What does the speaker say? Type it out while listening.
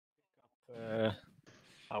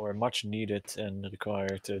our much needed and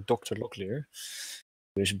required Dr. Locke,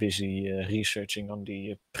 who is busy researching on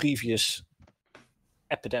the previous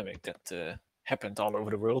epidemic that happened all over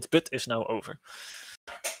the world, but is now over.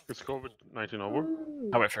 Is COVID-19 over?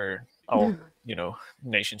 However, all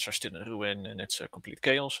nations are still in ruin and it's a complete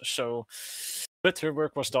chaos. So, but her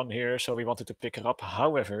work was done here, so we wanted to pick her up.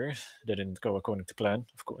 However, that didn't go according to plan,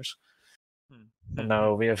 of course. And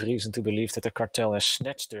now we have reason to believe that the cartel has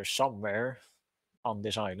snatched her somewhere on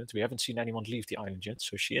this island. We haven't seen anyone leave the island yet,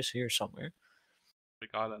 so she is here somewhere. Big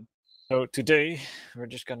island. So today, we're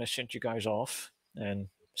just gonna send you guys off and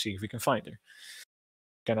see if we can find her.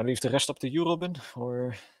 Can I leave the rest up to you, Robin?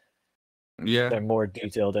 Or Yeah. is there more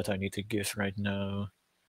detail that I need to give right now?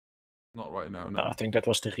 Not right now, no. I think that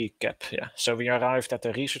was the recap, yeah. So we arrived at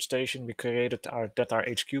the research station. We created our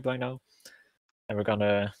HQ by now. And we're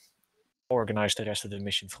gonna organize the rest of the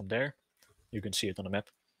mission from there. You can see it on the map.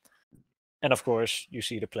 And of course, you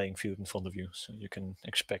see the playing field in front of you. So you can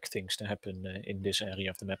expect things to happen in this area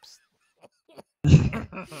of the map.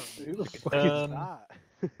 Who the fuck is that?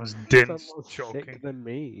 Was dense, Someone shocking. sick than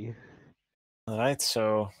me. Alright,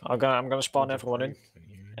 so I'm gonna spawn everyone in.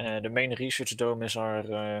 The main research dome is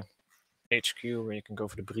our HQ where you can go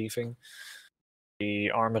for the briefing.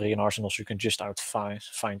 The armory and arsenals you can just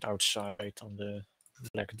find outside on the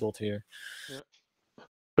black dot here. Yeah.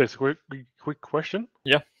 Basically, quick question.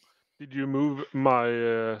 Yeah. Did you move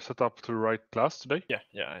my setup to the right class today?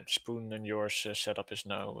 Yeah. Spoon and yours setup is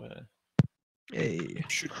now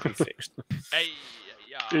should be fixed. Hey.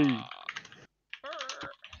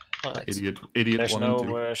 Right. Idiot There's 1 and 2.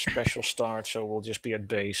 no special start, so we'll just be at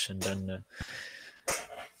base and then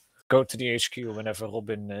go to the HQ whenever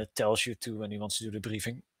Robin tells you to when he wants to do the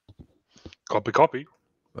briefing. Copy.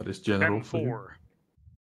 That is general 10-4.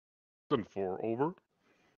 10-4 over.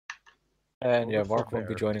 And yeah, Mark won't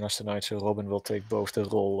be joining us tonight, so Robin will take both the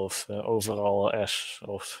role of overall as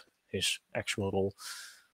of his actual role,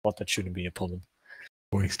 but that shouldn't be a problem.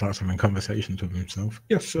 Or he starts having conversations with himself.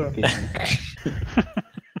 Yes, sir.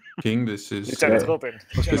 King, this is... Lieutenant Robin.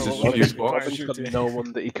 This is Fusebox. Robin's got no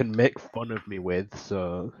one that he can make fun of me with,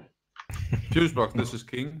 so... Fusebox, this is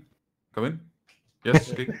King. Come in.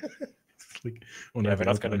 Yes, King. It's like, Yeah, we're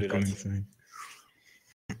not gonna do that. insane.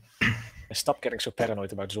 Stop getting so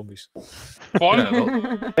paranoid about zombies.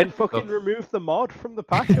 Then fucking remove the mod from the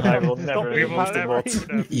pack. I will never We will remove the never mod. do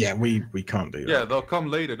that. Yeah, we can't do that. Yeah, they'll come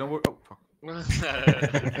later. Don't worry. Oh, fuck.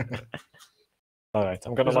 Alright,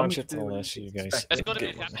 I'm gonna launch it. I'll see you guys. Let's go to the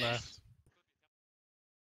again. captain.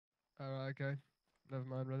 Alright, okay. Never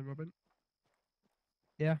mind, ready, Robin.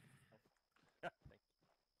 Yeah.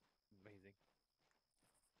 Amazing.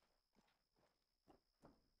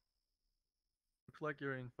 Looks like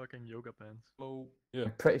you're in fucking yoga pants. Hello. Yeah.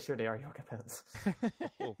 I'm pretty sure they are yoga pants.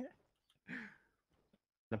 Oh.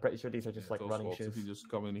 I'm pretty sure these are just like Those running folks, shoes. If you just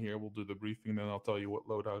come in here, we'll do the briefing, then I'll tell you what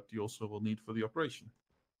loadout you also will need for the operation.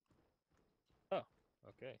 Oh,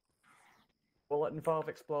 okay. Will it involve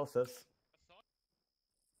explosives?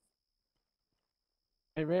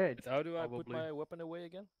 Hey, Red. How do I put my weapon away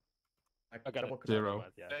again? I got it. Zero.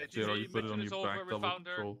 Yeah. Zero, you put it on mission your is back, over, we double found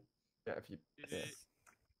her. control. Yeah, if you. Yes.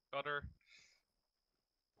 Got her.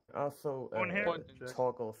 Also,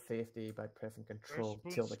 toggle safety by pressing Control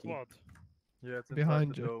tilde key. Yeah, it's Behind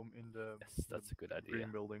inside the you. dome in the That's a good idea.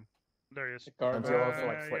 green building. There he is. And you also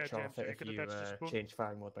like switch off it if you change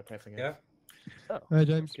firing mode by pressing it. Oh, Hey,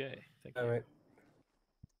 James. okay. Thank you.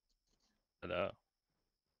 Hello.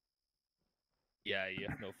 Yeah, you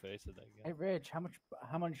have no face, I think. Hey, Rich, how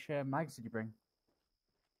much mags did you bring?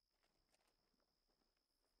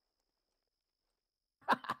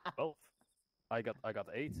 Well, I got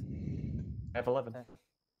 8. I have 11.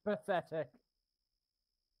 Pathetic.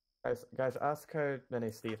 Guys, ask how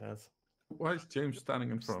many Steve has. Why is James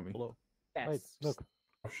standing in front of me? Yes. Wait, look.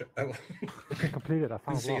 Oh shit. Mission completed. I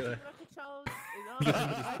found See you Locke. there.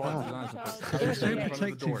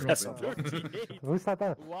 That's Who said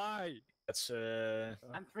that? Why? That's And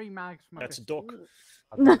 3 mags. From that's a dog.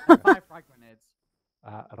 5 frag grenades.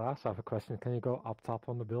 Ras, I have a question. Can you go up top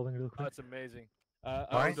on the building real quick? That's amazing.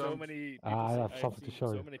 I have so many people, I have I've something to seen show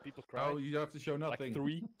so you. many people cry. Oh, you have to show nothing. Like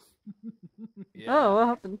 3. Yeah. Oh, what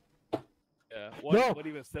happened? Yeah. One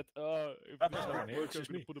even said, if That's this not doesn't me, work, it's I'm just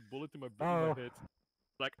gonna me. put a bullet in my Oh. head.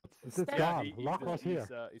 Like, It's gone. Locke was here.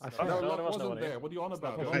 he's I not- saw No, no, Locke there was no wasn't one here. there. What are you on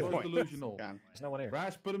about? That's Don't my be point. delusional. There's no one here.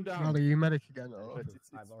 Rash, put him down. Molly, you medic again? Oh. But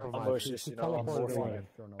it's Amber is just, on morphine.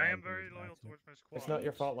 I am very loyal towards my squad. It's not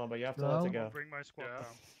your fault, Lomba. You have to No. let it go. Bring my squad down.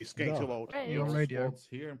 He's getting too old. Hey, You're on radio. Squad's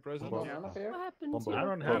here and present. What happened to I you?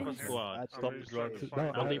 don't have a James? squad. Stop the drugs.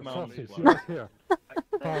 No, I'll leave my own she squad. was here.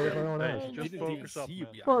 Sorry, everyone else. Just focus up, man.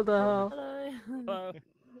 What the hell? Uh,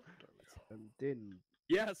 Din.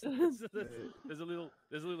 Yes, there's a little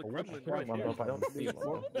gremlin right one here. up, I don't see one.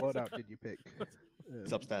 What loadout did you pick?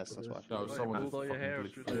 It's upstairs, that's why. No, someone pulled just all your fucking hair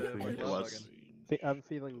glitched through through the the thing. fucking It was. login. I'm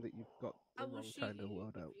feeling that you've got the wrong kind of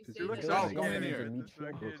loadout. You look so like come in you here. need to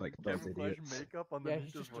meet Looks like those idiots. makeup Yeah, underneath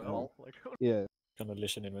he's as just well. Like, Yeah. Gonna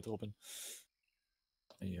listen in with Robin.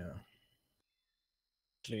 Yeah.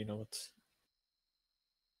 Actually, you know what?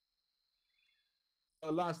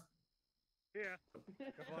 Last. Yeah.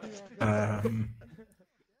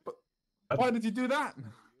 Why did you do that?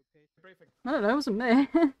 I don't know, it wasn't me.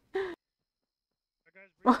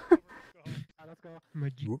 Let's go.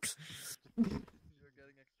 Whoops. you're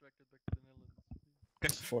getting extracted back to the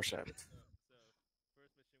Netherlands. Foresight.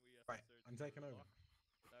 Right, I'm taking over.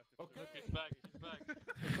 Okay. He's back. He's back.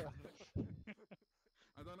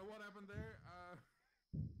 I don't know what happened there.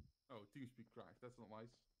 Oh, TeamSpeak cracked. That's not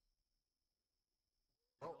nice.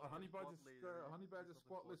 Well, Honey Badger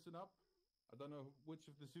squad, listen up. I don't know which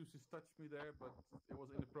of the Zeus's touched me there, but it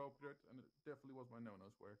was inappropriate, and it definitely was my no-no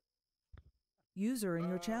swear. User in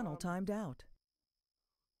your channel timed out.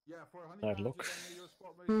 Yeah, for Honey Bad Badger, luck. then your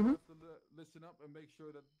squad mates have to listen up and make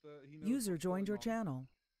sure that he knows User what's joined going your on. channel.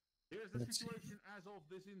 Here's the Let's see. situation as of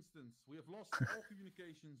this instance. We have lost all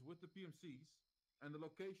communications with the PMCs, and the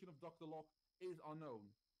location of Dr. Locke is unknown.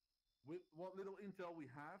 With what little intel we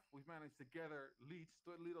have, we've managed to gather leads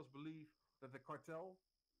to lead us believe that the cartel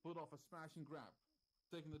put off a smash and grab,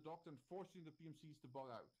 taking the doctor and forcing the PMCs to bug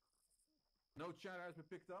out. No chatter has been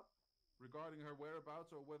picked up regarding her whereabouts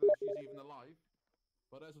or whether she's even alive,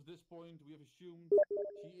 but as of this point, we have assumed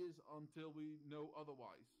she is until we know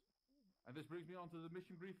otherwise. And this brings me on to the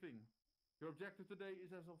mission briefing. Your objective today is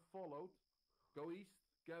as followed. Go east,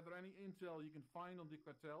 gather any intel you can find on the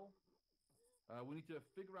cartel. We need to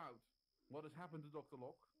figure out what has happened to Dr.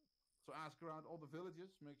 Locke. So ask around all the villages,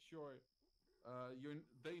 make sure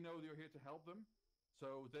they know you're here to help them.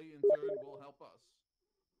 So they in turn will help us.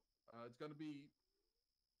 It's going to be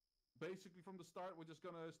basically from the start, we're just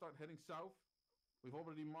going to start heading south. We've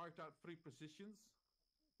already marked out 3 positions.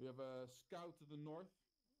 We have a scout to the north.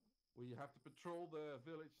 We have to patrol the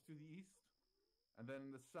village to the east. And then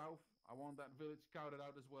in the south, I want that village scouted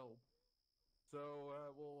out as well. So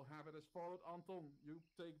we'll have it as followed. Anton, you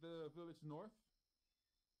take the village north.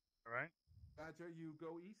 All right. Badger, you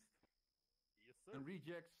go east. Yes, sir. And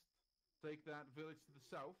Rejects take that village to the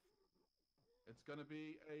south. It's going to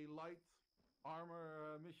be a light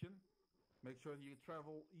armor mission. Make sure that you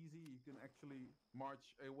travel easy. You can actually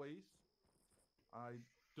march a ways. I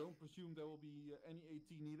don't presume there will be any AT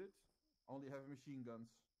needed. Only heavy machine guns.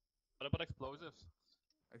 What about explosives?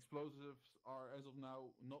 Explosives are, as of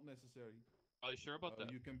now, not necessary. Are you sure about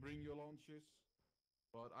that? You can bring your launchers,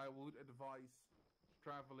 but I would advise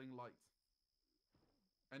traveling light.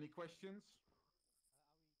 Any questions?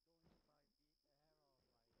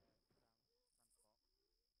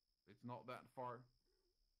 It's not that far.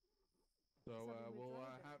 So we'll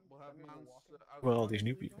have mounts out. Well, these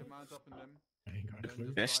new people. You can mount up in them. I ain't got a Then clue.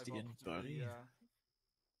 just drive Bastian, up to buddy.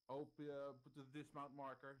 put the dismount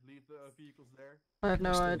marker, leave the vehicles there. I have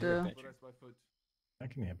no Still idea. here, The rest by foot. I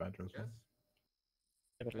can hear Badger as well. Yes?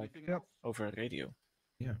 Yeah, but like Anything else? over a radio.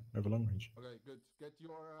 Yeah, over long range. Okay, good. Get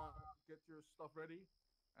your stuff ready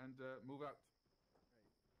and move out.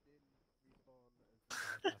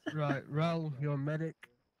 Right, Rel, your medic.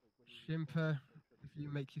 Shimper, if you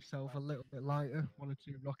make yourself a little bit lighter, 1 or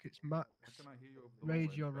 2 rockets max. How can I hear you over the Raid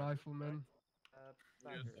wall your right? rifleman.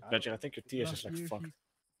 Badger, I think your TS is like Matthew, if fucked. you-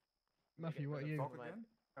 Matthew, what are you? Talk again?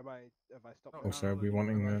 Have I stopped? No, Also, no, we no,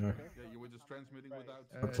 wanting no, no, uh, Yeah, you were just transmitting without.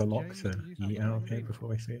 Dr. Locke James, to did you yeet say out something? okay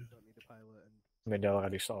before I see it. I mean, they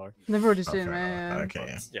already saw her. They've already seen me. Okay,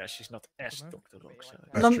 yeah. Yeah, she's not as Okay. Dr. Locke. So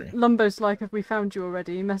That's true. Lumbo's like, have we found you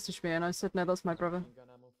already? He messaged me and I said, no, that's my brother.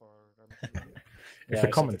 It's Yeah,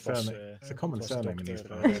 a common I said it was, surname. It's a common it was surname in these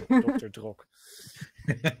Dr. parts. Dr. Drok.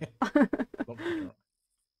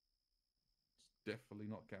 Definitely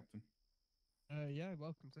not captain. Yeah,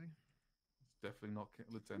 welcome to. It's definitely not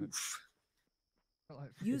lieutenant. Felt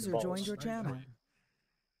like User balls. joined your channel.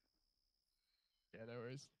 Yeah, there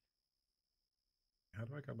is. How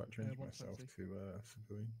do I go about changing myself 120. to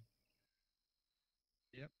civilian?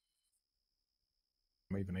 Yep.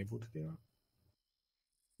 Am I even able to do that?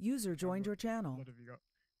 User joined your channel. What have you got?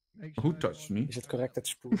 Make Who sure touched everyone- me? Is it correct that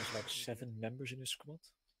Spoon has like 7 members in his squad?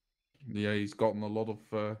 Yeah, he's gotten a lot of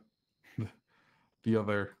the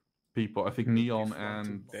other people. I think Neon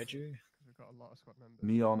and Badger? We've got a lot of squad members.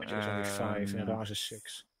 Neon Badger's only 5 and and Raz is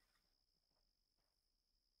 6.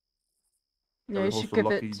 Yeah, there you was should also give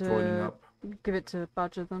Lucky it joining to up.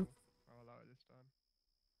 Badger then. I'll allow it this time.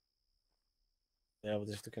 Yeah, we'll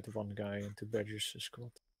just have to get one guy into Badger's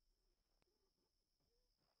squad.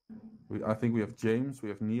 I think we have James, we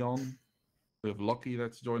have Neon, we have Locke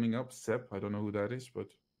that's joining up. Seb, I don't know who that is, but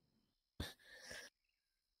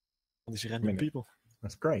All these random people.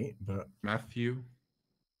 That's great, but Matthew.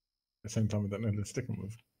 At the same time, we don't know who they're sticking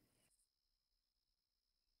with.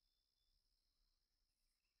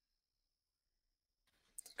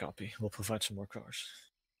 Copy. We'll provide some more cars.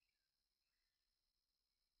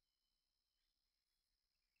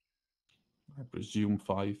 I presume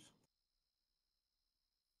 5.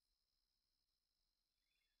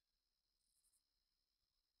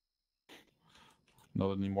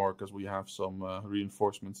 Not anymore, because we have some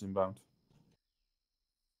reinforcements inbound.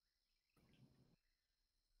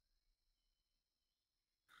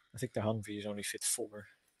 I think the Humvee only fit 4.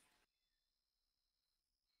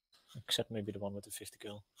 Except maybe the one with the 50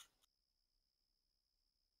 kill.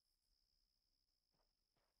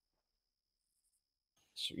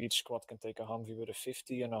 So each squad can take a Humvee with a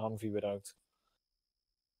 50 and a Humvee without.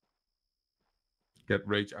 Get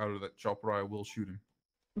Rage out of that chopper, I will shoot him.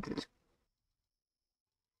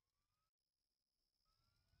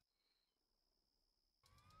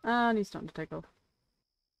 And he's starting to take off.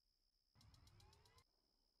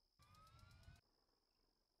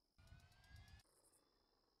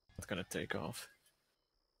 Not gonna take off.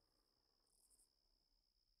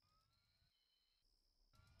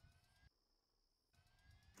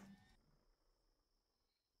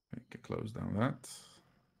 I can close down that.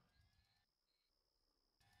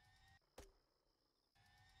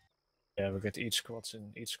 Yeah, we get each squad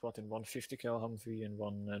in one 50 cal Humvee and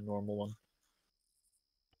one normal one.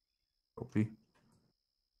 Copy.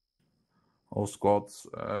 All squads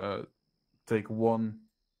take one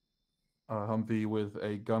Humvee with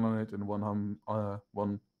a gun on it and one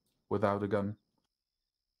one without a gun.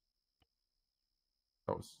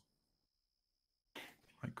 That was.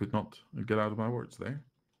 I could not get out of my words there.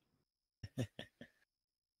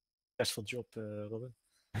 Successful job, Robin.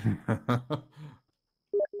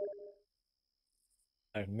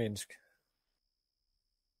 Minsk.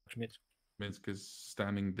 Minsk. Minsk is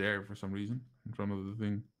standing there for some reason in front of the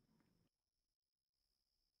thing.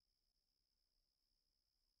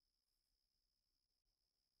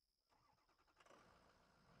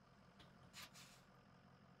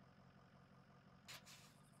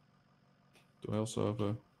 Do I also have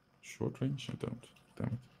a short range? I don't.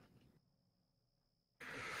 Damn it.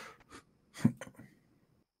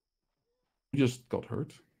 You just got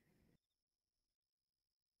hurt.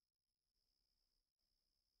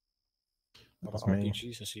 That was me.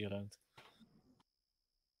 RPGs I see around.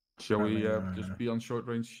 Shall we just be on short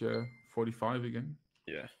range 45 again?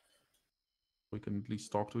 Yeah. We can at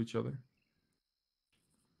least talk to each other.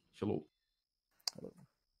 Hello. Hello.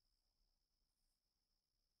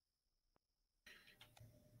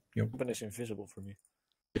 Yep. Is invisible for me.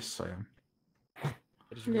 Yes, I am.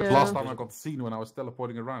 Yeah. Last time I got seen when I was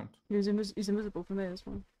teleporting around. He's invisible for me as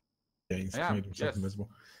well. Yeah, he's made himself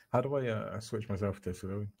invisible. How do I switch myself to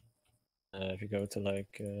civilian? If you go to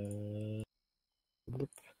like...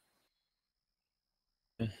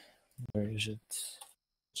 where is it?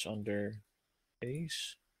 It's under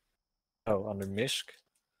Ace. Oh, under MISC.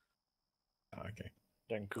 Okay.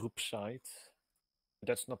 Then group site.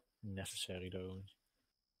 That's not necessary though.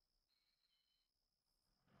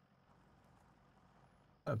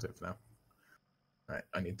 That's it for now. Right,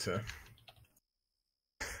 I need to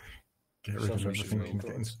get rid of everything and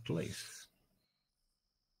get into place.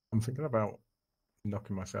 I'm thinking about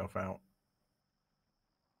knocking myself out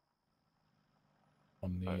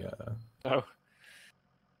on the. Oh.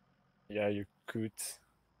 Yeah, you could.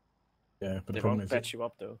 Yeah, but they the problem won't is patch you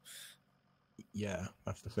up though. Yeah,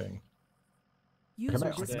 that's the thing.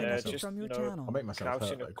 User disconnected from your channel. I'll make myself crouch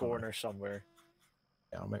hurt in a corner somewhere.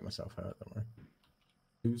 Yeah, I'll make myself hurt. Don't worry.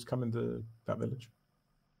 Who's coming to that village?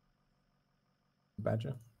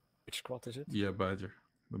 Badger. Which squad is it? Yeah, Badger.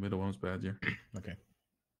 The middle one's Badger. Okay.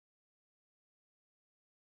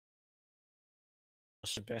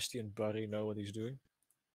 Does Sebastian Barry know what he's doing?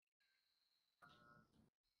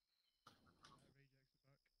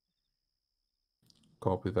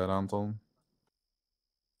 Copy that, Anton.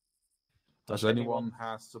 Does anyone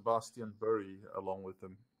has Sebastian Burry along with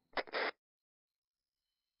him?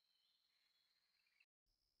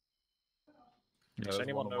 Does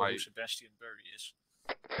anyone know who Sebastian Burry is?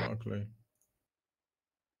 Not a clue.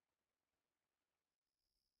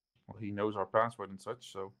 Well, he knows our password and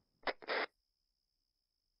such, so.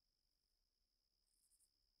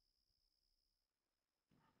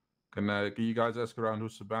 Can you guys ask around who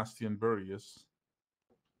Sebastian Burry is?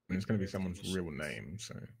 I mean, it's going to be someone's real name,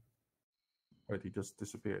 so. Wait, he just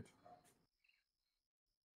disappeared.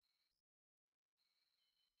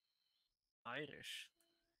 Irish.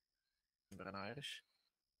 over an Irish.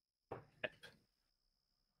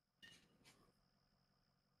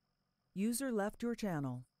 User left your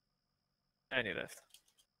channel. And he left.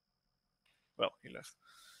 Well, he left.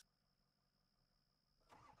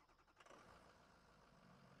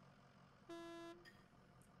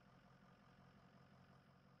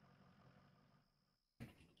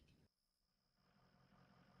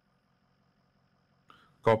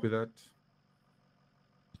 Copy that.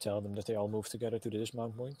 Tell them that they all move together to the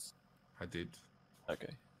dismount point. I did.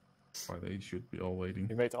 Okay. Why they should be all waiting.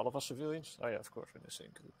 You made all of us civilians? Oh yeah, of course, we're in the same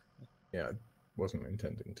group. Yeah, I wasn't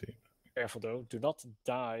intending to. Careful though, do not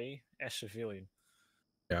die as civilian.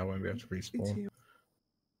 Yeah, I won't be able to respawn.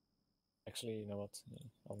 Actually, you know what?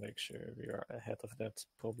 I'll make sure we are ahead of that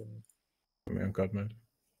problem. Put me on God mode.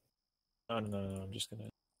 No, I'm just gonna...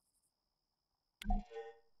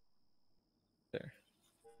 There.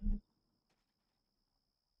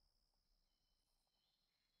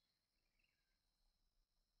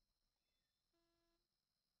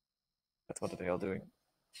 What are they all doing?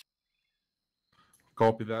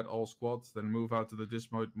 Copy that, all squads, then move out to the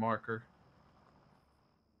dismount marker.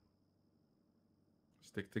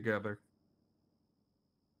 Stick together.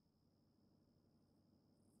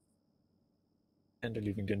 And they're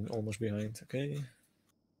leaving them almost behind, okay.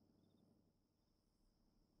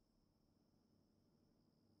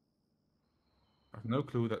 I have no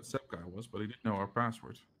clue who that Seb guy was, but he didn't know our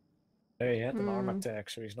password. He had an armor tag,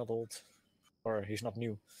 so he's not old. Or he's not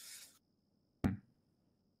new.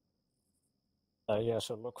 Yeah,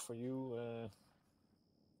 so look for you.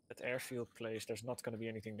 That airfield place, there's not going to be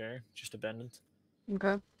anything there, just abandoned.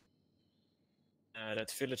 Okay.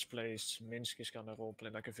 That village place, Minsk is going to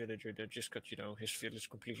roleplay like a villager that just got, his village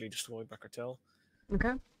completely destroyed by cartel. Okay.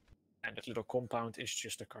 And that little compound is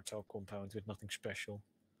just a cartel compound with nothing special.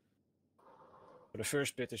 So the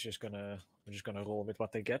first bit is we're just gonna roll with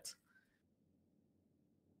what they get.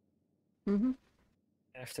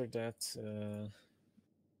 After that,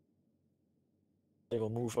 they will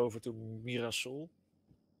move over to Mirasol,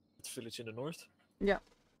 the village in the north. Yeah.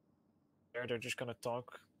 There they're just gonna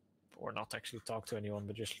talk, or not actually talk to anyone,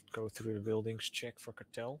 but just go through the buildings, check for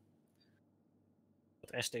cartel.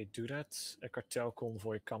 But as they do that, a cartel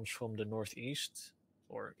convoy comes from the northeast,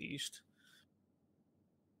 or east,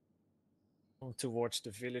 towards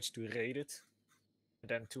the village to raid it. And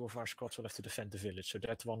then 2 of our squads will have to defend the village. So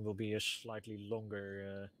that one will be a slightly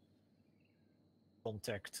longer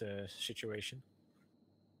contact situation.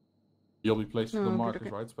 You'll be placing the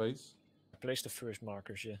markers, right, Space? I placed the first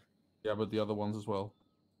markers, yeah. Yeah, but the other ones as well.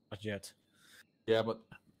 Not yet. Yeah, but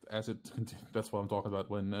as it that's what I'm talking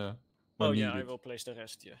about when oh needed. yeah, I will place the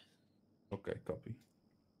rest, yeah. Okay, copy.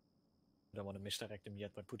 I don't want to misdirect them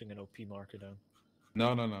yet by putting an OP marker down.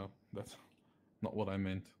 No. That's not what I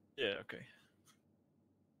meant. Yeah, okay.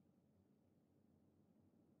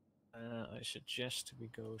 I suggest we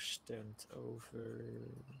go stand over...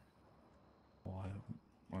 Well,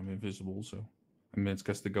 I'm invisible, so... And Minsk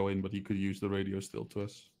has to go in, but he could use the radio still to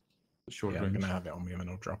us. The short range. I'm going to have it on me and then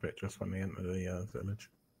I'll drop it just when they enter the village.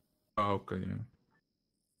 Oh, okay, yeah.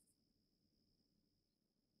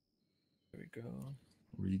 There we go.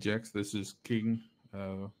 Rejects, this is King.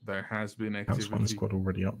 There has been activity. That's one squad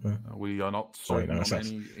already up there. We are not certain on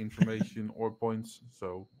any information or points,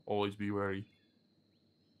 so always be wary.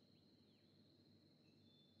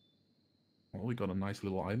 Well, we got a nice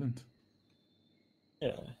little island.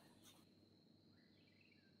 Yeah.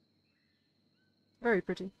 Very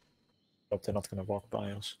pretty. Hope they're not going to walk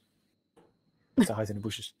by us. Have to hide in the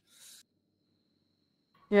bushes.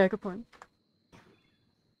 Yeah, good point.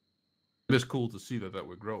 It is cool to see that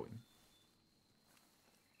we're growing.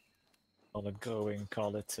 Call it growing,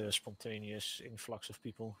 call it spontaneous influx of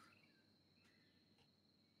people.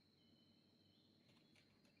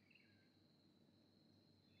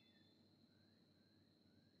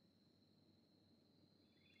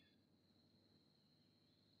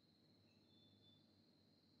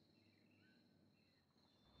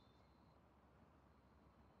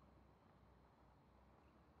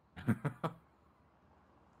 I've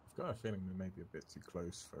got a feeling we may be a bit too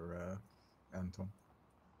close for Anton.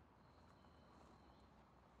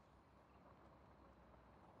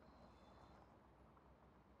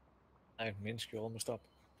 Hey, Minsk, you're almost up.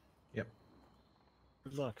 Yep.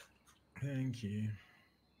 Good luck. Thank you.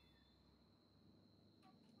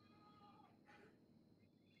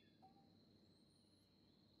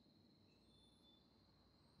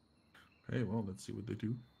 Okay, well, let's see what they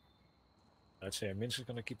do. I'd say Minsk is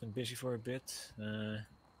going to keep them busy for a bit.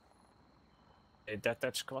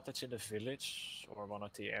 That squad that's in the village, or one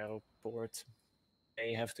at the airport,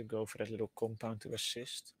 may have to go for that little compound to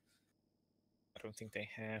assist. don't think they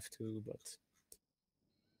have to, but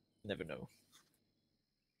never know.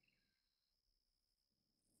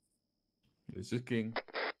 This is King.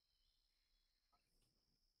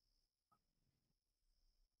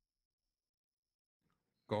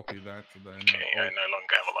 Copy that. Then I no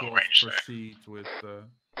longer have a long range, so proceed with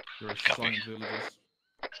your assigned villages.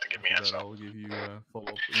 just to give me a heads up. I'll give you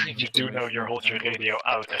follow-up. You do know you hold your radio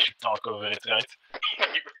out as you talk over it, right?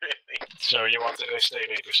 Really? So you want to stay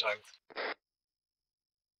radio silent.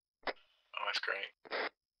 Oh, that's great.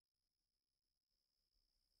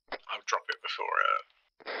 I'll drop it before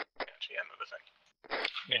the end of the thing.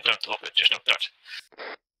 Yeah, don't drop it, just don't touch.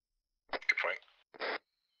 Good point.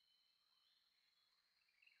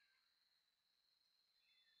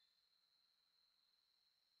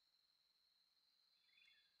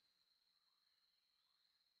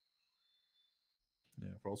 Yeah,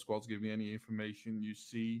 for all squads, give me any information you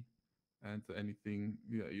see and anything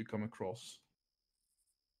you come across.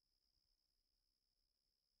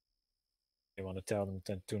 You want to tell them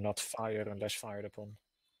to not fire unless fired upon.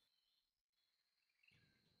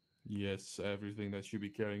 Yes, everything that you be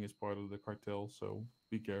carrying is part of the cartel, so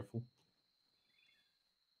be careful.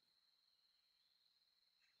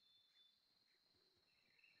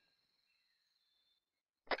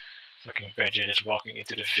 Fucking Badger is walking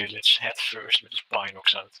into the village head first with his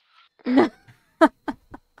binocs out.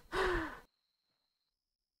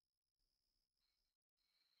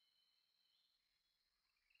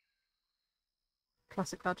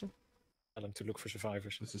 Classic Badger. Tell him to look for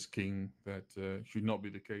survivors. This is King. That should not be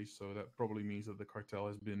the case, so that probably means that the cartel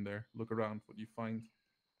has been there. Look around what you find.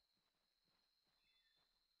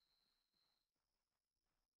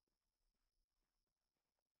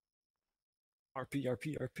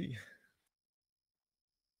 RP.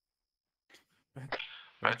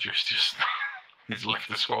 Badger's just he's left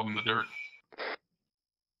the squad in the dirt.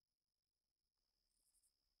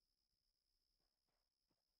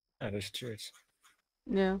 Ah, there's a church.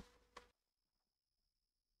 Yeah.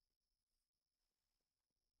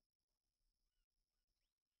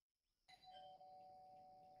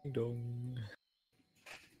 Ding dong.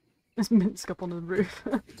 There's Minsk up on the roof.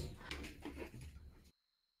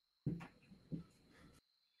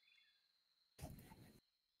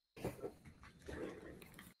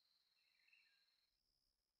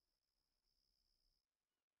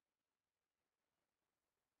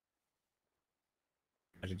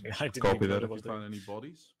 I didn't Copy even know that. there If was you there. found any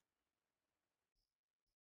bodies,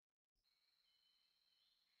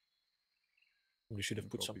 We should have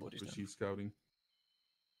put some copy. bodies down. Proceed scouting.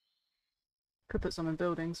 Could put some in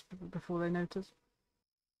buildings before they notice.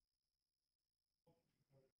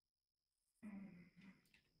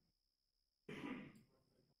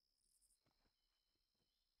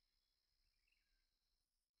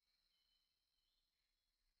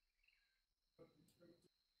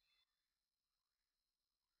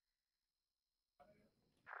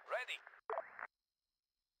 Ready.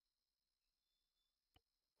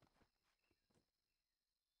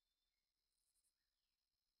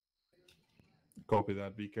 Copy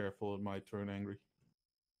that. Be careful. It might turn angry.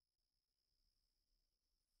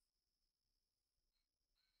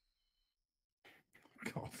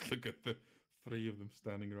 God, look at the 3 of them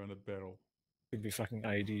standing around a barrel. Could be fucking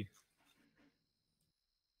ID.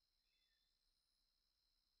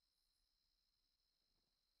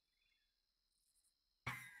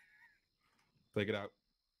 Take it out.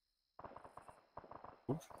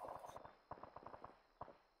 Oops.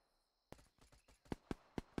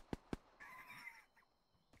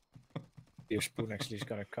 Your spoon actually is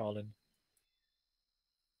gonna call in.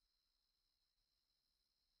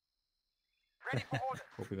 Ready for order.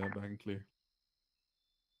 Copy that. Back and clear.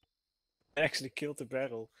 I actually killed the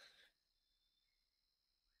barrel.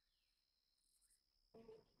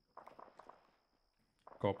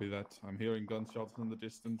 Copy that. I'm hearing gunshots in the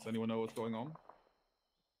distance. Anyone know what's going on?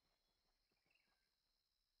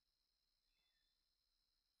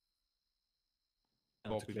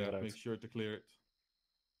 Copy that. Make sure to clear it.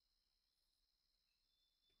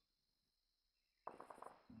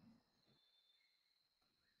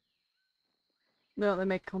 No, they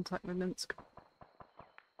make contact with Minsk.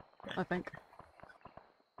 I think.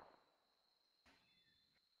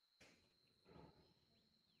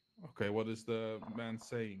 Okay, what is the man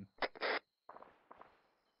saying?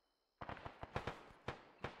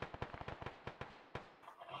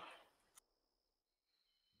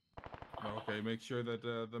 Okay, make sure that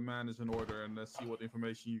the man is in order and let's see what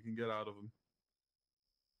information you can get out of him.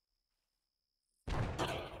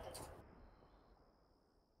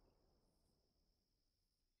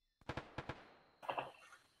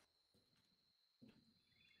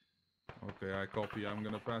 Okay, I copy. I'm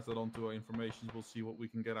gonna pass that on to our information. We'll see what we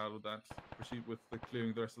can get out of that. Proceed with the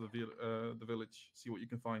clearing the rest of the village. See what you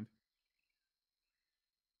can find.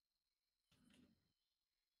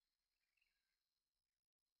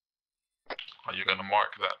 Are you gonna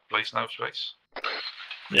mark that place now, Space?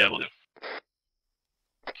 Yeah, we'll do.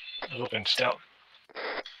 Rob and tell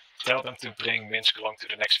them to bring Minsk along to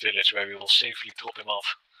the next village where we will safely drop him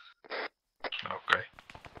off. Okay.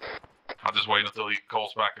 I'll just wait until he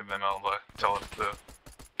calls back and then I'll tell him to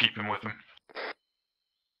keep him with him.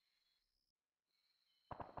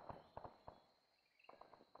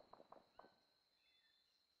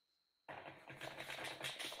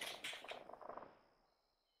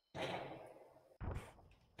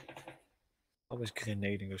 Always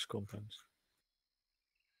grenading those compounds.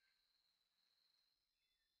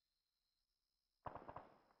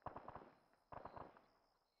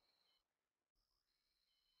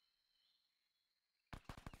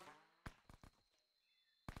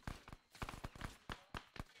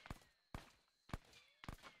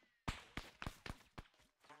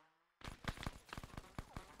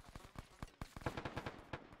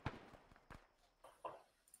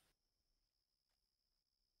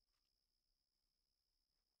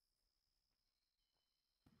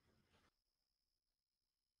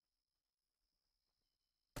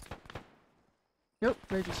 Yep,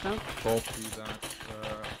 they just out. Copy that.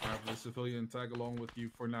 Have the civilian tag along with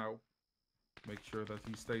you for now. Make sure that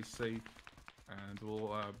he stays safe, and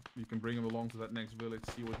we'll you can bring him along to that next village,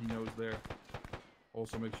 see what he knows there.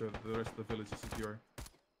 Also make sure that the rest of the village is secure.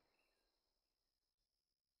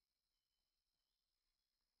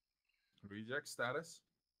 Reject status.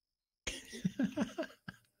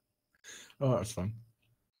 Oh, that's fun.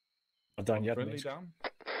 Not done yet, Friendly Minsk. down.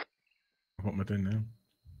 What am I doing now?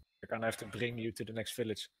 We're gonna have to bring you to the next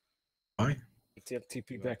village. Why?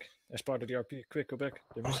 TP back as part of the RP. Quick, go back.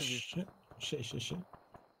 They're Oh, missing you. shit.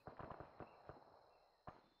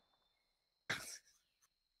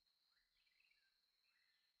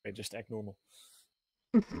 Okay, just act normal.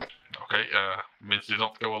 Okay, Mince did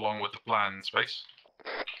not go along with the plan, Space.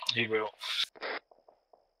 He will.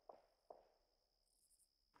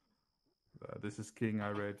 This is King, I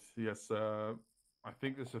read. Yes, I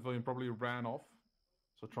think the civilian probably ran off.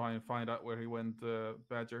 So try and find out where he went,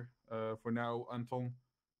 Badger. For now, Anton,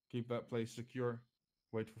 keep that place secure.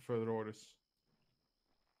 Wait for further orders.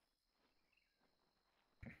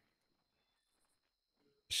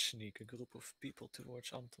 Sneak a group of people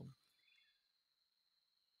towards Anton.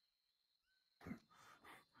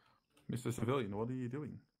 Mr. Civilian, what are you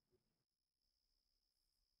doing?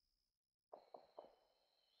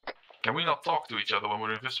 Can we not talk to each other when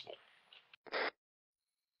we're invisible?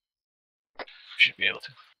 Should be able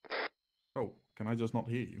to. Oh, can I just not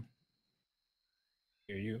hear you?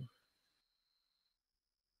 Hear you?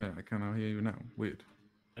 Yeah, I cannot hear you now. Weird.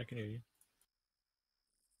 I can hear you.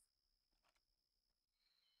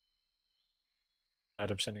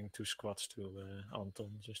 I'm sending 2 squads to Anton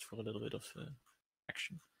just for a little bit of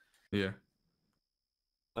action. Yeah.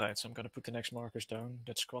 Alright, so I'm gonna put the next markers down.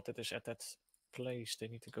 That squad that is at that place, they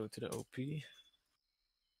need to go to the OP.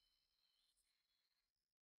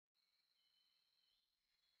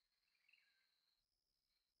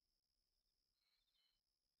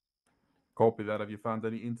 Copy that. Have you found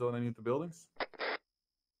any intel on any of the buildings?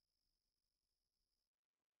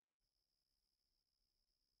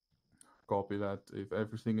 Copy that. If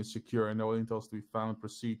everything is secure and no intel is to be found,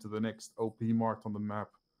 proceed to the next OP marked on the map.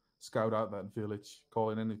 Scout out that village.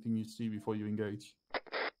 Call in anything you see before you engage.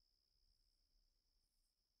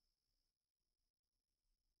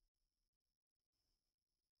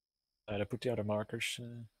 I put the other markers.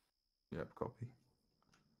 Yep, copy.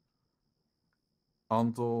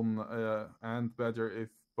 Anton and Badger, if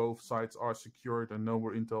both sides are secured and no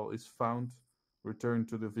more intel is found, return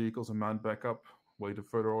to the vehicles and mount back up. Wait for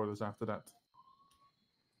further orders after that.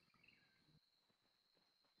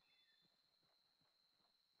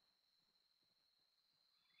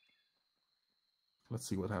 Let's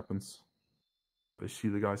see what happens. They see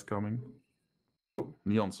the guys coming. Oh,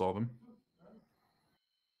 Neon saw them.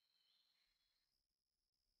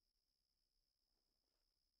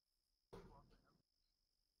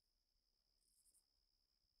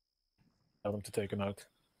 Tell them to take him out.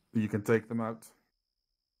 You can take them out.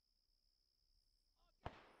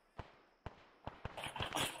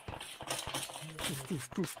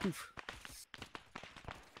 Poof.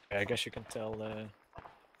 Yeah, I guess you can tell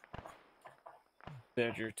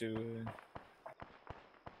Badger to...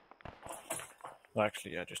 Well,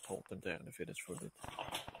 actually, yeah, just hold them there in the village for a bit.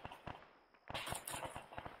 I'm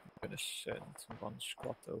gonna send 1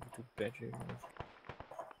 squad over to Badger.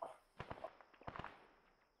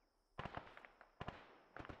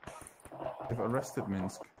 They've arrested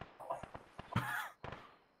Minsk.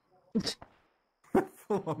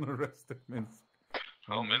 Full on arrested Minsk.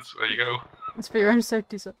 Well, Minsk, there you go. It's for your own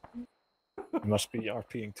safety, sir. You must be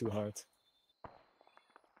RPing too hard.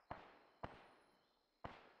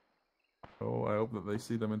 Oh, I hope that they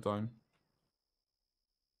see them in time.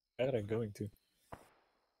 Where are they going to?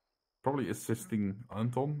 Probably assisting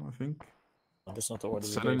Anton, I think. Oh, that's not the order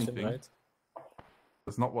Said we gave him, anything. right?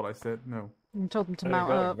 That's not what I said, no. You told them to Where are mount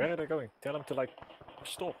they going? up. Where are they going? Tell them to, like,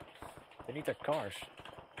 stop. They need their cars.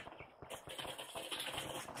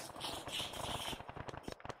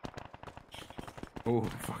 Oh,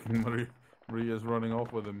 fucking Maria's running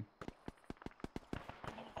off with him.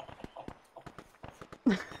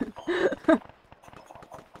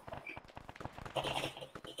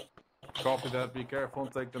 Copy that, be careful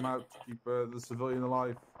and take them out. Keep the civilian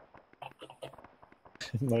alive.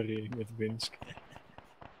 Marie with Minsk.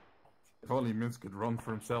 If only Minsk could run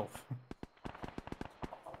for himself.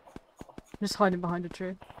 Just hiding behind a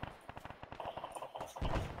tree.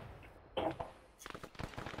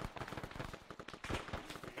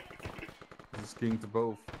 This is king to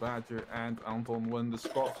both Badger and Anton. When the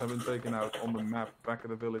Scots have been taken out on the map back of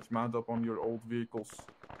the village, mount up on your old vehicles.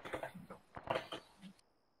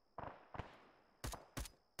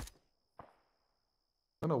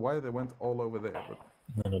 I don't know why they went all over there, but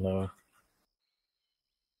I don't know.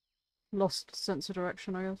 Lost sense of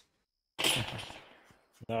direction, I guess.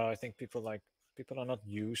 No, I think people are not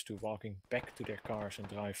used to walking back to their cars and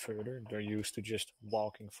drive further. They're used to just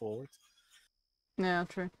walking forward. Yeah,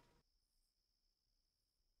 true.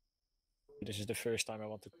 This is the first time I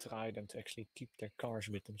want to try them to actually keep their cars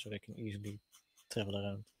with them so they can easily travel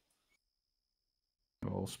around.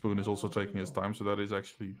 well, Spoon is also taking his time, so that is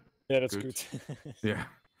actually That's good. Yeah,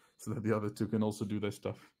 so that the other two can also do their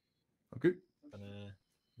stuff. Okay.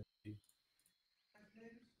 Let's see.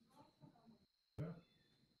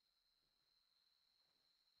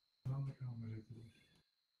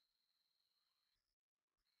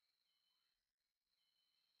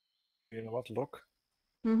 You know what, Locke?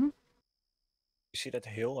 Mm-hmm. You see that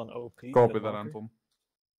hill on OP? Copy that, Anton.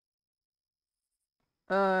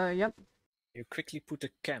 Yep. You quickly put a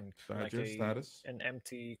camp, like Badger status. an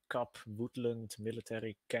empty cup woodland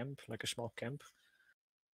military camp, like a small camp.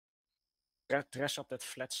 Dress up that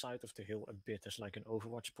flat side of the hill a bit as like an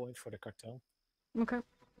overwatch point for the cartel. Okay.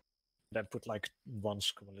 Then put like one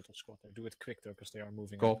little squad there. Do it quick though, because they are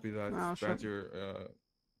moving. Copy that, Oh, sure. Badger.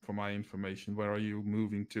 For my information, where are you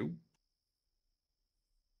moving to?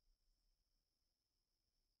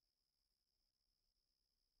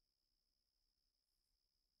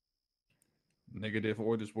 Negative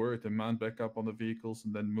orders word, and mount back up on the vehicles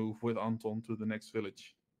and then move with Anton to the next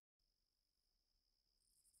village.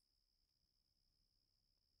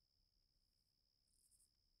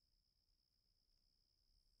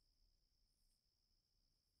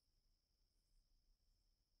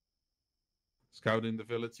 Scout in the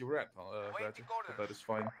village you were at, Badger. But that is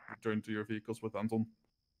fine. Return to your vehicles with Anton.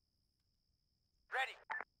 Ready.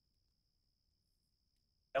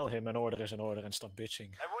 Tell him an order is an order and stop bitching.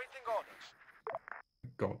 Awaiting orders.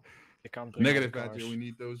 God. They can't bring Negative, out the Badger. cars. We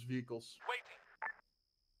need those vehicles.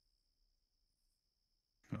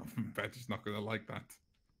 Waiting. Badger's not gonna like that.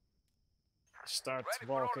 Start Ready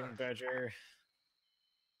for walking, orders. Badger.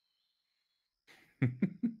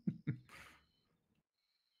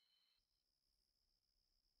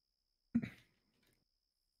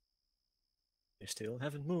 They still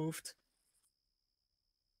haven't moved.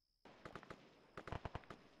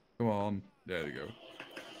 Come on. There you go.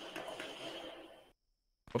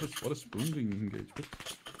 What is Spoon being engaged with?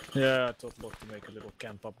 Yeah, I thought Locke to make a little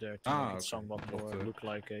camp up there to make okay. it somewhat Not, more look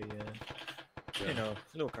like a, yeah. you know,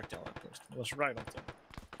 little cartel outpost. It was right on top.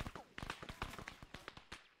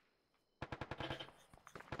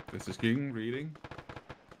 This is King reading.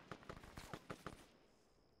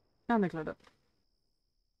 And they cleared up.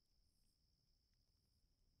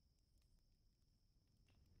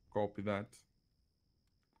 Copy that.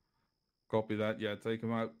 Copy that. Yeah, take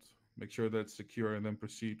him out. Make sure that's secure and then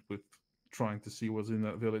proceed with trying to see what's in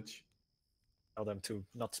that village. Tell them to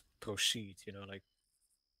not proceed, you know, like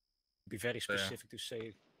be very specific to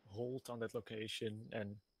say hold on that location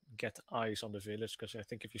and get eyes on the village, because I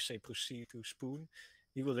think if you say proceed to Spoon,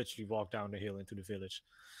 he will literally walk down the hill into the village.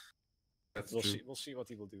 That's We'll true. see. We'll see what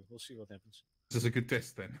he will do. We'll see what happens. This is a good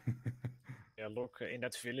test then. Yeah, look, in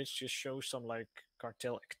that village, just show some like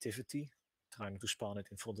cartel activity, trying to spawn it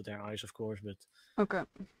in front of their eyes, of course, but Okay.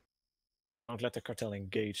 don't let the cartel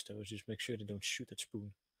engage though. Just make sure they don't shoot at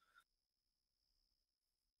Spoon.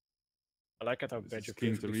 I like it how This is Badger King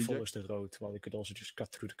to perfectly reject. follows the road, while he could also just cut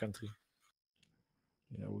through the country.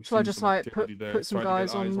 Yeah, we've So I seen just some like activity there. put some Try to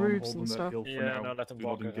get guys on eyes roofs hold and that stuff. hill for Yeah, now. no, let them Do not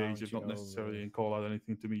walk engage around, if you not know, necessary, and call out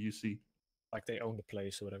anything to me you see. like they own the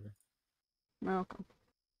place or whatever. Okay.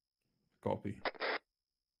 Copy.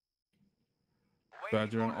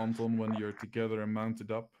 Badger and Anton, when you're together and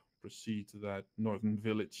mounted up, proceed to that northern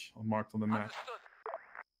village marked on the map.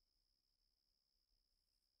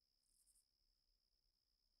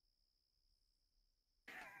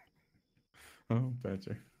 Oh,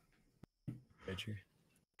 Badger. Badger.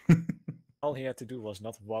 All he had to do was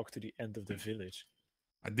not walk to the end of the village.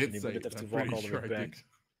 I did And he say wouldn't it. have to I'm walk pretty all the sure way I back. did.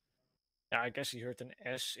 Yeah, I guess he heard an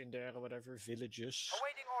S in there or whatever. Villages.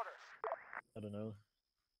 Awaiting orders. I don't know.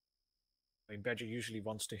 I mean, Badger usually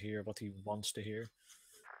wants to hear what he wants to hear.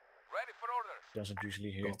 Ready for orders. Doesn't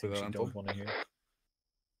usually hear Copy things that, he don't Anton. want to hear.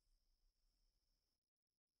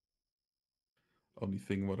 Only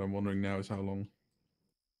thing what I'm wondering now is how long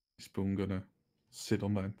is Spoon gonna sit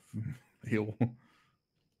on that hill.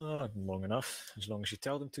 Long enough, as long as you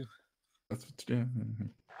tell them to. That's what, yeah.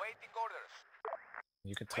 Waiting orders.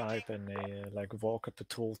 You can type and like walk a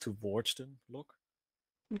patrol towards them, Locke.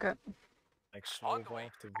 Okay. Like slow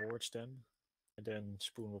walk towards them. And then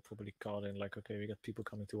Spoon will probably call in like, okay, we got people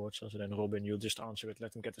coming towards us. And then Robin, you'll just answer it,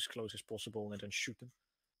 let them get as close as possible and then shoot them.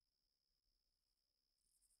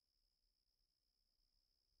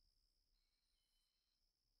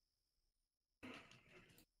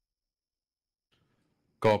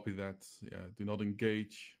 Copy that. Yeah, do not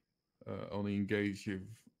engage. Only engage if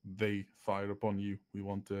they fire upon you. We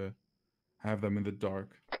want to have them in the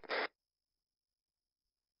dark. On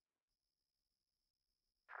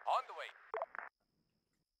the way.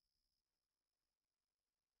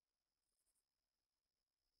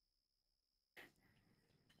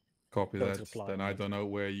 Copy Don't that. reply Then on I that. don't know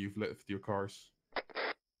where you've left your cars.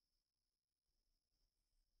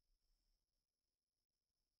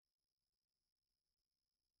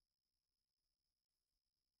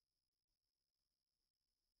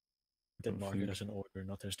 Then mark it as an order,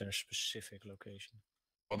 not as their specific location.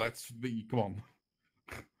 Well, that's the... Come on.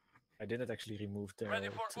 I didn't actually remove their Ready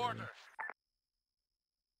old, for orders.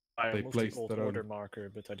 I They removed the placed old their order own.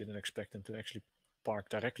 marker, but I didn't expect them to actually park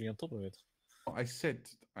directly on top of it.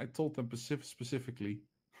 I told them specifically,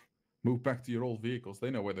 move back to your old vehicles.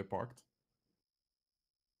 They know where they're parked.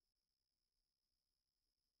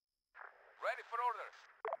 Ready for orders.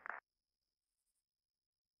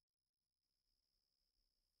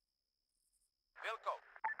 Wilco.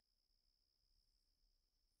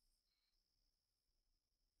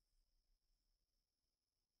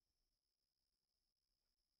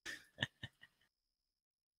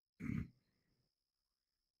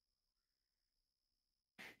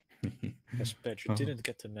 Because Badger Oh. didn't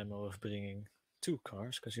get the memo of bringing 2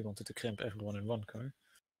 cars, because he wanted to cramp everyone in 1 car.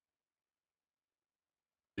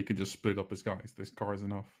 He can just split up his guys. This car is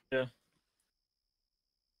enough. Yeah.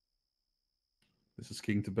 This is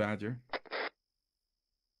King to Badger.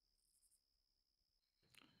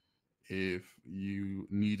 If you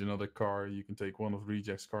need another car, you can take one of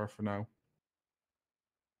Reject's car for now.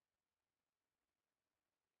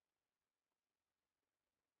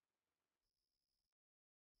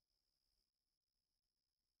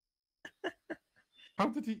 How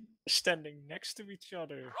did he... Standing next to each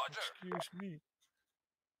other. Roger. Excuse me.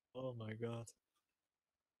 Oh my god.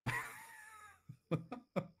 What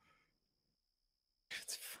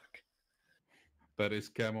the fuck? That is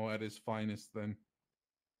Camo at his finest then.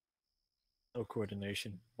 No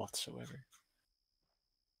coordination whatsoever.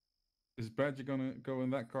 Is Badger gonna go in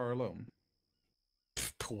that car alone?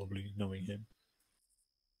 Probably, knowing him.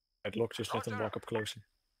 I'd Locke, just let them walk up closer.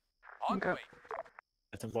 On the Okay. way.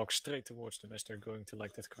 Let them walk straight towards them as they're going to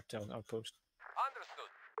like that cartel outpost. Understood.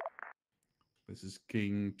 This is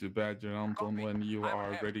King to Badger and Anton when you I'm are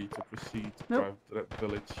ahead. ready to proceed to Nope. drive to that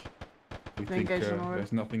village. We They think engaged them already.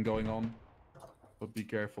 there's nothing going on, but be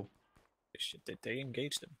careful. Shit, did they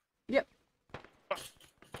engage them? Yep.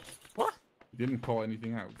 What? You didn't call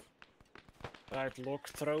anything out. Right, Locke,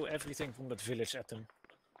 throw everything from that village at them.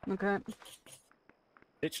 Okay.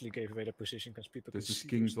 Literally gave away their position because people This could is see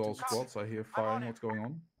King's us all too. squads. I hear firing. What's going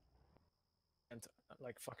on? And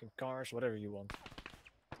like fucking cars, whatever you want.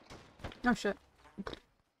 Oh shit.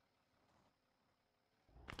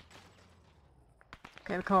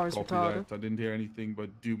 Okay, the car is Copy retarded. that. I didn't hear anything,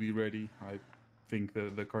 but do be ready. I think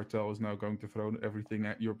the cartel is now going to throw everything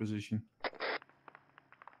at your position.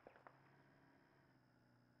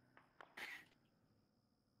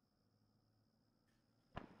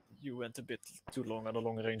 You went a bit too long at a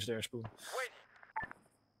long range there, Spoon. Waiting.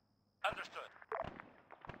 Understood.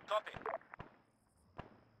 Copy.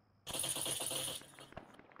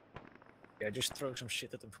 Yeah, just throw some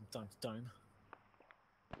shit at them from time to time.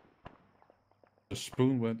 The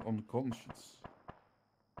spoon went unconscious.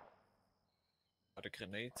 A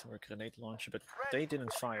grenade or a grenade launcher, but they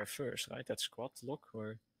didn't fire first, right? That squad, Locke,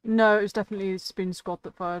 or No, it was definitely Spoon Squad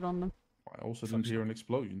that fired on them. I also didn't hear an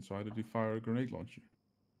explosion, so how did he fire a grenade launcher?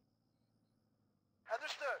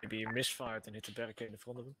 maybe he misfired and hit the barricade in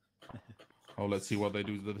front of him. Oh, let's see what they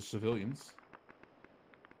do to the civilians.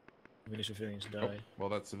 Many civilians die. Oh, well,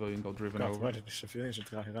 that civilian got driven God, over. why did the civilians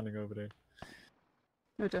are running over there?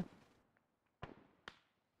 Oh dear.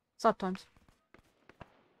 Sad times.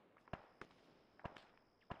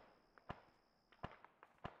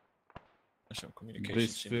 Some communication.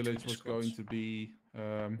 This village was going to be.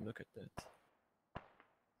 Look at that.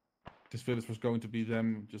 This village was going to be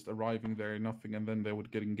them just arriving there, nothing, and then they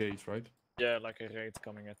would get engaged, right? Yeah, like a raid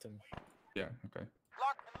coming at them. Yeah. Okay.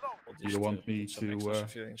 We'll You want me put some extra to?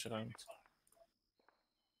 civilians around.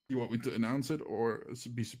 You want me to announce it or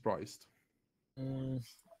be surprised?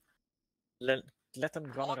 Let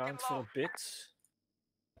them run around for a bit.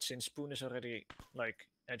 Since Spoon is already like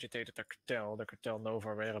agitated the cartel know of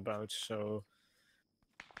our whereabouts, so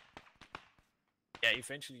yeah,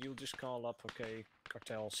 eventually you'll just call up, okay,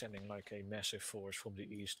 cartel sending like a massive force from the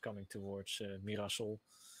east coming towards Mirasol.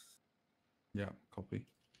 Yeah, copy.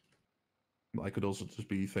 I could also just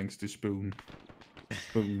be thanks to Spoon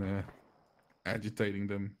agitating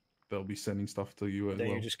them. They'll be sending stuff to you as Then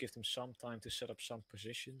well. you just give them some time to set up some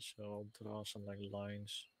positions. So I'll draw some like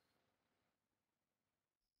lines.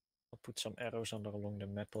 I'll put some arrows along the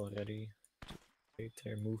map already to aid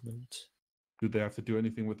their movement. Do they have to do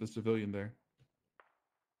anything with the civilian there?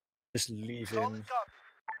 Just leave him.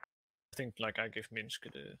 I think like I give Minsk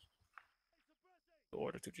the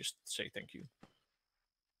order to just say thank you.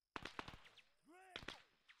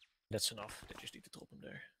 That's enough. They just need to drop him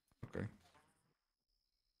there. Okay.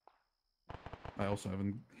 I also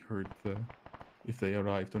haven't heard if they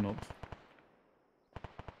arrived or not.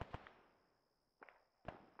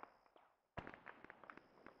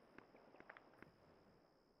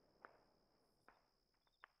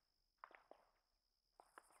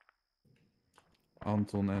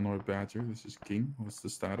 Anton and or Badger, this is King. What's the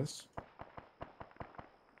status?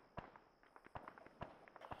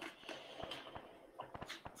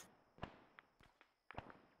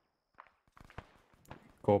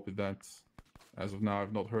 Copy that. As of now,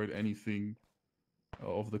 I've not heard anything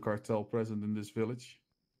of the cartel present in this village,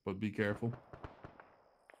 but be careful.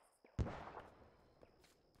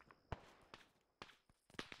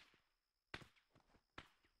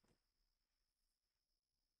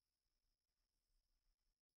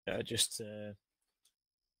 Yeah, just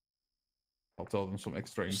I'll tell them some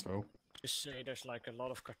extra info. just say there's like a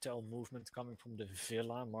lot of cartel movement coming from the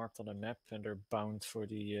villa marked on the map, and they're bound for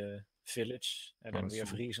the village. And then we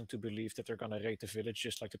have reason to believe that they're gonna raid the village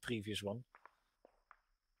just like the previous one.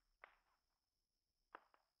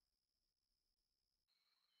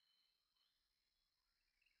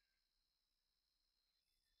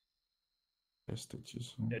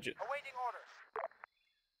 Vestiges. Yeah, Awaiting orders.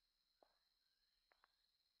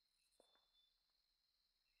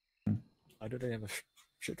 How do they have a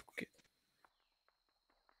shuttle kit?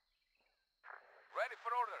 Ready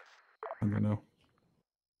for orders. I don't know.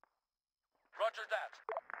 Roger that.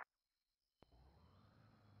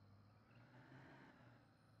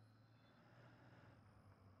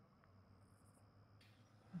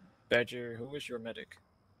 Badger, who is your medic?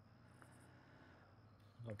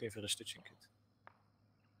 I'll give her a stitching kit.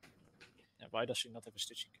 Yeah, why does she not have a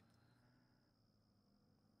stitching kit?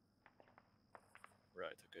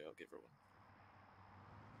 Right, okay, I'll give her one.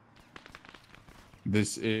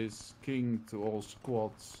 This is King to all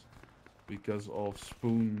squads because of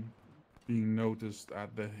Spoon being noticed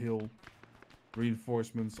at the hill.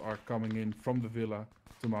 Reinforcements are coming in from the villa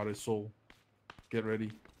to Marisol. Get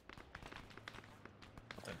ready.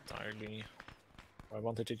 Not entirely. I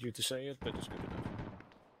wanted you to say it, but it's good enough.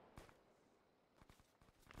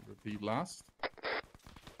 Repeat last.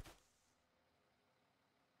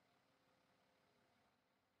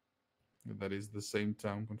 That is the same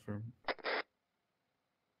town, confirmed.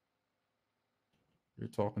 You're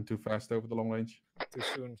talking too fast over the long range.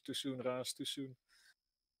 Too soon, Raas, too soon.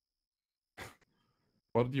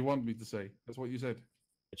 What did you want me to say? That's what you said.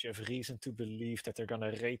 But you have reason to believe that they're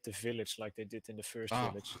gonna raid the village like they did in the first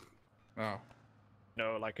village. Ah.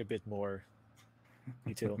 No, like a bit more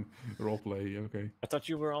detail. Roleplay, okay. I thought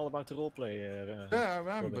you were all about the roleplay. Yeah,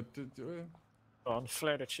 I am, but... Go on,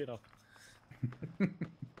 flare that shit up.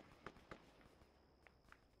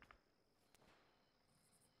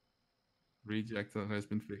 Rejector has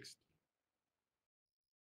been fixed.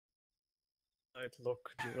 Right,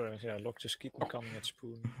 Locke, Locke, just keep on coming at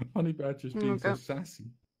Spoon. Honey Badger's being so sassy.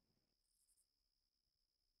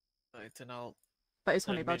 Right, and I'll. But it's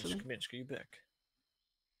honey badger. Minsk, are you back?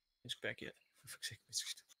 Minsk back yet? For fuck's sake,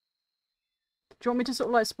 Minsk. Do you want me to sort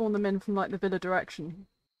of like spawn them in from like the villa direction?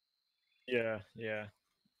 Yeah.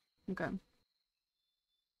 Okay.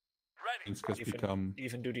 Minsk has become...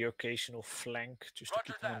 Even do the occasional flank just to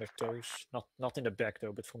keep them on their toes. Not in the back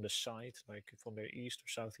though, but from the side, like from the east or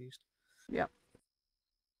southeast. Yeah.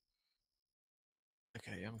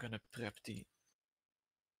 Okay, I'm gonna prep the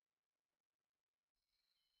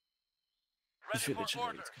village raid.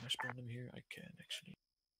 Can I spawn them here? I can actually.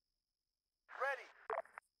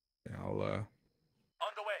 Yeah, I'll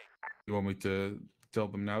on the way. You want me to tell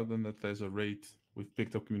them now then that there's a raid? We've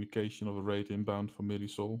picked up communication of a raid inbound from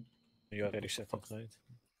Mirisol. You already set up, right?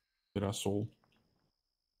 Mirasol.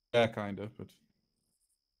 Yeah, kind of, but...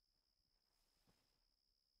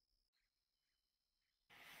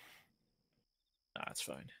 Nah, it's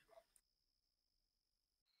fine.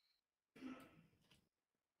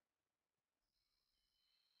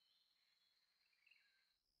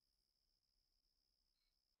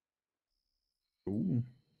 Ooh.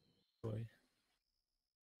 Boy.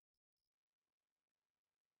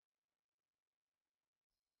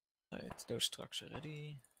 Right, those trucks are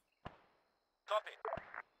ready. Copy.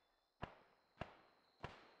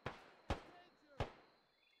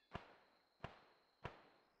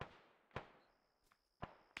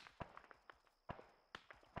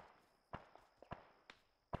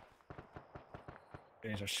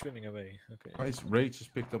 Planes are swimming away. Okay. Guys, Rage has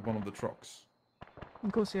picked up one of the trucks.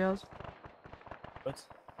 Of course he has. What?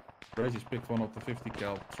 Rage has picked one of the 50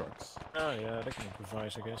 cal trucks. Oh yeah, they can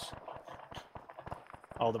improvise, I guess.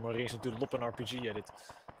 All the more reason to lop an RPG at it.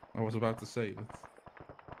 I was about to say that.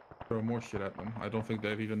 Throw more shit at them. I don't think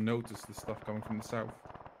they've even noticed the stuff coming from the south.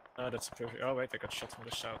 Oh, that's a perfect. Oh wait, they got shot from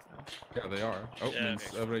the south now. Yeah, they are. Oh, Yeah,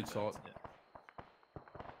 means Rage saw it. Yeah.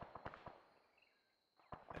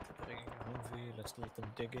 Bringing a Humvee. Let's let them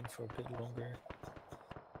dig in for a bit longer.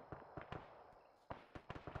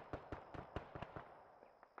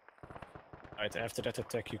 Right, after that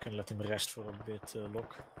attack, you can let them rest for a bit,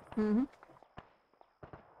 Locke. Mm-hmm.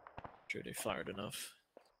 Sure they fired enough.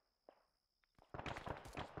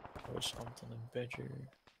 Oh, it's Anton and Badger.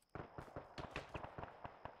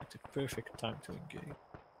 At the perfect time to engage.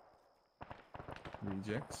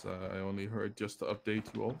 Rejects. I only heard just to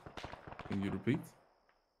update you all. Can you repeat?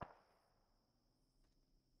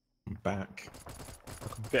 I'm back.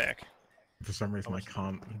 Welcome back. For some reason, I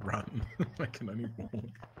can't run. I can only walk.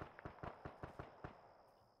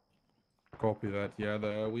 Copy that.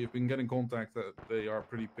 Yeah, we've been getting contact that they are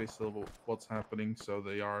pretty pissed about what's happening, so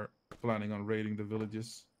they are planning on raiding the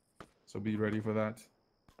villages. So be ready for that.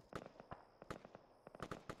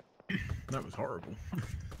 That was horrible.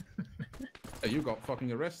 Hey, you got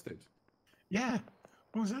fucking arrested. Yeah.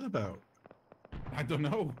 What was that about? I don't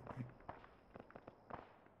know.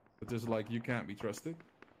 But just like, you can't be trusted.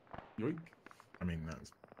 Yoink. I mean, that's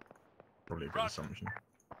probably a good assumption.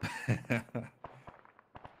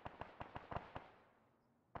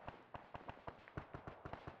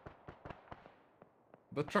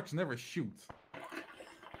 The trucks never shoot.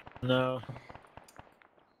 No.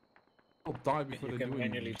 They'll die before You they can do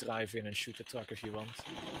manually anything. drive in and shoot the truck if you want.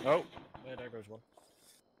 Oh, yeah, there goes one.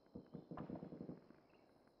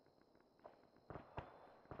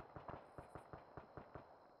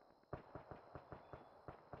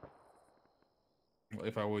 Well,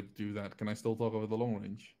 if I would do that, can I still talk over the long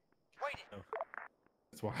range? No.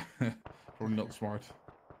 That's why. Probably not smart.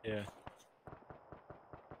 Yeah.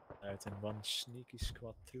 Right, and one sneaky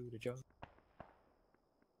squad through the jungle.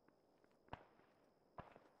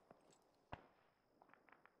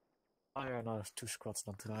 Why are now two squads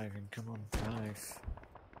not driving? Come on, drive.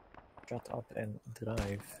 Shut up and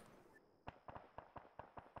drive.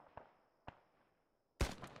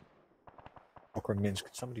 Or Minsk,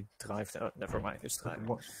 somebody drive there. Oh, never mind, it's driving.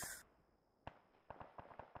 What?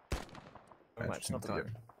 Never mind, it's not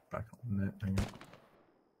driving. Back on net. Hang on.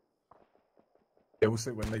 Yeah,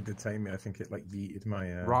 also, when they detained me, I think it like yeeted my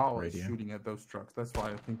Raul is radio. shooting at those trucks. That's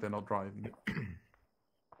why I think they're not driving.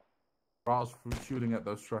 Raul's shooting at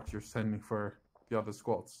those trucks you're sending for the other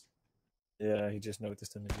squads. Yeah, he just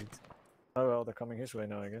noticed them indeed. Oh well, they're coming his way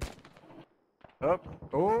now, I guess. Up.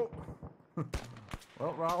 Oh!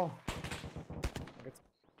 Well, Raul.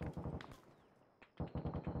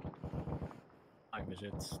 Time is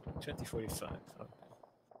it? 20:45. Oh.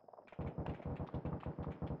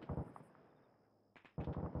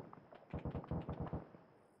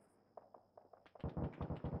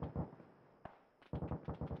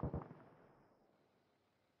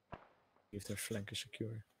 If their flank is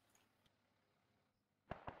secure.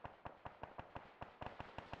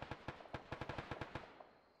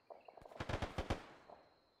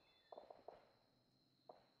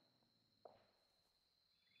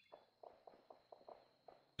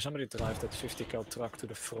 Somebody drive that 50 cal truck to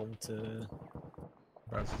the front.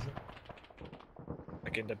 Where is it?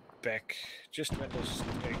 Like in the back, just when the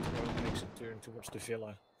straight road makes a turn towards the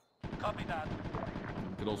villa. Copy that.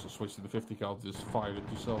 You could also switch to the 50 cal, just fire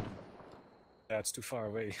it yourself. That's too far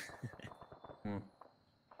away. And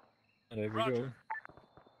there we go.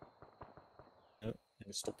 Oh, and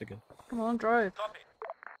it stopped again. Come on, drive. Copy.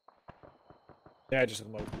 Yeah, I just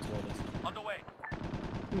remote controlled it. On the way.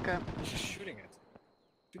 Okay. He's just shooting it.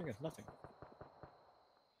 Shooting at nothing.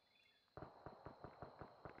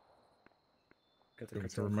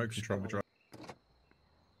 It's a remote control the drive.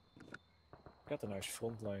 Got a nice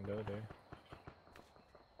front line though there.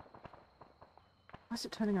 Why is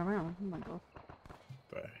it turning around? Oh my god.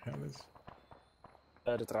 The hell is?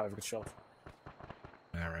 The driver got shot.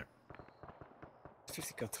 Alright.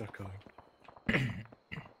 50 cal truck going.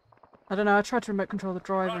 I don't know, I tried to remote control the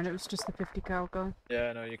driver and it was just the 50 cal guy.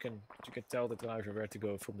 Yeah, no, you can tell the driver where to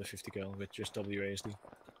go from the 50 cal with just WASD.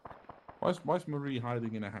 why is Marie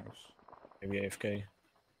hiding in a house? Maybe AFK.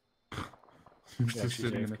 Just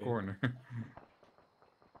sitting in the corner.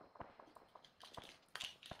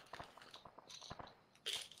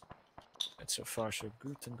 And so far so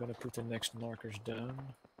good. I'm gonna put the next markers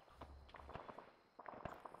down.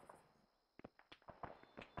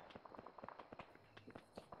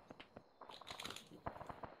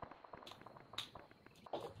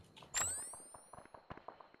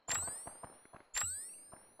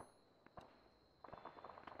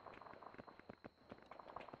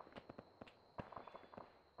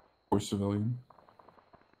 Poor civilian.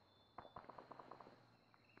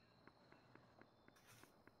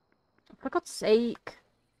 For God's sake.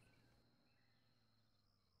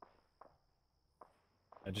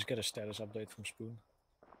 I just get a status update from Spoon.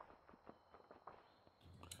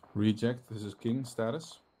 Reject, this is King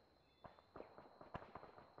status.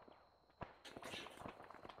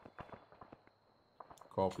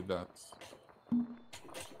 Copy that.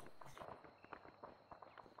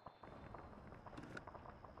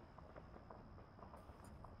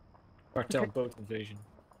 Cartel boat invasion.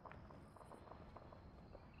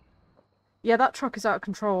 Yeah, that truck is out of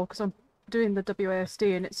control because I'm doing the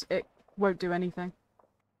WASD and it won't do anything.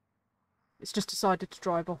 It's just decided to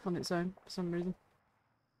drive off on its own for some reason.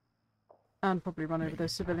 And probably run over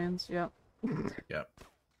those civilians, yeah. Yep.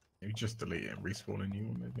 You just delete it and respawn a new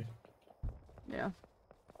one, maybe. Yeah.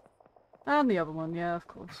 And the other one, yeah, of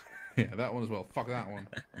course. Yeah, that one as well. Fuck that one.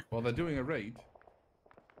 Well, they're doing a raid.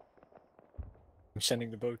 I'm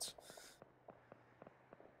sending the boats.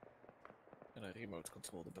 And I remote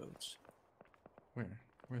control the boats. Where?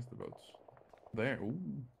 Where's the boats? There.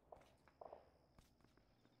 Ooh.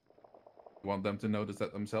 Want them to notice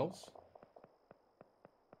that themselves?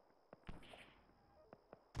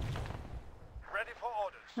 Ready for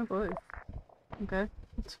orders. Oh boy. Okay.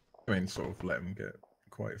 I mean, sort of let them get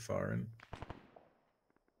quite far in.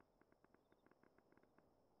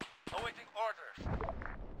 Awaiting orders.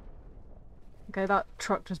 Okay, that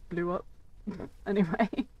truck just blew up. Anyway,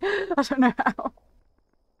 I don't know how.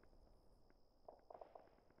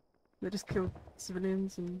 They just killed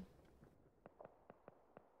civilians and...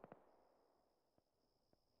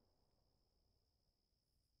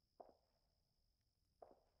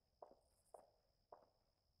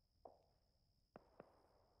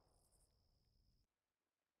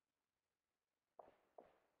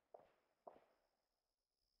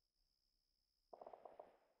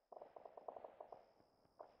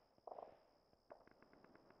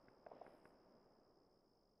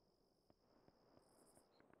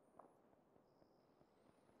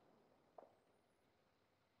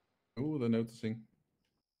 Ooh, they're noticing.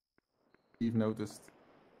 You've noticed.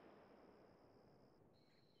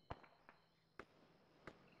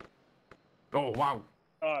 Oh, wow.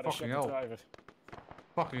 Ah, Fucking hell. driver.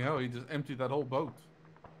 Fucking hell, he just emptied that whole boat.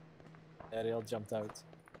 Yeah, they all jumped out.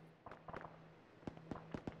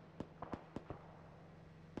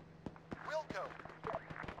 We'll go.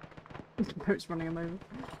 The boat's running them over.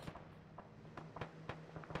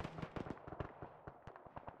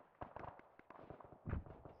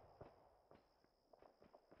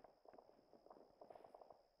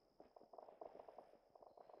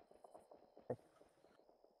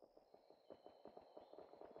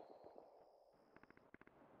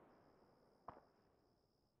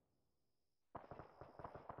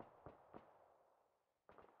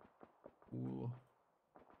 Ooh.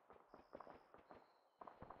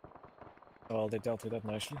 Well, they dealt with that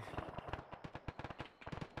nicely.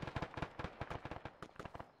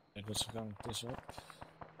 It was around this up.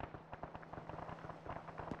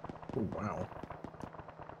 Oh, wow.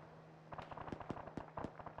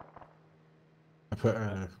 I put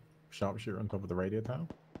a sharpshooter on top of the radio tower.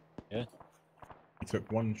 took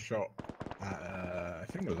one shot at, I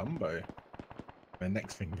think, a Lumbo. The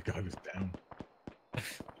next thing, the guy was down.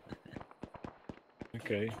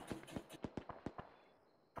 Okay.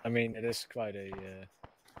 I mean, it is quite a...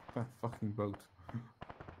 That fucking boat.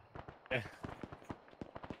 Yeah.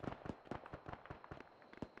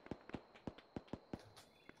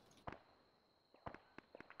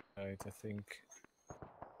 Right, I think...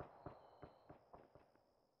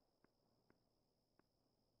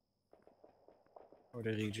 What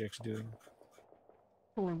are the rejects doing?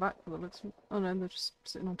 Falling back for the looks. Oh no, they're just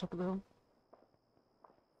sitting on top of the hill.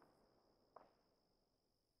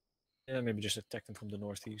 Yeah, maybe just attack them from the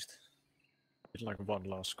northeast. It's like one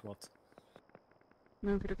last squad.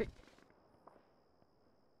 Okay.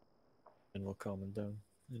 And we'll calm it down.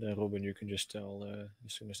 And then Robin, you can just tell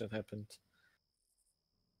as soon as that happened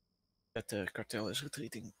that the cartel is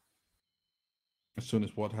retreating. As soon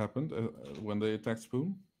as what happened? When they attacked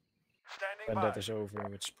Spoon? When that is over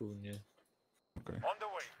with Spoon, yeah. Okay. On the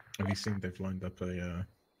way. Have you seen they've lined up a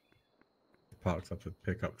parked up a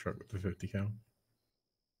pickup truck with the 50 cal?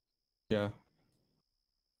 Yeah.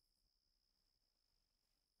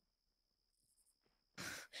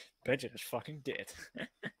 Badger is fucking dead.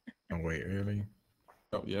 Oh wait, really?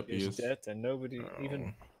 Oh, yep, he is. Dead, and nobody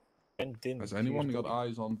even went in. Has anyone got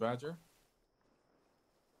eyes on Badger?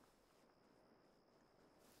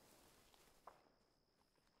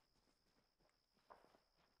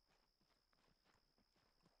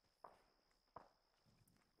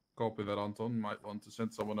 Copy that, Anton. Might want to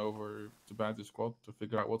send someone over to Badger Squad to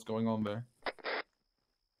figure out what's going on there.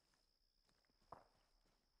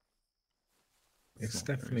 It's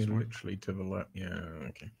definitely literally to the left. Yeah,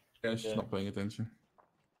 okay. Yeah, she's not paying attention.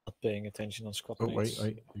 Not paying attention on squad Oh, mates.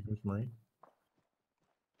 wait. Here goes Marie.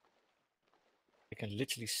 You can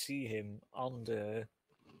literally see him on the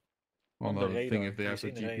Radar thing if they have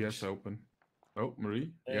He's the in GPS range. open. Oh,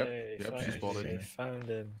 Marie? Hey, Yep, she spotted They him. found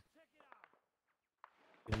him.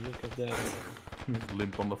 Look at that. He's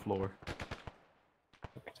limp on the floor.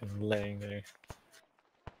 Look at him laying there.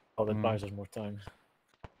 Oh, that buys us more time.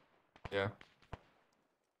 Yeah.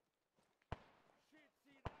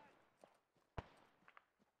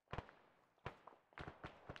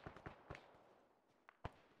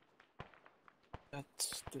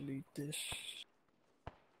 Let's delete this.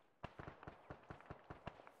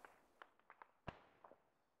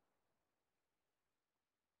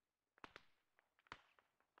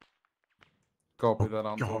 Copy that,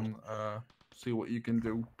 Anton. See what you can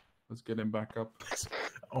do. Let's get him back up.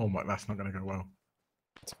 Oh my, that's not going to go well.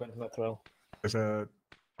 It's went not well. There's a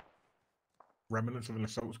remnants of an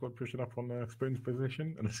assault squad pushing up on Spoon's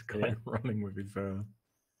position, and there's a guy running with his An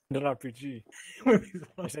RPG.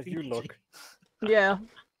 Is that you, Locke? Yeah.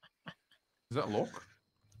 Is that Locke?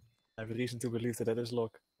 I have a reason to believe that is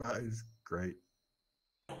Locke. That is great.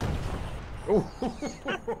 Oh!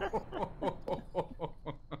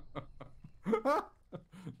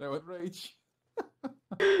 That would rage.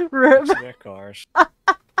 Rip. Their cars.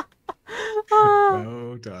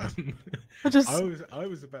 Well done. I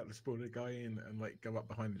was about to spawn a guy in and like go up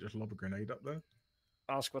behind and just lob a grenade up there.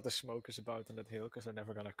 Ask what the smoke is about on that hill, because they're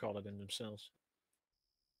never gonna call it in themselves.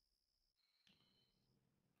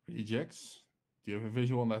 Rejects. Do you have a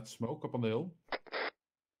visual on that smoke up on the hill?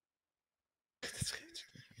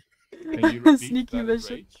 Can you repeat Sneaky that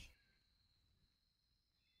vision. rage?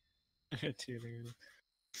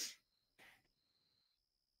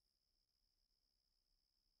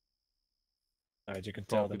 Alright, you can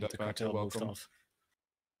tell Copy them that the that, Badger, cartel moved welcome. off.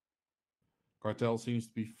 Cartel seems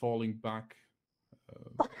to be falling back.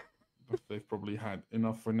 But they've probably had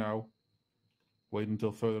enough for now. Wait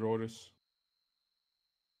until further orders.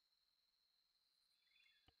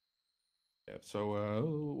 Yeah, so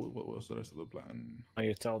what was the rest of the plan? Now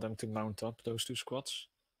you tell them to mount up those two squads.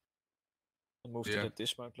 And move to the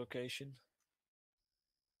dismount location.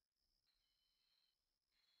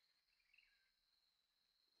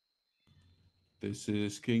 This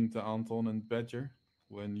is King to Anton and Badger.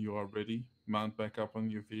 When you are ready, mount back up on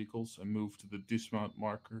your vehicles and move to the dismount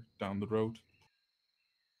marker down the road.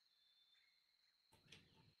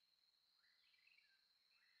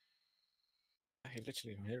 I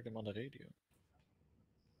literally heard them on the radio.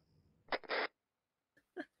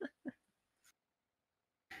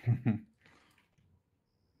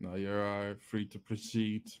 Now you're free to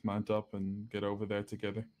proceed, mount up and get over there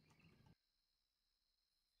together.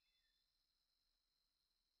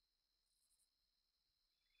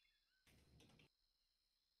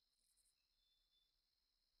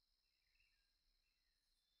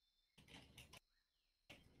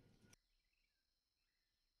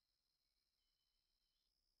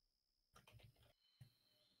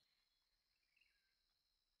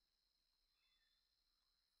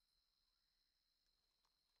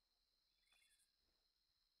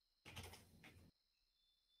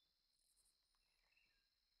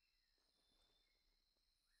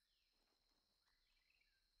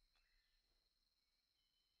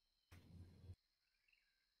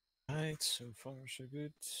 Right, so far so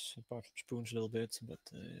good. Apart from spoons a little bit, but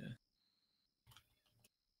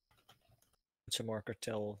some more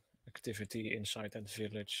cartel activity inside that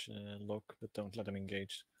village, Locke, but don't let them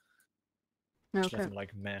engage. Just let Okay. them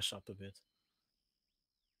like mass up a bit.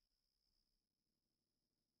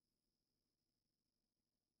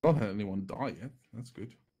 Not had anyone die yet. That's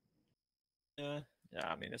good. Yeah,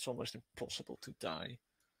 I mean it's almost impossible to die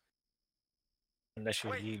unless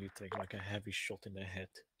you really take like a heavy shot in the head.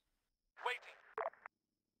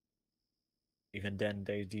 Even then,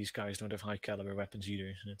 these guys don't have high caliber weapons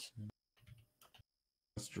either.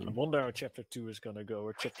 That's true. I wonder how Chapter 2 is gonna go,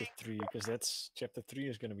 or Chapter 3, because Chapter 3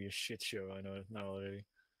 is gonna be a shit show. I know it now already.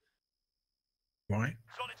 Why?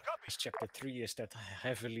 Because Chapter 3 is that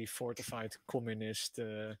heavily fortified communist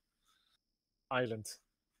island.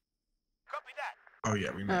 Oh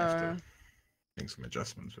yeah, we may have to make some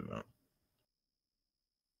adjustments with that.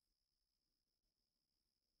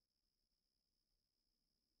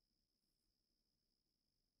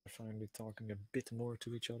 We're finally talking a bit more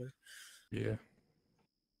to each other. Yeah.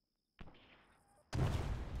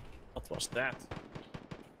 What was that?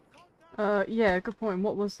 Yeah, good point.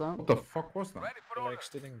 What was that? What the fuck was that? They're like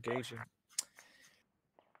still engaging.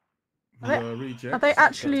 Reject. Are they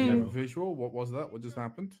actually Visual? What was that? What just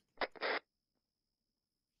happened?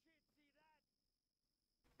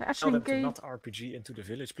 They Tell actually them to engage? not RPG into the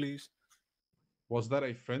village, please. Was that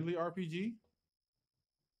a friendly RPG?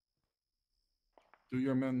 Do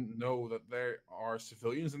your men know that there are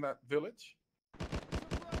civilians in that village?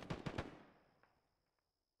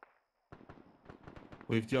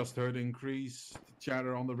 We've just heard increased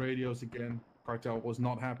chatter on the radios again. Cartel was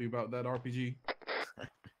not happy about that RPG.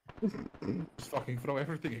 Just fucking throw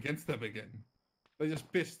everything against them again. They just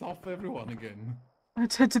pissed off everyone again.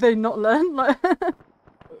 Do they not learn? Like,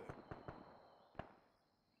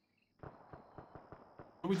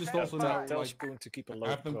 we just also now tell like Spoon to keep a low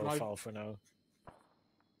have them profile drive. for now.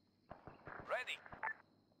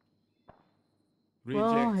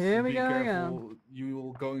 Well, here we be go careful.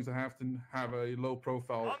 You're going to have a low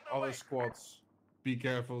profile. Other squads, be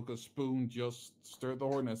careful because Spoon just stirred the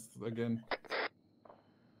hornets again.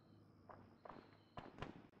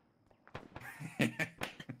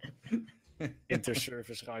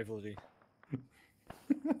 Inter-service rivalry.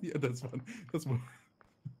 Yeah, that's one. That's one.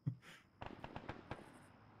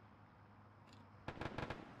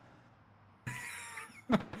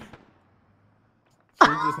 Should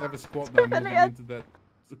we just have a squad now moving into the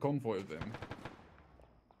convoy of them?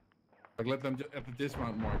 Like let them at the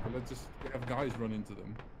dismount marker. Let's just have guys run into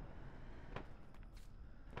them.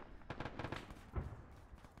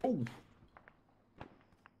 Oh.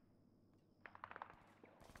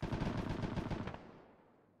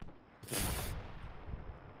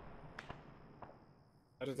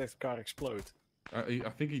 How did that car explode? I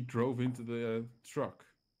think he drove into the truck.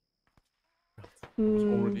 It was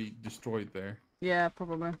already destroyed there. Yeah,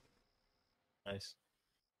 probably. Nice.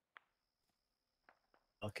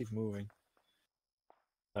 I'll keep moving.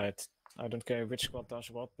 Right. I don't care which squad does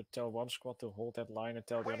what, but tell one squad to hold that line and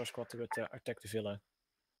tell the other squad to attack the villa.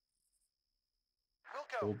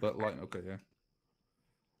 Hold that line. Okay, yeah.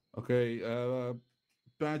 Okay,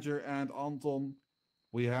 Badger and Anton,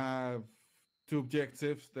 we have 2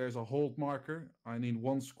 objectives. There's a hold marker. I need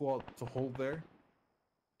one squad to hold there.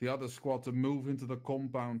 The other squad to move into the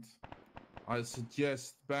compound. I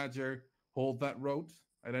suggest Badger hold that road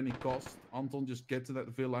at any cost. Anton, just get to that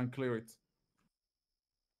villa and clear it.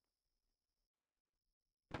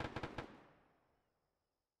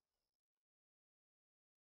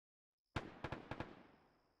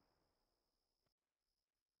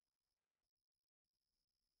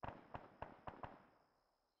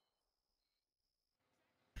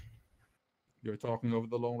 You're talking over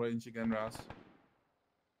the long range again, Raz.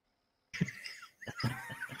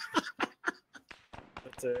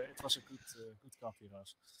 But it was a good copy,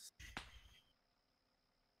 Ras.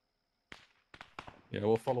 Yeah,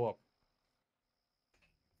 we'll follow up.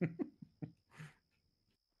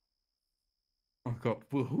 Oh god,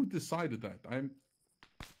 well, who decided that?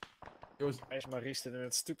 It was. Why is Maurice in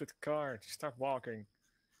that stupid car? Start walking.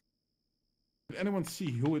 Did anyone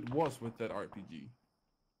see who it was with that RPG?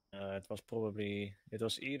 It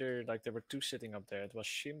was either like there were 2 sitting up there. It was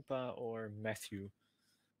Shimpa or Matthew.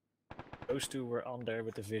 Those 2 were on there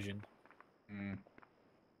with the vision.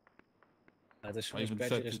 This I one even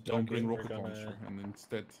Badger said is to don't bring dug in, rocket launcher, and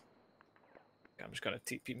instead. I'm just gonna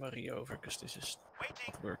TP Marie over because this is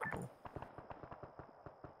not workable.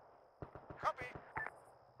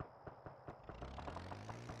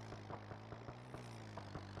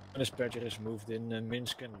 And as Badger has moved in,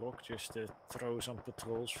 Minsk and Locke just throw some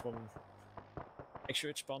patrols from Make sure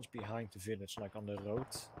it spawns behind the village, like on the road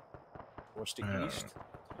towards the east,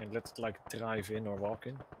 and let it like drive in or walk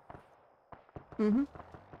in. Mm-hmm.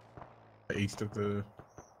 The east of the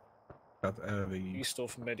East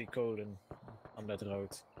of Medicoden on that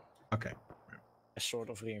road. Okay. As sort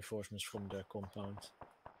of reinforcements from the compound.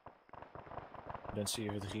 Then see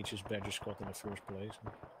if it reaches Badger Squad in the first place.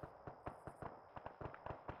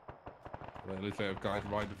 Well, at least they have guys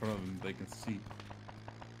right in front of them they can see.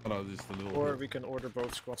 Oh no, just a little. Or we can order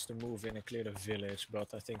both squads to move in and clear the village,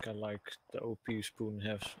 but I think I like the OP spoon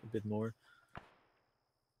has a bit more.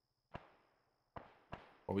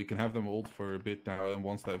 Well, we can have them hold for a bit now, and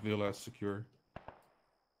once that villa is secure.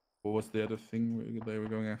 What was the other thing they were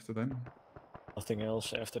going after then? Nothing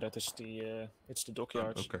else. After that is it's the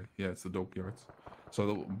dockyards. Okay, yeah, it's the dockyards.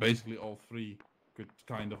 So basically all three could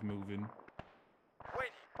kind of move in.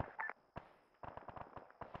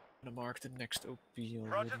 I'm gonna mark the next OP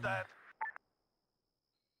already. Roger that.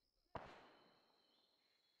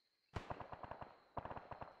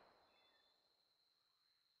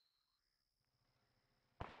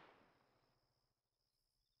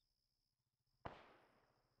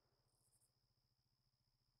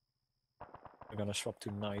 We're gonna swap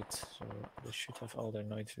to night, so they should have all their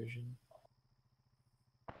night vision.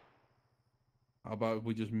 How about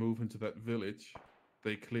we just move into that village,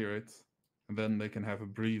 they clear it, and then they can have a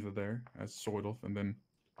breather there, as sort of, and then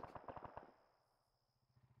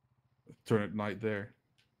turn it night there.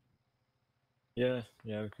 Yeah,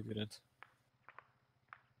 we could do that.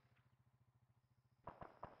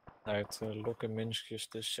 Alright, Locke and Minsk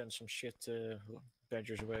just send some shit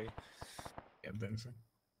Badgers away. Yeah, dancing.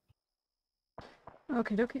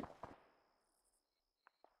 Okie dokie.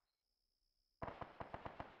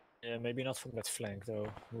 Yeah, maybe not from that flank though.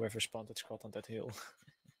 Whoever spawned that squad on that hill.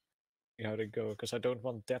 See how they go, because I don't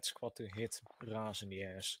want that squad to hit Raz in the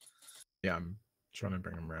ass. Yeah, I'm trying to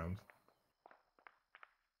bring him round.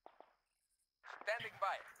 Standing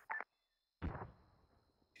by.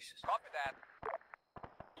 Jesus. Copy that.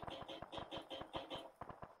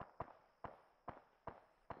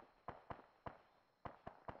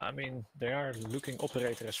 I mean, they are looking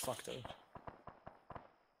operator as fuck though.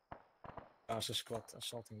 As a squad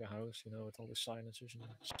assaulting the house, you know, with all the silencers and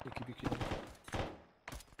sticky beaky.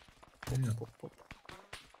 Pop, pop, pop.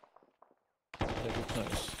 They look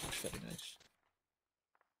nice. Looks very nice.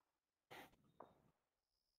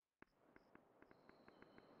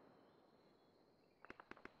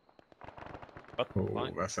 Oh,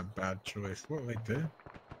 that's a bad choice. What did they do?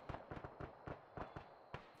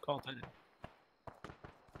 Can't I?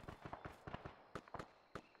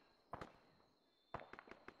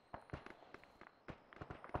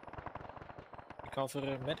 Call for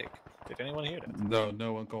a medic. Did anyone hear that? No,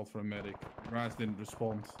 no one called for a medic. Raz didn't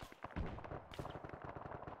respond.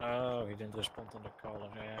 Oh, he didn't respond on the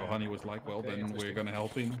call. Oh, Honey was like, well, okay, then we're gonna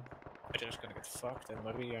help him. They're just gonna get fucked, and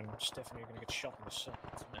Maria and Stephanie are gonna get shot in the side.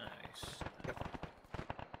 Nice.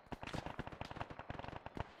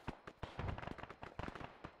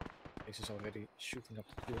 This is already shooting up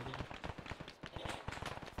the building.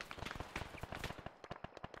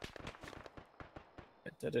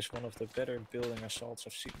 That is one of the better building assaults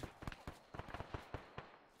I've seen.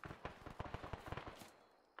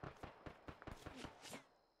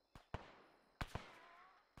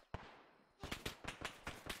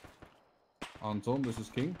 Anton, this is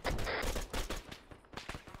King.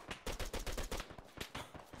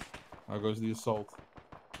 How goes the assault?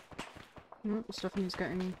 Stephanie's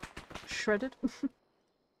getting shredded.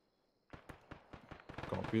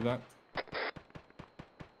 Copy that.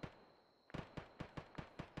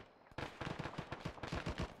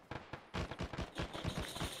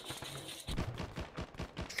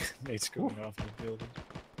 Nate's going off in the building.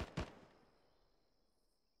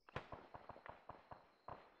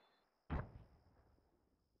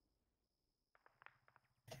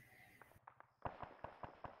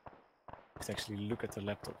 Let's actually look at the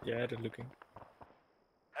laptop. Yeah, they're looking.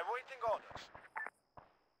 Awaiting orders.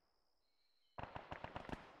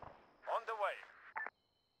 On the way.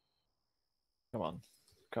 Come on.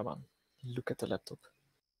 Come on. Look at the laptop.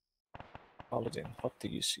 Paladin, what do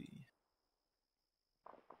you see?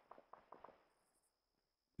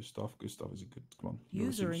 Gustav is a good. Come on. You're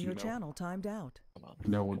User in CC your now. channel timed out. Come on. You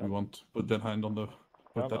know what we want. Put that hand on the. Put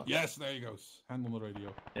Come that. on. Yes, there he goes. Hand on the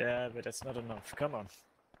radio. Yeah, but that's not enough. Come on.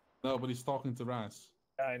 No, but he's talking to Raz.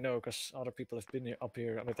 I know, because other people have been up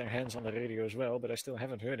here with their hands on the radio as well, but I still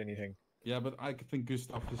haven't heard anything. Yeah, but I think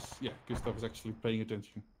Gustav is. Yeah, Gustav is actually paying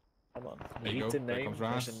attention. Come on. There you Read go. the There name. comes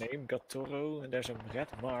There's Raz. a name, Gattoro, and there's a red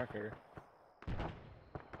marker.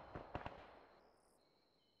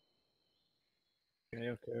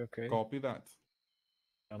 Okay. Copy that.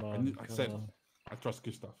 Come on, come said on. I trust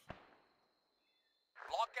Gustav.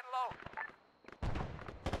 Lock and load.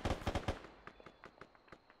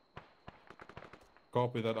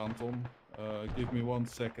 Copy that, Anton. Give me 1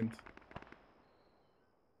 second.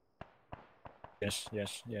 Yes,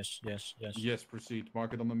 yes, yes, yes, yes. Yes, proceed.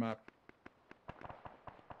 Mark it on the map.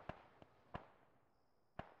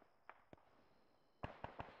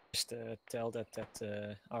 Just tell that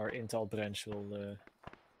our intel branch will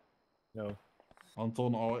know.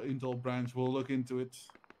 Anton, our intel branch will look into it.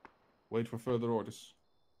 Wait for further orders.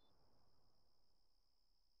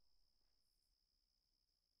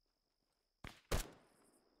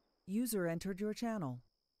 User entered your channel.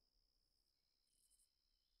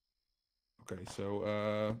 Okay,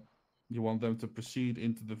 so you want them to proceed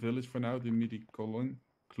into the village for now, the immediate colon,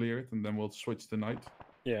 clear it, and then we'll switch the night.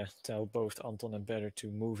 Yeah, tell both Anton and Better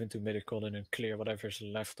to move into Middelkollen and clear whatever's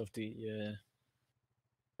left of the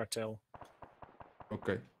cartel.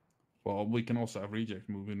 Okay. Well, we can also have rejects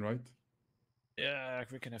moving, right? Yeah,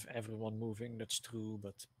 we can have everyone moving, that's true,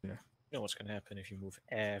 but yeah, you know what's gonna happen if you move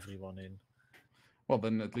everyone in. Well,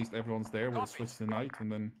 then at least everyone's there. We'll switch the night and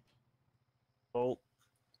then. Well,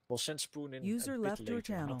 we'll send Spoon in. User a bit left later, your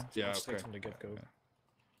channel. not straight from the get-go. Yeah.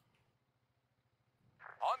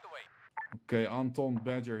 On the way. Okay, Anton,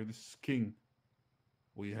 Badger, this is King.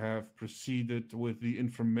 We have proceeded with the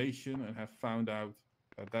information and have found out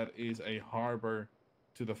that that is a harbor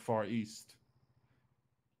to the far east.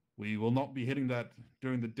 We will not be hitting that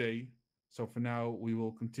during the day, so for now we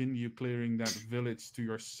will continue clearing that village to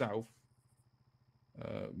your south.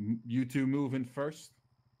 You two move in first.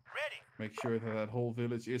 Ready. Make sure that that whole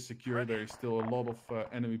village is secure. There is still a lot of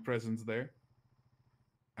enemy presence there.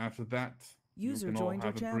 After that, User you can all joined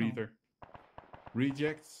have your a channel. breather.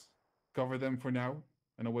 Rejects, cover them for now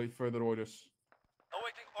and await further orders.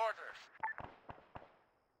 Awaiting orders.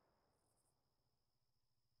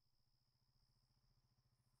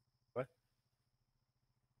 What?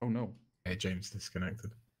 Oh no. Hey, James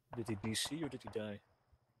disconnected. Did he DC or did he die?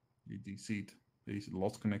 He DC'd. He's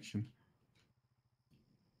lost connection.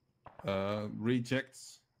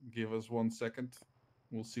 Rejects. Give us 1 second.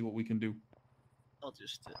 We'll see what we can do. I'll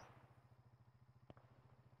just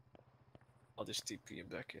TP him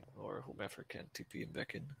back in, or whomever can TP him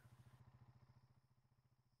back in.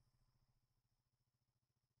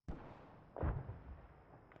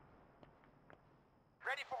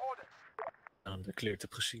 Ready for orders. And clear to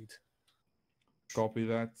proceed. Copy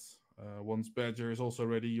that. Once Badger is also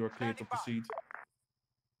ready, you are clear to proceed.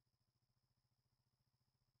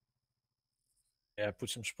 Yeah, put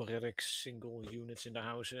some sporadic single units in the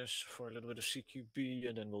houses for a little bit of CQB,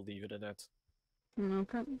 and then we'll leave it at that.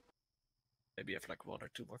 Okay. Maybe have like 1 or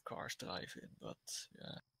 2 more cars drive in, but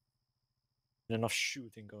yeah. Enough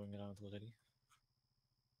shooting going around already.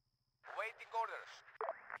 Awaiting orders.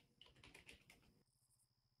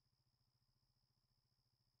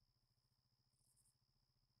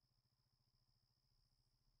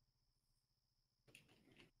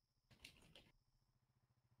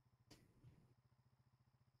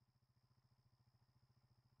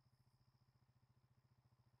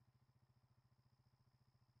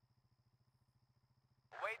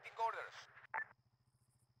 Awaiting orders.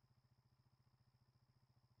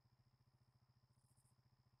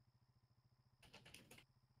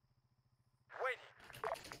 Waiting.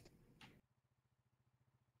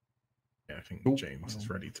 Yeah, I think James is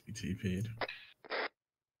ready to be TP'd.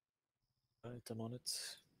 Right, I'm on it.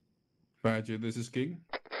 Badger, this is King.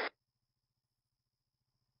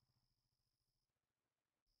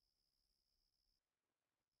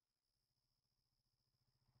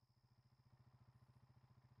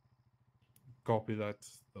 Copy that.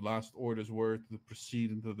 The last orders were to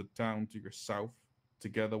proceed into the town to your south,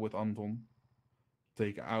 together with Anton.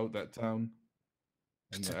 Take out that town.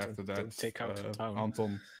 And after that, don't take out the town.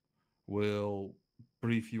 Anton will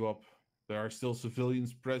brief you up. There are still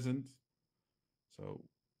civilians present, so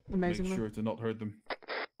Amazingly. make sure to not hurt them.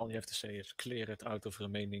 All you have to say is clear it out of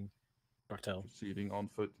remaining cartel. Proceeding on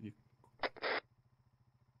foot.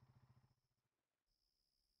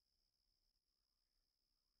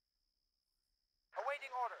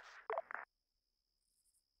 Awaiting orders.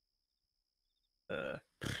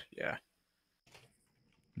 Yeah.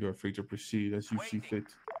 You are free to proceed as you see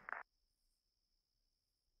fit.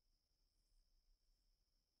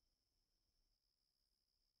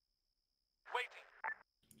 Waiting.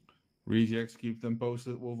 Rejects, keep them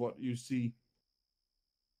posted with what you see.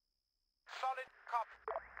 Solid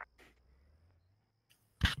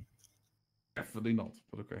copy. Definitely not,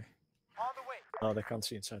 but okay. On the way. Oh, they can't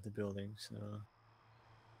see inside the building, so...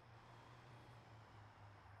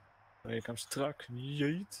 Here comes the truck.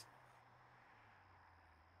 Yeet.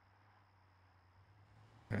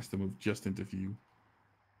 Has to move just into view.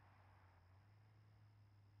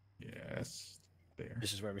 Yes, there.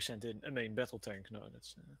 This is where we sent in a main battle tank. No,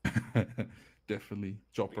 that's definitely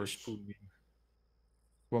choppers.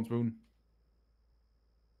 One spoon.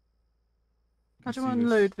 How do you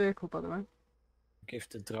unload vehicle, by the way? Give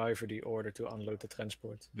the driver the order to unload the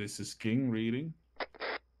transport. This is King reading.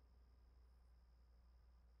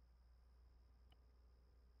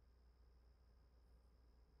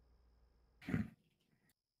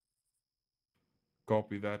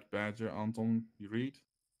 Copy that, Badger. Anton, you read?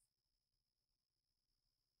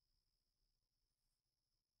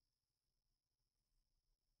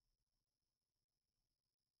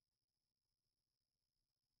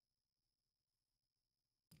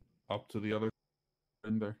 Up to the other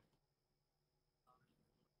in there.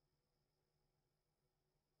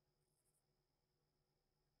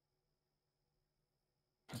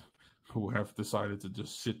 Who have decided to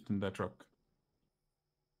just sit in their truck.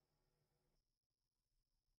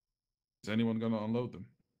 Is anyone going to unload them?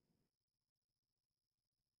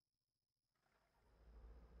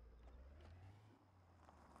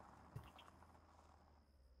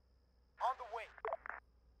 On the way.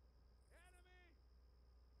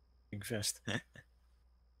 Big vest.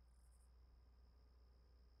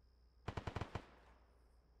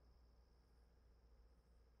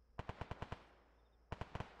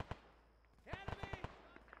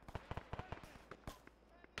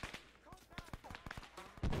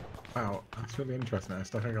 Wow, that's really interesting. I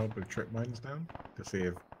stuck a couple of trip mines down to see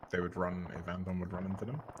if they would run, if Anton would run into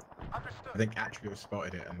them. I think actually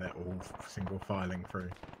spotted it and they're all single filing through.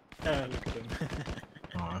 Look at them.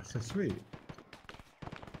 Oh, that's so sweet.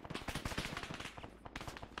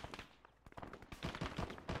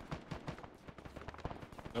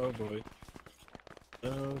 Oh boy.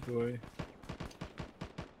 Oh boy.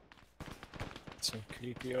 So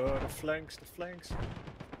creepy. Oh, the flanks, the flanks.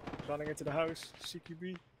 Running into the house.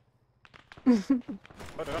 CQB. Oh,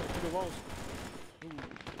 they're running through the walls. Ooh.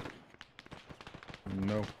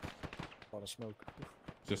 No. A lot of smoke.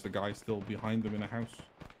 Just a guy still behind them in a house.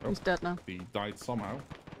 Oh, he's dead now. He died somehow.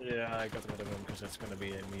 Yeah, I got rid of him because that's gonna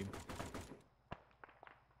be a meme.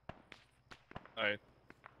 Alright.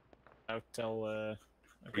 Now tell, I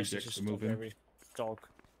guess this is where we talk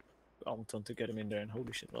Anton to get him in there, and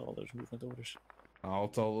holy shit, all those movement orders. I'll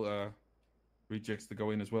tell Rejects to go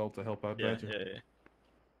in as well to help out Yeah, Badger. yeah.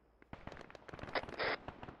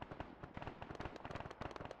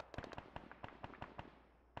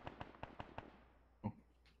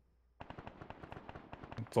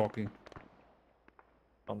 I'm talking.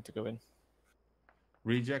 Want to go in.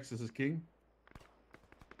 Rejects, this is King.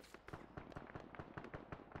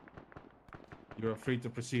 You're free to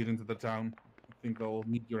proceed into the town. I think they'll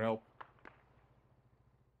need your help.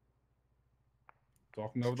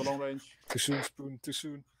 Talking over the long range. Too soon, Spoon, too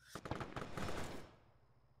soon.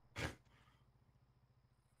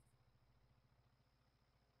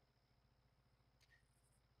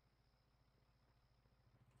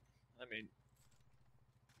 I mean,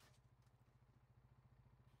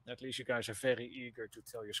 at least you guys are very eager to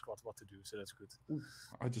tell your squad what to do, so that's good. Ooh,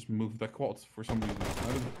 I just moved that quad for some reason.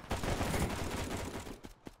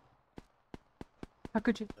 How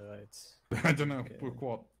could you? Right. I don't know. Okay. Poor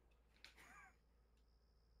quad.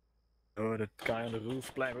 Oh, that guy on the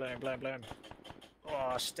roof. Blam, blam, blam, blam.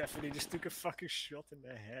 Oh, Stephanie just took a fucking shot in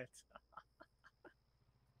the head.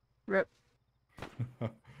 Rip.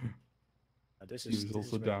 This He is, was this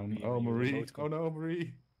also is down. Oh, Marie. Oh no,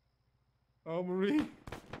 Marie. Oh, Marie.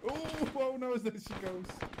 Oh no, there she goes.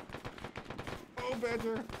 Oh,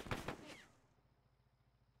 Badger.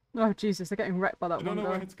 Oh Jesus, they're getting wrecked by that I one don't know guy.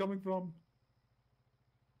 where it's coming from.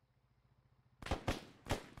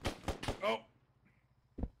 Oh.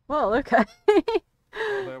 Well, okay.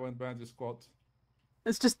 Oh, there went Badger squad.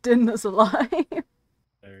 It's just Din that's alive.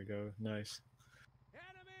 There you go. Nice.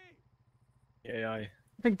 AI. I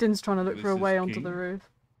think Din's trying to look This for a is way onto King. the roof.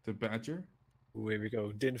 The Badger. Ooh, here we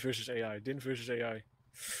go. Din versus AI. Din versus AI.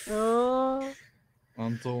 Oh.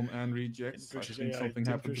 Anton and Rejects. I Versus think AI. something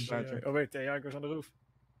Din happened to versus AI. Badger. Oh wait, the AI goes on the roof.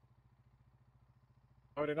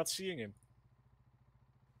 Oh, they're not seeing him.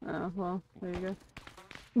 Oh well, there you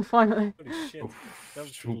go. Finally. Holy shit. That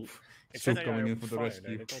was cool. If Swoop that AI coming in opened for the fire, rescue.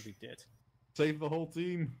 then they'd all be dead. Save the whole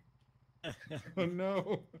team. Oh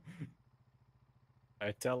no.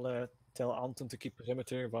 I tell Anton to keep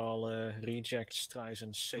perimeter while Rejects tries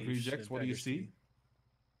and saves. Rejects, what do you see?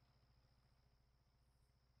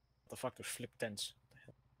 What the fuck, those flip tents? What the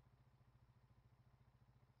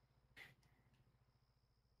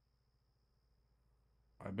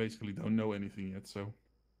hell? I basically don't know anything yet, so.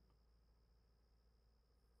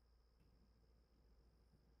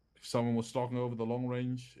 If someone was stalking over the long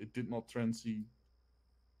range. It did not transcend.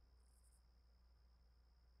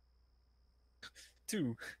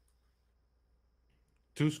 2.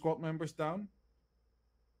 2 squad members down.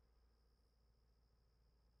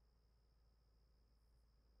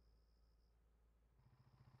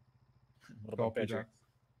 What about Copy Badger?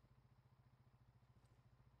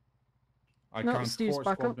 that. I No, count Steve's 4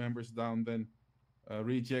 back squad up. members down. Then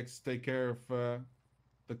rejects take care of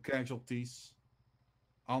the casualties.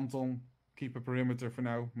 Anton, keep a perimeter for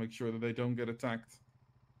now. Make sure that they don't get attacked.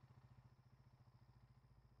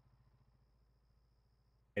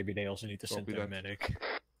 Maybe they also need to send Copy their that. medic.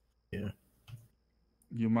 Yeah.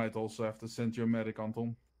 You might also have to send your medic,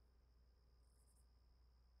 Anton.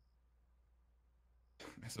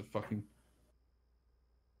 That's a fucking...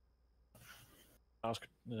 Ask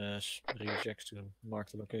rejects to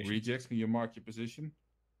mark the location. Rejects, can you mark your position?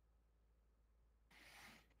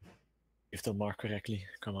 If they'll mark correctly.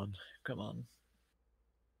 Come on. Come on.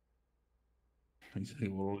 He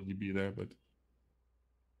will already be there, but...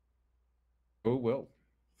 Oh well.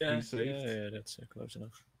 Yeah, Free saved. yeah, that's close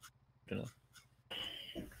enough. Good enough.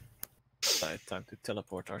 Right, time to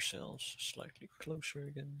teleport ourselves slightly closer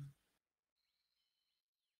again.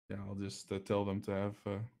 Yeah, I'll just tell them to have...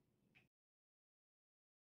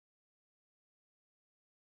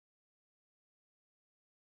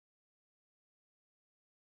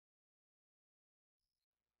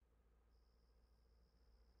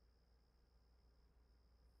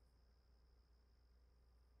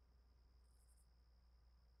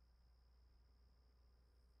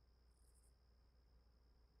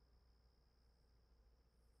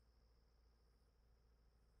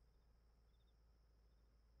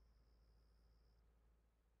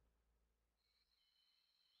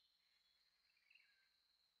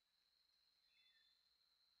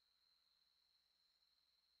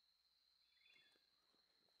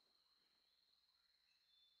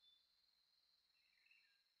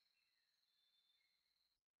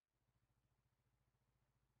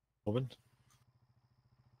 Robin?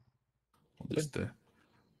 Just,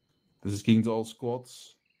 this is keen to all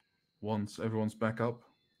squads. Once everyone's back up,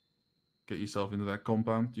 get yourself into that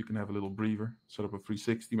compound. You can have a little breather, set up a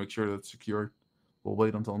 360, make sure that it's secure. We'll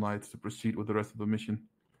wait until night to proceed with the rest of the mission.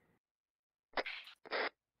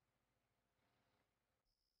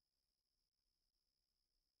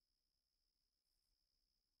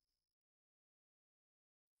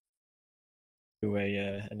 Do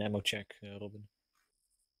an ammo check, Robin.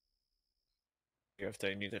 Here if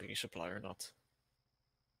they need a resupply or not.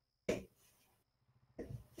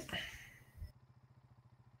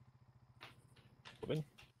 Robin?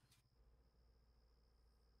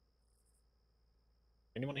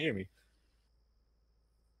 Anyone hear me?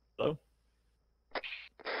 Hello?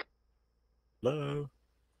 Hello?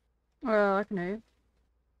 Well, I can hear you.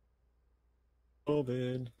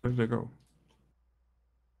 Robin? Where did they go?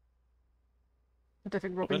 I don't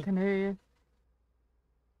think Robin Robin? can hear you.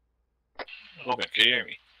 Robin, can you hear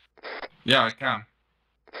me? Yeah, I can.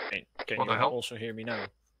 Can What you the hell? also hear me now?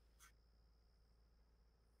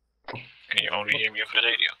 Can you only hear me over the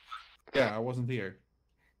radio? Yeah, I wasn't here.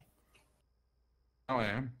 Now I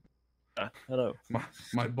am. Hello.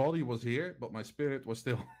 My body was here, but my spirit was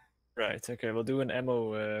still... Right, okay, we'll do an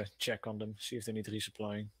ammo check on them, see if they need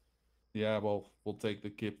resupplying. Yeah, well, we'll take the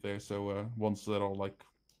kip there, so once they're all, like,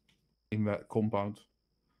 in that compound,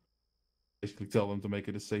 basically tell them to make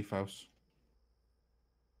it a safe house.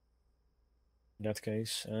 In that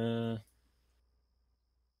case,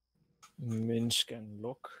 Minsk and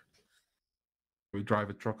Locke. We drive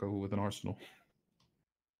a truck over with an arsenal.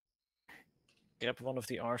 Grab one of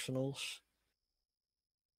the arsenals.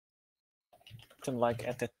 Put them like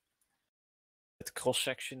at that cross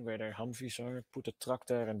section where their Humvees are. Put a truck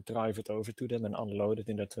there and drive it over to them and unload it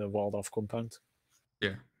in that walled off compound.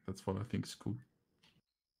 Yeah, that's what I think is cool.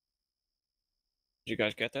 Did you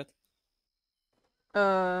guys get that?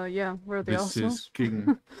 Yeah, where are the This arsenals? is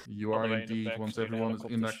King. You On are the way in the indeed, back, once so the everyone is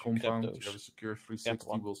in that helicopters, grab compound, you those. have a secure Get 360,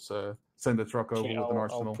 one. we'll send the truck over Actually, with an I'll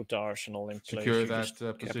arsenal. put the arsenal in place. Secure You that just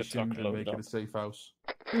get the position truck and loaded make it up. a safe house.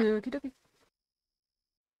 Okie dokie.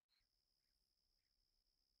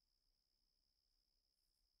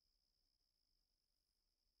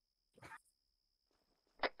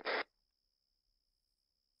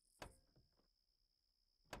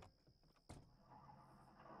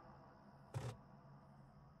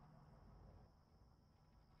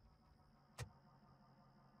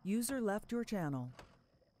 User left your channel.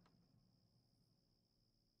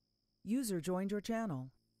 User joined your channel.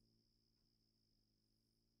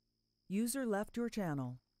 User left your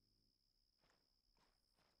channel.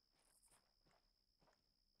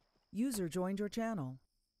 User joined your channel.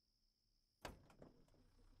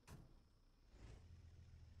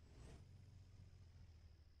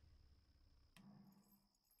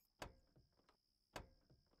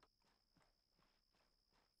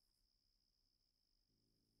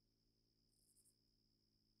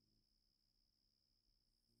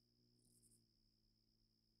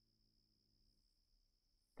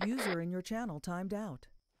 User in your channel timed out.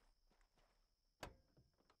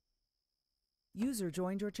 User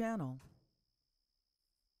joined your channel.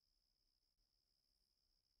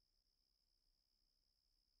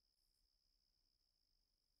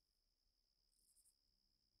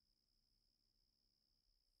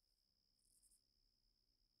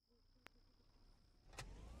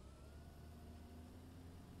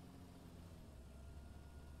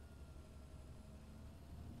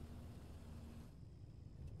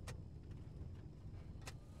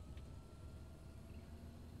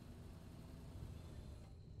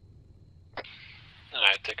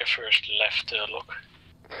 Alright, take a first left lock.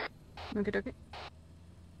 Okay, okay.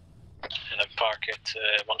 And then park it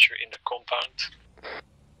once you're in the compound.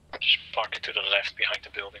 Just park it to the left behind the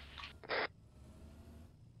building.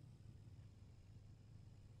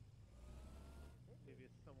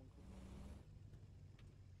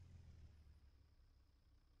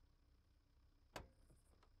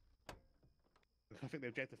 I think the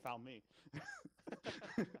objective found me.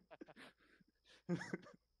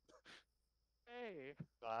 Hey.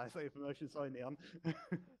 I saw your promotion sign, Neon.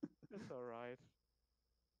 It's alright.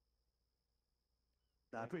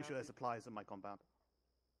 No, I'm pretty sure there's supplies in my compound.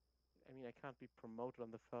 I mean, I can't be promoted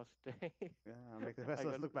on the first day. Yeah, I'll make the rest I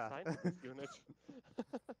of us got look bad. assigned to this unit.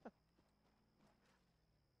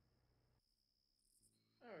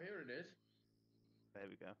 Oh, here it is. There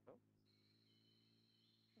we go. I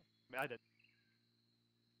mean, I did.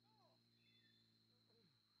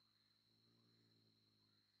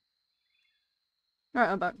 Right,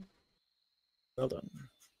 I'm back. Well done.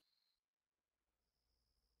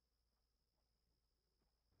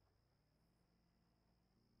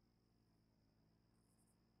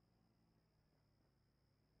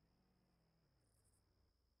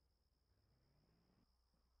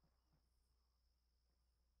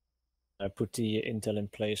 I put the intel in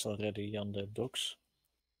place already on the docks.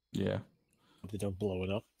 Yeah. They don't blow it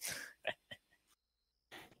up.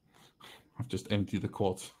 I've just emptied the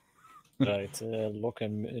quad. Right, Locke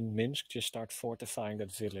and Minsk just start fortifying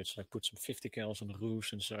that village. Like put some 50 cals on the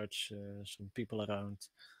roofs and such, some people around,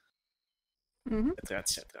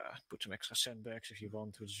 etc. Put some extra sandbags if you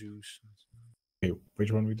want with Zeus. Hey,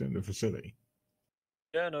 which one are we doing? The facility?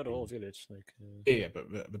 Yeah, no, the whole village. Like. Yeah,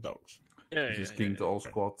 but the dogs. Yeah, This is king to all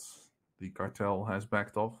squads. The cartel has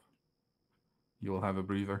backed off. You will have a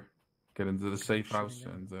breather. Get into the safe house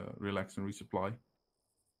and relax and resupply.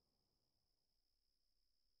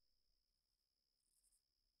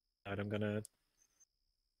 Alright, I'm gonna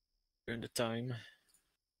turn the time.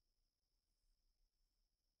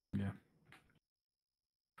 Yeah.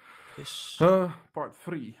 This. Part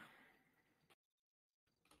 3.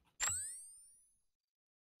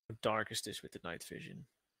 How dark is this with the night vision?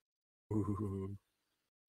 Ooh.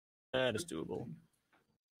 That is doable.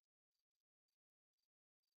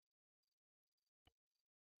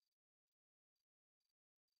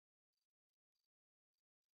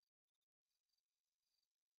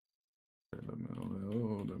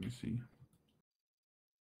 Let me see.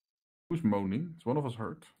 Who's moaning? Is one of us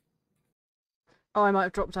hurt? Oh, I might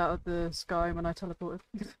have dropped out of the sky when I teleported.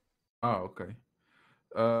 Oh, okay.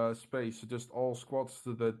 Space, just all squads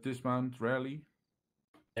to the dismount rally.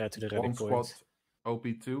 Yeah, to the rally One point. squad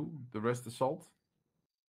OP2, the rest assault.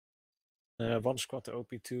 One squad to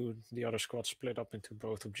OP2, the other squad split up into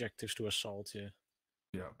both objectives to assault, yeah.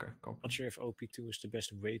 Yeah, okay, copy. Not sure if OP2 is the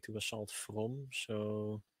best way to assault from,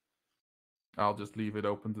 so... I'll just leave it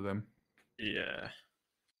open to them. Yeah.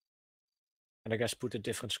 And I guess put a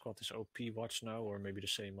different squad as OP watch now, or maybe the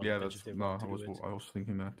same one. Yeah, that's... No, I was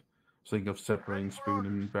thinking that. I was thinking of separating Spoon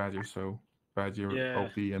and Badger, so Badger,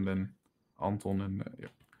 OP, and then Anton and... yeah.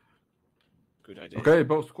 Good idea. Okay,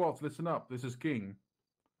 both squads, listen up. This is King.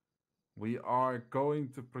 We are going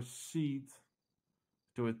to proceed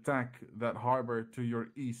to attack that harbor to your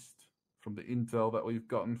east from the intel that we've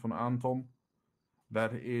gotten from Anton.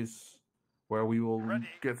 That is where we will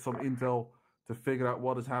get some intel to figure out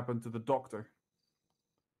what has happened to the doctor.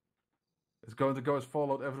 It's going to go as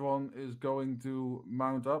followed. Everyone is going to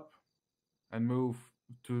mount up and move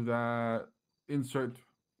to the insert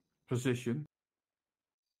position.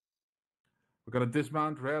 We're going to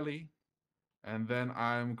dismount, rally, and then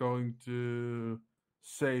I'm going to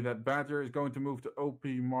say that Badger is going to move to OP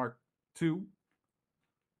Mark II.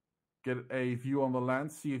 Get a view on the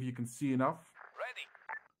land, see if you can see enough. Ready.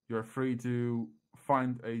 You're free to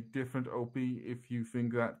find a different OP if you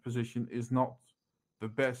think that position is not the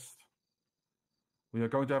best. We are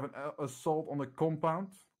going to have an assault on the compound.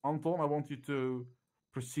 Anton, I want you to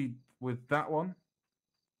proceed with that one.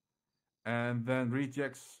 And then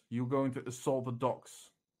rejects, you're going to assault the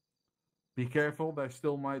docks. Be careful, there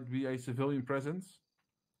still might be a civilian presence.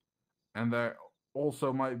 And there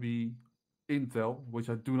also might be intel, which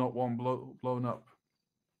I do not want blown up.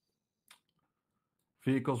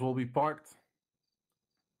 Vehicles will be parked,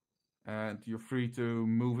 and you're free to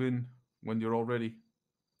move in when you're all ready.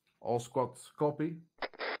 All squads copy.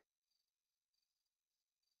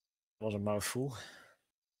 Was a mouthful.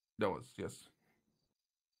 That was, yes.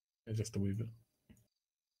 Just a wee bit.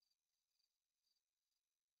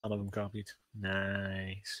 None of them copied.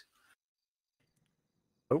 Nice.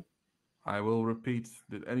 I will repeat.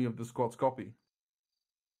 Did any of the squads copy?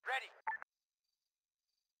 Ready.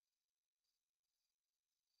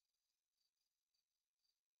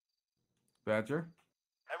 Badger?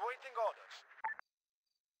 Awaiting orders.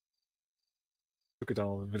 Look at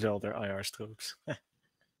all with all their IR strokes.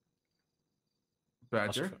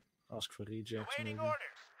 Badger? Ask for rejects. Awaiting Maybe.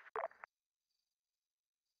 orders.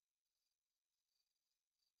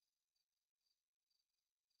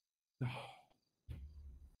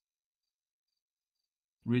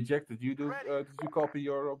 Reject. Did you do? Did you copy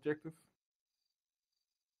your objective?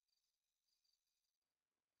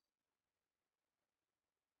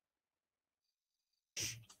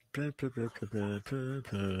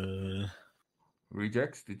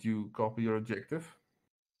 Rejects. Did you copy your objective?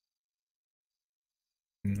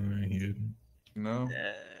 No, he didn't. No.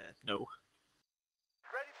 No.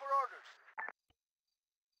 Ready for orders.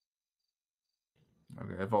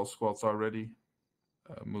 Okay. If all squads are ready,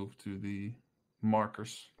 move to the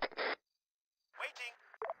markers. Waiting.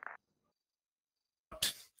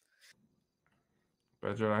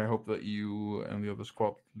 Badger, I hope that you and the other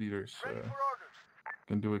squad leaders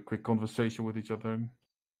can do a quick conversation with each other.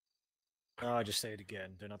 No, I just say it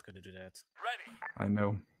again. They're not going to do that. Ready. I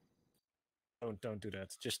know. Don't do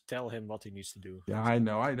that. Just tell him what he needs to do. Yeah, I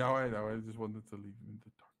know. I just wanted to leave him in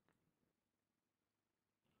the dark.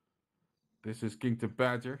 This is King to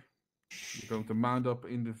Badger. You're going to mount up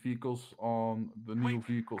in the vehicles on the new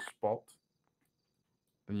vehicle spot.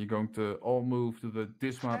 Then you're going to all move to the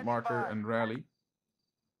dismount marker and rally.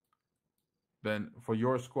 Then for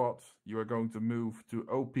your squad, you are going to move to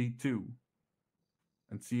OP2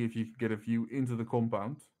 and see if you can get a view into the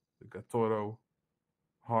compound, the Gatoro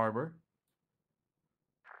Harbor.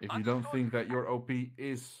 If you don't think that your OP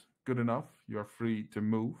is good enough, you are free to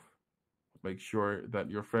move. Make sure that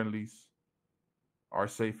your friendlies are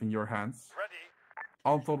safe in your hands.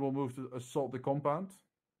 Ready. Anton will move to assault the compound,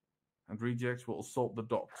 and Rejects will assault the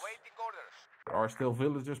docks. Waiting orders. There are still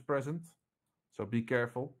villagers present, so be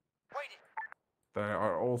careful. Waiting. There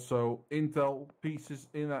are also intel pieces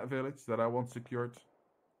in that village that I want secured,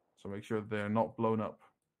 so make sure they're not blown up.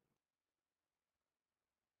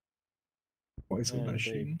 What is it?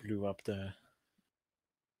 They blew up the.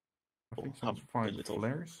 I think some fine little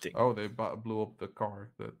flares. thing. Oh, they blew up the car.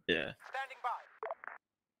 Yeah. Standing by.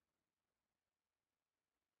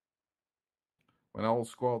 When all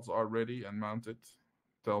squads are ready and mounted,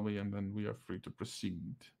 tell me, and then we are free to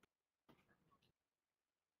proceed.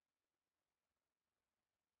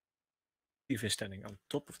 Steve is standing on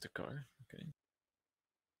top of the car. Okay.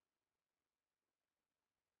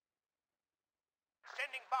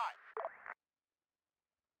 Standing by.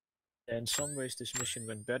 In some ways, this mission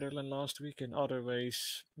went better than last week. In other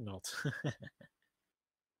ways, not.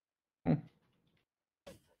 Ready.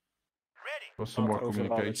 For some more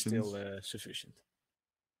Overall, it's communications. still sufficient.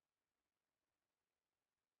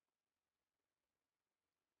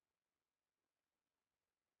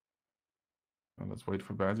 And let's wait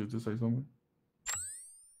for Badger to say something.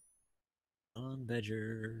 On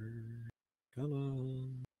Badger, come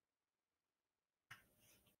on.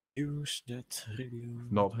 Use that radio.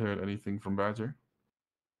 Not heard anything from Badger.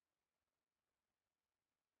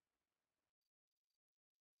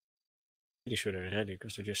 Pretty sure they're ready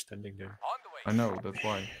because they're just standing there. On the way. I know, that's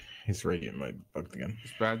why. His radio might bugged again.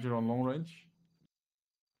 Is Badger on long range?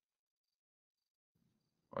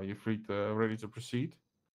 Are you ready to proceed?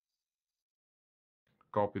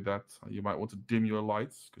 Copy that. You might want to dim your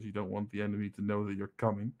lights because you don't want the enemy to know that you're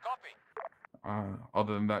coming. Copy.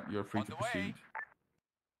 Other than that, you're free On to the proceed. way.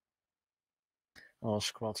 All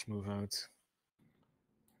squads move out.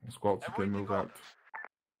 Squads, you can Awaiting move out. orders.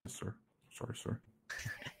 Yes, sir. Sorry, sir.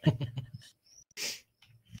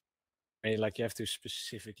 I mean, like you have to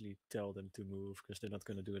specifically tell them to move because they're not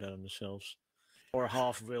going to do that on themselves. Or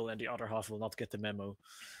half will and the other half will not get the memo.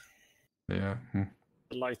 Yeah.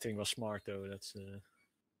 The lighting was smart though. That's.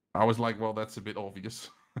 I was like, well, that's a bit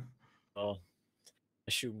obvious. Well,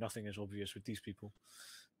 assume nothing is obvious with these people.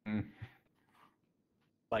 Mm.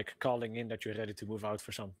 Like calling in that you're ready to move out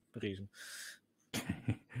for some reason.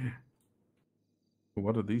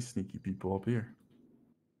 What are these sneaky people up here?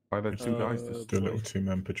 Why are there two guys? The little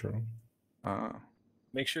two-man patrol. Ah.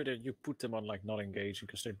 Make sure that you put them on like not engaging,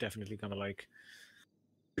 because they're definitely gonna like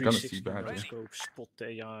They're gonna see 360 no Badger. scope, spot the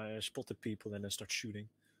AI, spot the people, and then start shooting.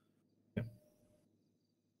 I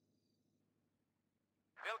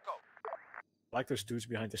like those dudes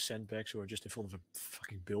behind the sandbags who are just in front of a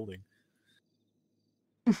fucking building.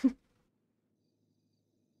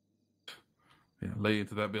 Yeah, lay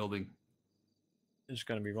into that building. It's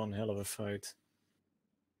gonna be one hell of a fight.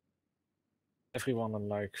 Everyone on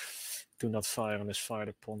like do not fire on this fired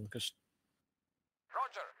upon, because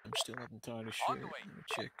I'm still not entirely sure. Let me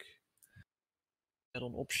check.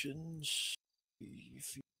 Add-on options.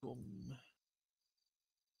 VCOM.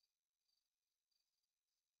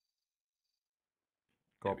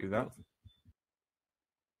 Copy that.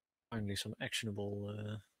 Finally, some actionable.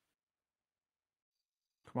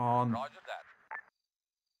 Come on. Roger that.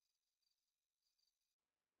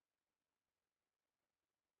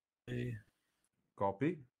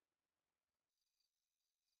 Copy.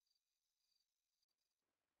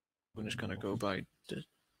 When it's gonna go by the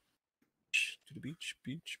to the beach.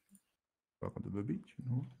 Welcome to the beach.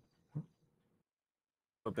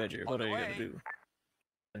 Oh, Badger, what are you gonna do?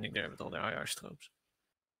 Standing there with all the IR strobes.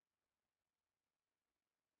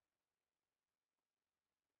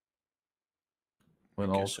 When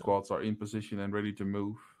all squads are in position and ready to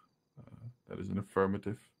move, that is an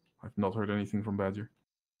affirmative. I've not heard anything from Badger.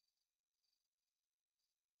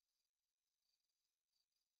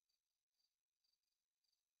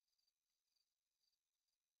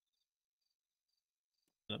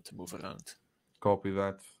 Not to move around. Copy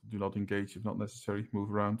that. Do not engage if not necessary. Move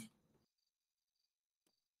around.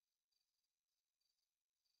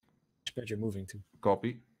 Where's Badger moving to?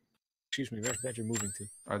 Copy. Excuse me, where's Badger moving to?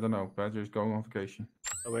 I don't know. Badger is going on vacation.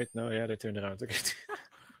 Oh wait, no, yeah, they turned around. Okay.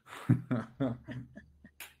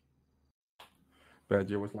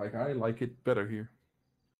 Badger was like, I like it better here.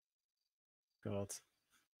 God.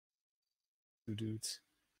 Two dudes.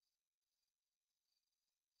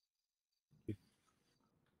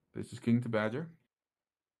 This is King to Badger.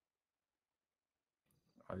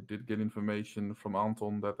 I did get information from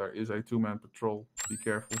Anton that there is a two-man patrol. Be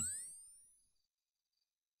careful.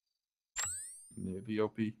 Near the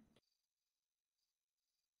OP.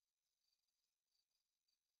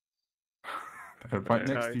 They're right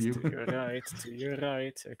next to you. To your right, to your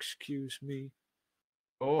right. Excuse me.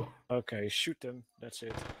 Oh. Okay, shoot them. That's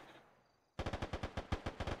it.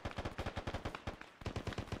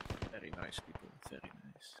 Very nice, people. Very nice.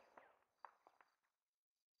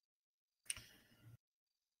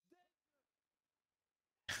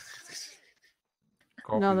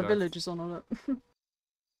 Now the village is on alert.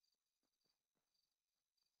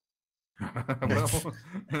 Well,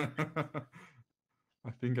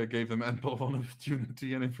 I think I gave them ample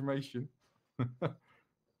opportunity and information.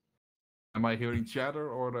 Am I hearing chatter,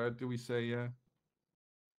 or do we say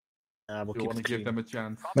we'll you want to give them a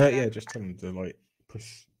chance? Yeah, just tell them to like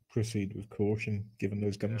proceed with caution, given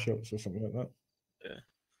those gunshots or something like that.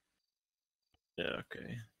 Yeah,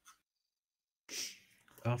 okay.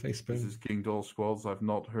 Are they This is King Doll Squads. I've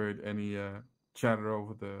not heard any chatter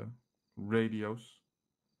over the radios.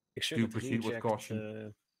 Make sure Do that proceed with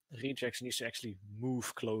caution. Rejects needs to actually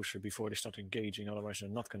move closer before they start engaging, otherwise they're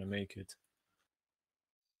not going to make it.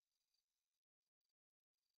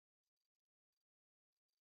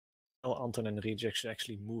 Tell Anton and Rejects to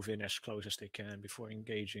actually move in as close as they can before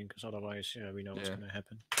engaging, because otherwise, we know what's going to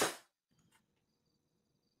happen.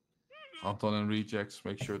 Anton and Rejects,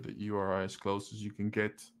 make sure that you are as close as you can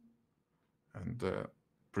get, and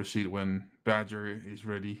proceed when Badger is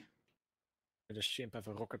ready. Does Chimp have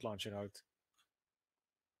a rocket launcher out?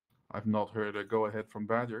 I've not heard a go-ahead from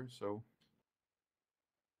Badger, so...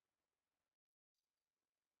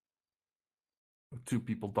 Two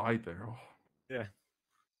people died there. Oh. Yeah.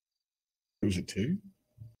 Was it two?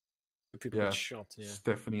 Two people got shot, yeah.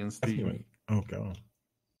 Stephanie and Steve. Oh, God.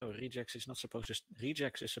 No, Rejects is not supposed to...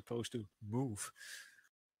 Rejects is supposed to move.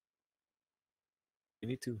 You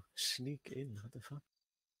need to sneak in. What the fuck?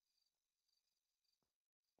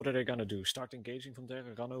 What are they gonna do? Start engaging from there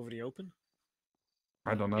and run over the open?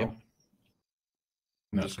 I don't know. Yep.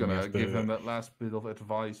 I'm just gonna give them that last bit of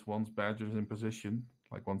advice once Badger's in position.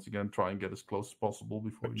 Like, once again, try and get as close as possible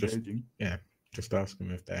before engaging. Yeah, just ask them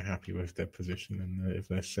if they're happy with their position and if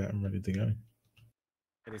they're set and ready to go.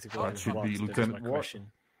 Ready to go That should be That Lieutenant is my Ward.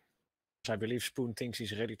 question. So I believe Spoon thinks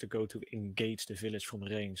he's ready to go to engage the village from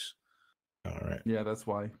range. Alright. Yeah, that's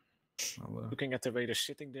why. Looking at the way they're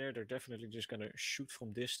sitting there, they're definitely just gonna shoot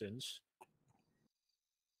from distance.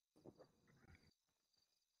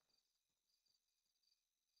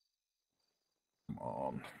 Come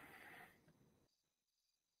on.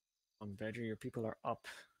 Badger, your people are up.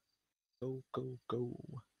 Go, go, go.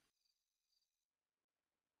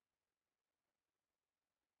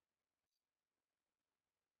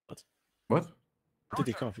 What? What? Did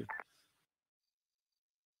he copy?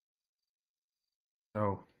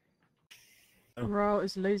 Oh. Rao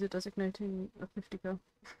is laser designating a 50 cal.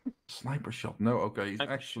 Sniper shot. No, okay, he's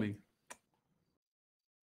actually...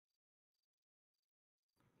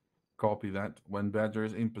 Copy that. When Badger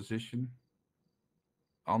is in position,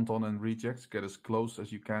 Anton and Rejects get as close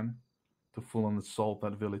as you can to full-on assault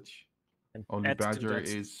that village. And Only add to Badger that-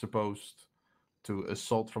 is supposed to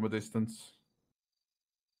assault from a distance.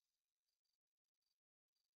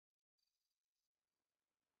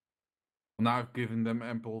 Now I've given them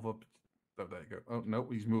ample of... Oh, there you go. Oh, no,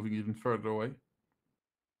 he's moving even further away.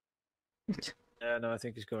 Yeah, no, I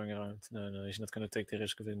think he's going around. No, he's not going to take the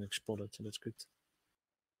risk of being spotted, so that's good.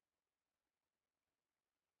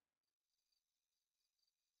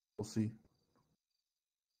 We'll see.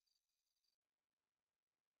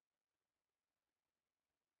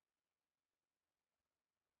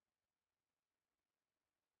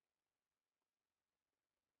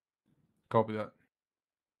 Copy that.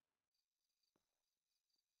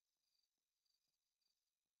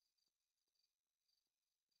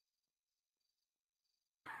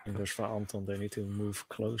 And goes for Anton, they need to move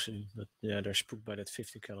closer. But yeah, they're spooked by that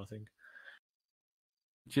 50 cal, I think.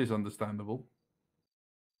 Which is understandable.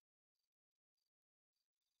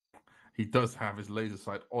 He does have his laser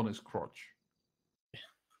sight on his crotch.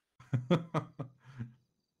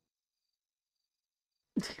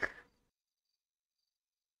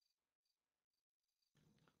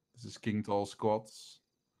 This is King to all squads.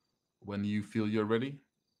 When you feel you're ready,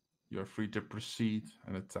 you're free to proceed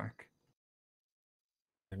and attack.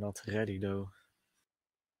 They're not ready though.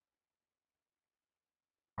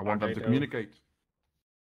 I want them Okay, to though. communicate.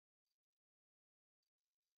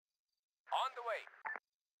 On the way.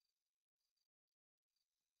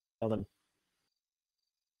 Tell them.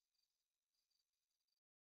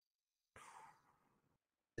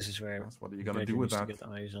 This is where What are you gonna Badger do with needs that? to get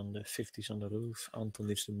eyes on the 50s on the roof. Anton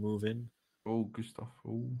needs to move in. Oh, Gustav.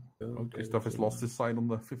 Oh, Go, Gustav has go. lost his sight on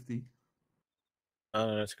the 50. Oh,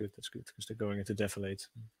 no, that's good, because they're going into defilate.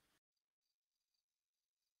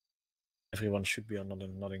 Everyone should be on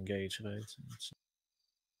not engaged, right? It's...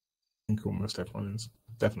 I think almost everyone is.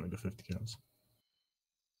 Definitely the 50 cals.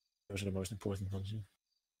 Those are the most important ones, yeah.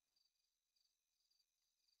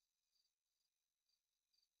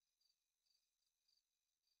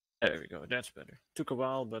 There we go, that's better. Took a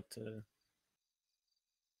while, but...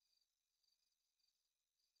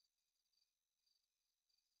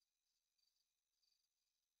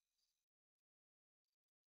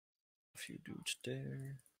 A few dudes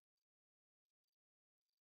there.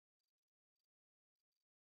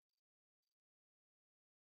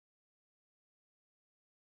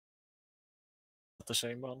 Not the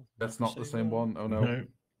same one? That's not the same one. Oh no. No.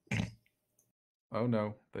 Oh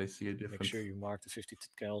no, they see a difference. Make sure you mark the 50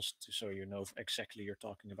 cals so you know exactly you're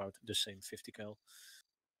talking about the same 50 cal.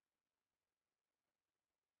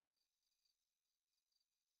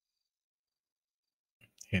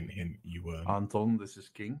 Hint, hint, you were. Anton, this is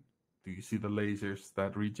King. Do you see the lasers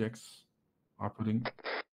that Rejects are putting?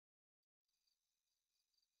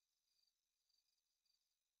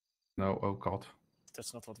 No, oh god.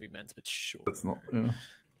 That's not what we meant, but sure. That's not, yeah.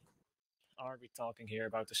 Are we talking here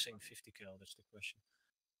about the same 50 cal? That's the question.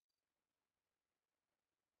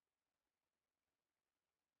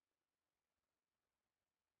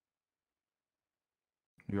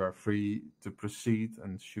 You are free to proceed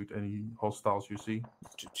and shoot any hostiles you see.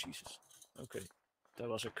 Jesus. Okay. That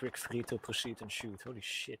was a quick free to proceed and shoot. Holy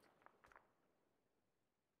shit.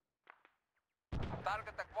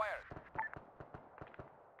 Target acquired.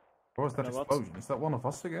 What was that You know what? explosion? Is that one of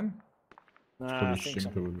us again? Nah, I think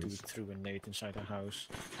some dude threw a nade inside a house.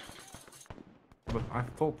 But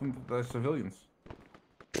I've told them that they're civilians.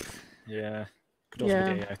 Yeah. Could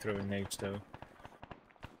also be the AI throwing nades though.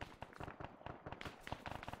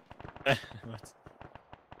 What?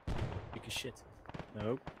 Piece of shit.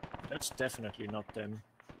 No, that's definitely not them.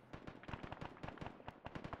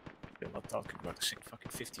 They're not talking about the same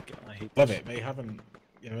fucking 50 cal. I hate Love this. it. They haven't.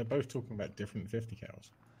 You know, they're both talking about different 50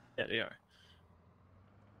 cals. Yeah, they are.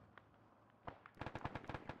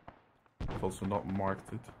 I've also not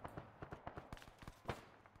marked it.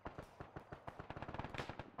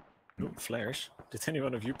 No flares. Did any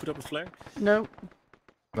one of you put up a flare? No.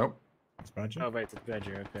 Nope. It's Badger. Oh wait, it's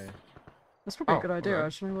Badger. Okay. That's probably a good idea, okay.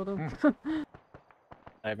 actually. Well done.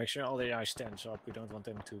 Make sure all the AI stands up. We don't want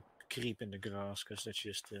them to creep in the grass, because that's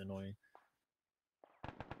just annoying.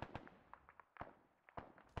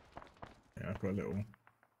 Yeah, I've got a little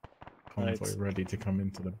convoy ready to come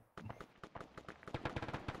into the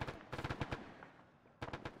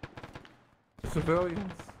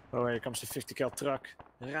civilians. Oh, here comes the 50 cal truck.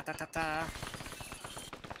 Ratatata.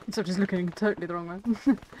 So just looking totally the wrong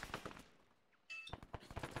way.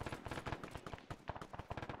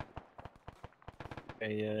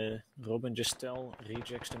 Hey, Robin, just tell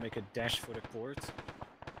rejects to make a dash for the port.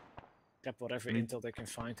 Grab whatever intel they can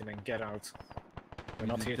find and then get out. We're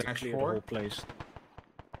not here to clear the whole place.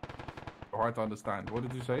 Hard to understand. What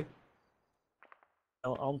did you say?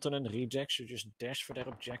 Tell Anton and rejects to just dash for their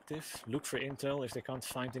objective. Look for intel. If they can't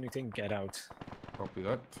find anything, get out. Copy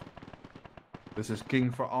that. This is King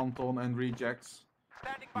for Anton and rejects.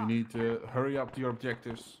 You need to hurry up to your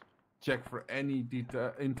objectives. Check for any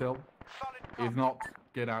intel. If not,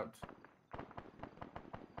 get out.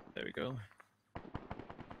 There we go.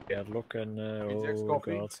 Yeah, Locke and Rejects oh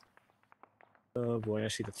copy. god. Oh boy, I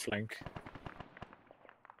see that flank.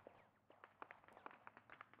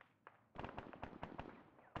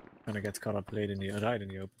 Gonna get caught up right in the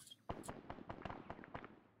open.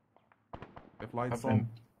 If lights And on.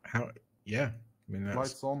 how? Yeah, I mean that's.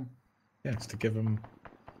 Lights on. Yeah, it's to give them.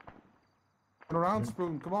 Turn around,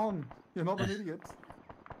 Spoon. Come on. You're not an idiot.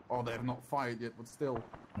 Oh, they have not fired yet, but still.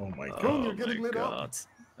 Oh my god. Spoon, you're getting lit god. up.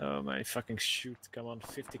 Oh my fucking shoot. Come on,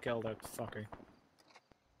 50 cal that fucker.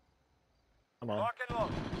 Come on. Oh,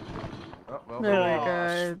 well, There we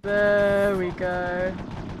go. There we go.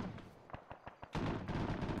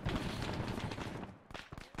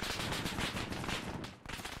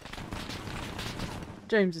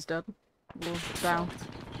 James is dead. Or down.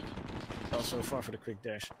 Oh, so far for the quick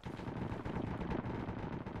dash.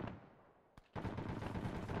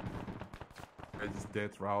 It's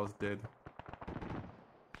dead. Raoul is dead.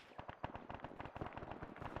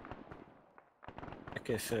 Check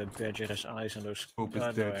if Badger has eyes on those. Hope is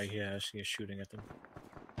No, dead. he is shooting at them.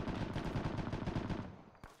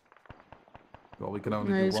 Well, we can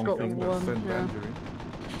only No, do he's one got thing, but one, send yeah. Badger in.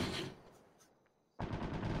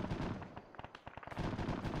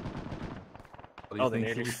 What do you Oh, they think?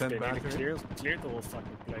 nearly, Should we send they nearly Badger in? cleared the whole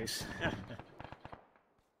fucking place.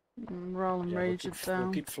 Roll and rage it we'll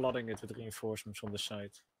down. keep flooding it with reinforcements from the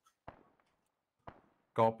side.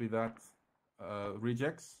 Copy that.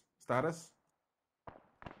 Rejects. Status.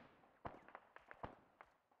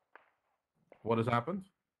 What has happened?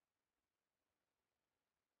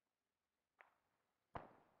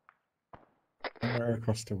 Somewhere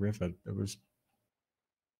across the river, it was.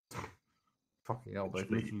 Fucking hell, they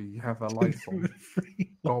literally have their lights on.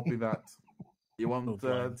 Copy that. You want,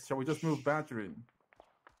 shall we just move Badger in?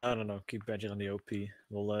 I don't know, keep Badger on the OP.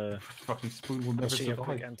 We'll fucking Spoon will we'll never see how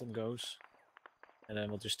quick survive. Anton goes. And then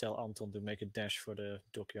we'll just tell Anton to make a dash for the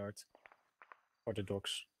dockyard. Or the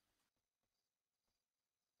docks.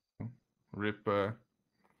 Rip,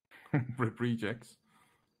 rip rejects.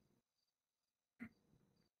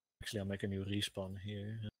 Actually, I'll make a new respawn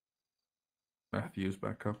here. Matthew's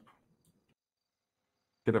back up.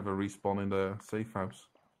 Could have a respawn in the safe house.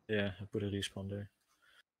 Yeah, I put a respawn there.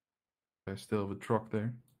 There's still have a truck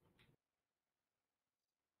there.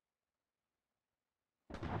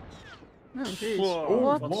 Oh jeez. Whoa,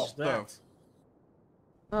 What? what's that?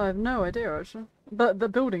 I have no idea actually. But the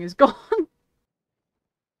building is gone.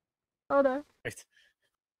 Oh no. Wait.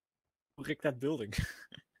 Who rigged that building?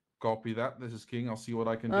 Copy that. This is King. I'll see what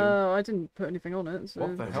I can do. Oh, I didn't put anything on it. So...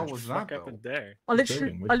 What the hell was that, Fuck though? happened there? I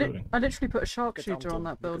literally, Which building? I literally put a sharpshooter on Anton. that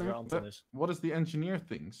Look at building. where Anton is. What is the engineer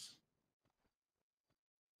things?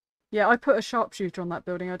 Yeah, I put a sharpshooter on that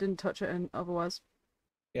building. I didn't touch it in otherwise.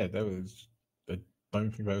 Yeah, there was. I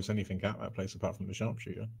don't think there was anything at that place apart from the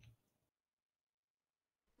sharpshooter.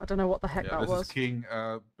 I don't know what the heck Yeah, that this was. is King.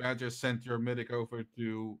 Badger sent your medic over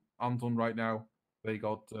to Anton right now. They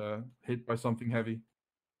got hit by something heavy.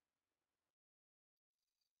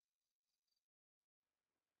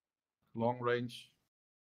 Long range.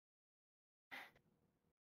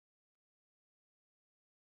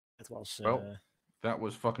 It was Well, that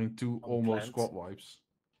was fucking two almost unplanned. squad wipes.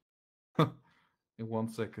 In 1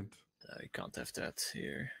 second. You can't have that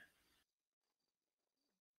here.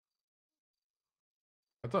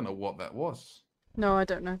 I don't know what that was. No, I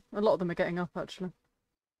don't know. A lot of them are getting up actually.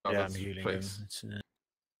 Oh, Yeah, I'm that's healing face. them. It's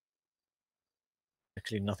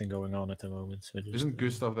actually nothing going on at the moment. So just, Isn't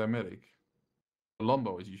Gustav their medic?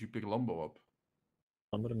 Lambo is. You should pick Lambo up.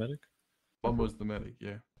 Lambo the medic? Lambo's the medic,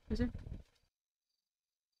 yeah. Is he?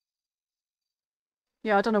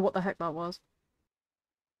 Yeah, I don't know what the heck that was.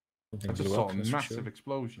 Something I just blew saw up, a that's for massive sure.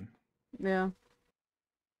 explosion. Yeah.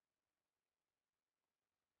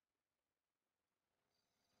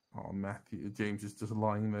 Oh, Matthew. James is just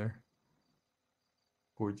lying there.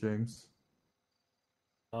 Poor James.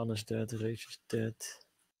 Anna's dead, Rage is dead.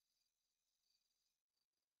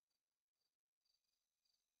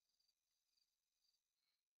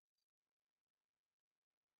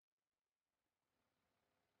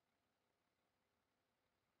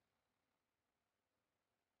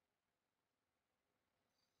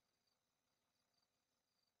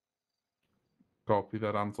 Copy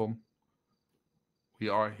that, Anton. We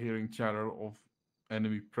are hearing chatter of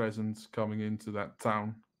enemy presence coming into that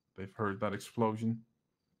town. They've heard that explosion.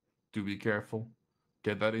 Do be careful.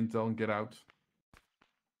 Get that intel and get out.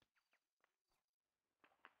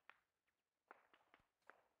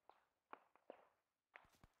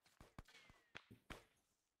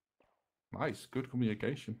 Nice, good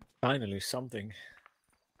communication. Finally, something.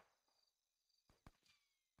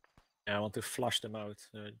 Yeah, I want to flush them out.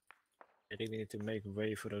 I really need to make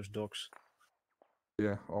way for those dogs.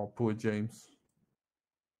 Yeah, oh, poor James.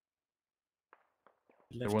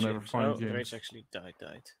 They Left will never James. find Oh, James. Rage actually died.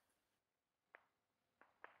 Put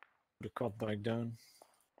the COT bike down.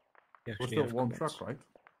 You We're actually still have one quads. truck, right?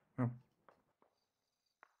 Oh.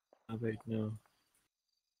 Oh wait, no.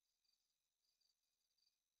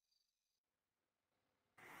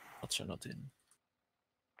 Quads are not in.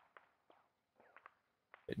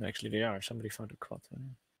 Wait, no, actually they are. Somebody found a quad.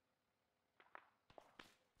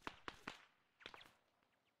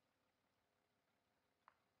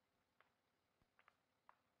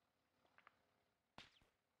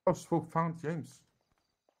 Oh, Swoop found James.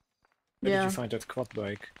 Where did you find that quad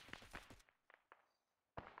bike?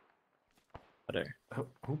 Oh, there.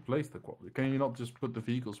 Who placed the quad? Can you not just put the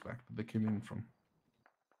vehicles back that they came in from?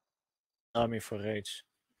 Army for Rage.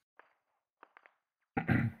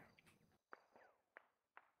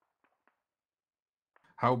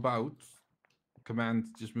 How about command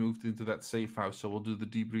just moved into that safe house, so we'll do the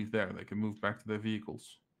debrief there. They can move back to their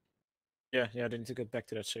vehicles. Yeah, they need to get back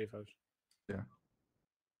to that safe house. Yeah.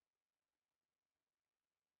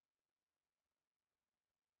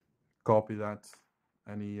 Copy that.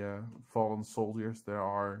 Any fallen soldiers? There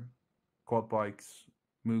are quad bikes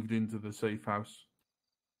moved into the safe house.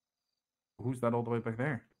 Who's that all the way back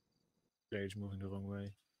there? Rage moving the wrong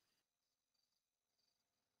way.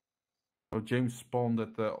 Oh, James spawned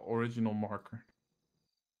at the original marker.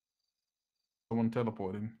 Someone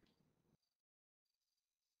teleported him.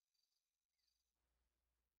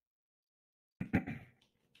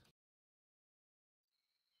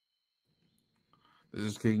 This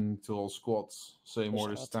is King to all squads. Same What's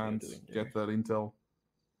order Arthur stands. doing there? Get that intel.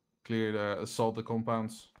 Clear the assault the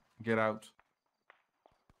compounds. Get out.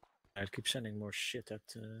 I'd keep sending more shit at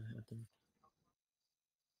them.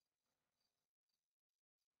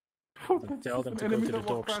 Tell them to go to the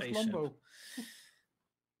docks ASAP.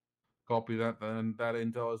 Copy that, and that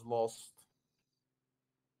intel is lost.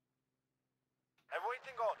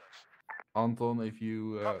 Awaiting orders. Anton, if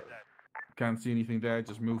you can't see anything there,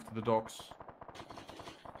 just move to the docks.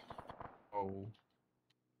 Oh.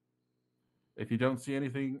 If you don't see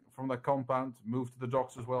anything from that compound, move to the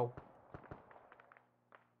docks as well.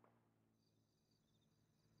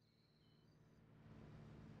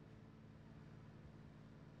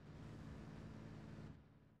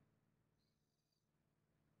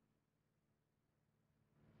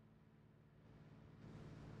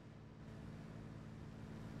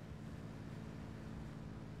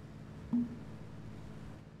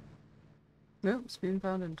 Nope, it's been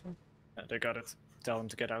found into. They got it. Tell them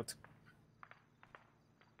to get out.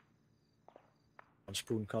 On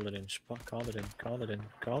Spoon, call it in. Call it in. Call it in.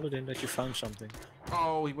 Call it in that you found something.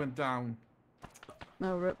 Oh, he went down.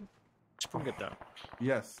 No, rip. Spoon, get down.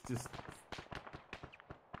 Yes, just...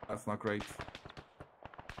 That's not great.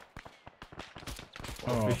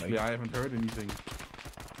 Well, Oh, officially, I haven't heard anything.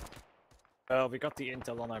 Well, we got the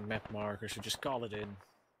intel on our map marker, so just call it in.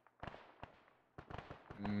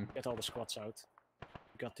 Get all the squads out.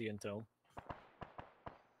 We got the intel.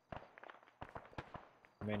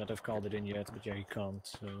 I may not have called it in yet, but yeah, he can't,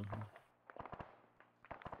 so...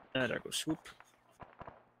 there goes Swoop.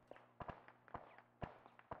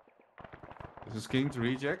 This is King to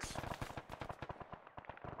rejects.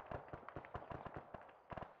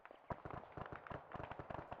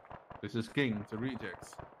 This is King to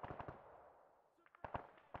rejects.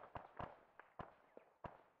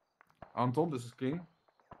 Anton, this is King.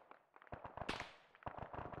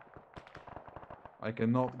 I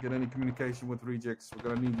cannot get any communication with rejects. We're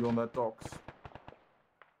gonna need you on that docks.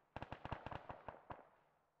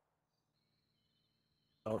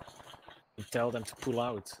 Oh, you tell them to pull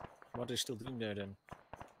out. What are they still doing there then?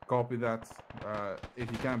 Copy that.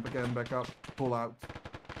 If you can't get them back up, pull out.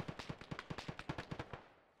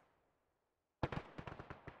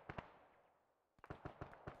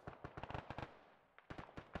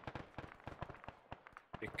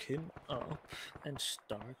 Pick him up and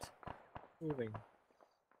start moving.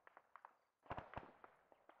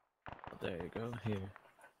 There you go, here.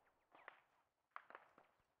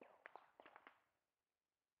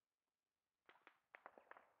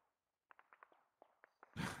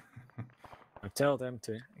 I tell them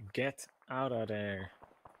to Get out of there.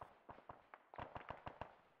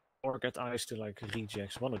 Or get eyes to like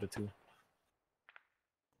rejects, one of the two.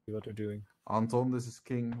 See what they're doing. Anton, this is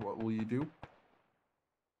King. What will you do?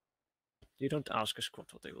 You don't ask a squad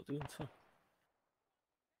what they will do.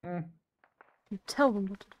 You tell them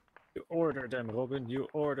what to do. You order them, Robin. You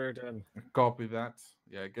order them. Copy that.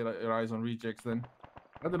 Yeah, get your eyes on rejects then.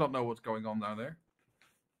 I do not know what's going on down there.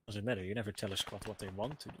 Doesn't matter. You never tell a squad what they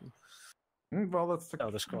want to do. Well, that's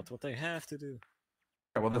Tell the squad what they have to do.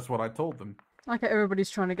 Yeah, well, that's what I told them. Like everybody's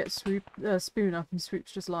trying to get Spoon up, and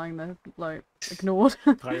Swoop's just lying there, like ignored.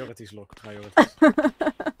 Priorities, Locke. Priorities.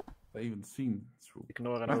 They even seen Swoop.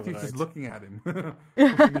 Ignore and Matthew's override. just looking at him,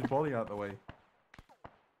 pushing his body out the way.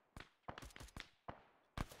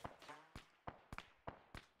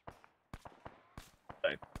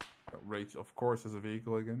 Right. Rage, of course, is a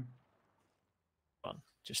vehicle again.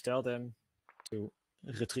 Just tell them to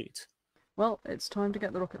retreat. Well, it's time to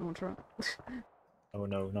get the rocket launcher out. Oh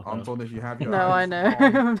no, not Anton, now. if you have your No, I eyes know.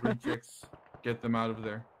 on rejects, get them out of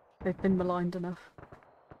there. They've been maligned enough.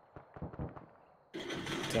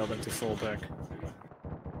 Tell them to fall back.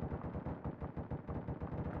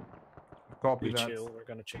 Copy Be that. chill, we're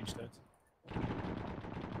gonna change that.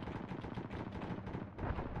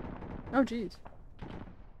 Oh, jeez.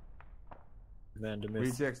 Man, the myth.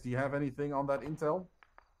 Rejects, do you have anything on that intel?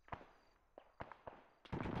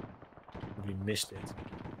 We missed it.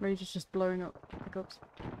 Rage is just blowing up pickups.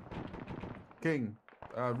 King,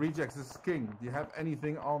 rejects, this is King. Do you have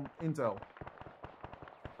anything on intel?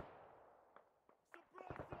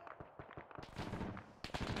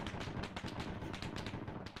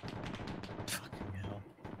 Fucking hell.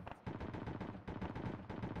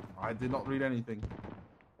 I did not read anything.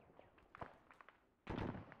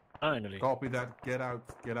 Finally. Copy that. Get out.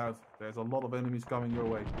 Get out. There's a lot of enemies coming your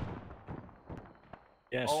way.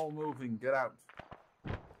 Yes. All moving. Get out.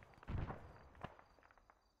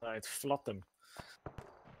 Right, flood them.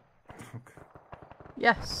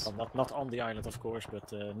 Yes. Well, not on the island, of course,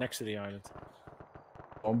 but next to the island.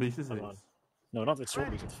 Zombies is Come it? on. No, not with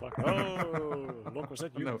zombies. What the fuck? Oh, Locke, was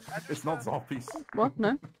that you? No, it's not zombies. What? No.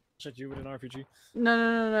 Was that you with an RPG?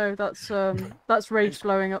 No. That's Rage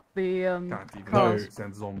blowing up the Can't even cars.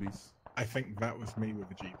 send zombies. I think that was me with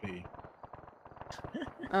the GP.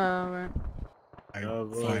 Right. I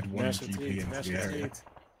boy, fired one mass GP retreat, into mass the area. retreat.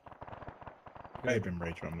 May have been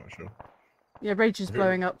Rage, but I'm not sure. Yeah, Rage is Who?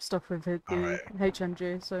 blowing up stuff with the Alright.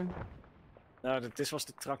 HMG. So. No, this was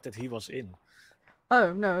the truck that he was in.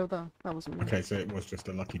 Oh no, that wasn't me. Okay, so it was just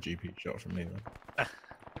a lucky GP shot from me then.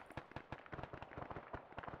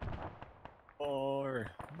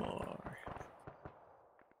 More.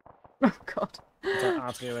 Oh god. What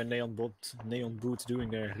are Atrio and Neon Boots doing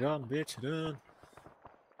there? Run, bitch, run.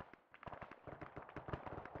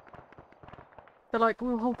 They're like,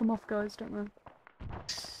 we'll hold them off, guys. Don't worry.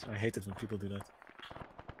 I hate it when people do that.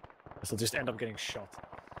 Because they'll just end up getting shot.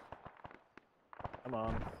 Come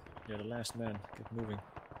on. You're the last man. Get moving.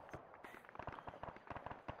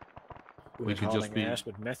 We could just be. Ass,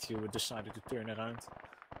 but Matthew decided to turn around.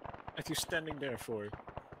 Matthew's standing there for.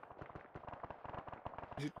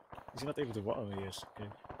 Is he not able to walk? Oh, he is. Okay.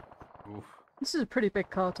 Oof. This is a pretty big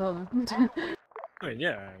cartel. Though. I mean,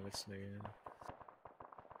 yeah, let's say.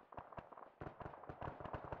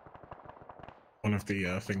 One of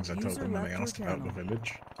the things I told User them when they left your asked about the channel.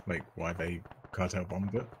 village, like why they cartel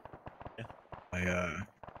bombed it, Yeah.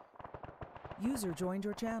 User joined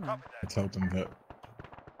your channel. I told them that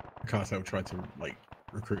the cartel tried to like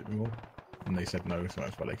recruit them all, and they said no, so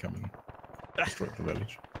that's why they come and destroy the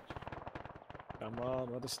village. Come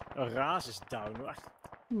on, what is. Raas is down. Oh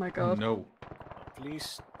my god. No.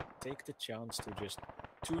 Please take the chance to just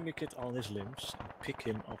tourniquet all his limbs and pick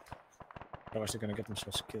him up. Otherwise, they're gonna get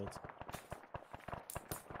themselves killed.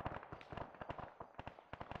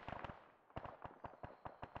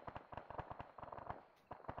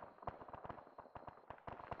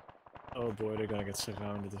 Oh boy, they're gonna get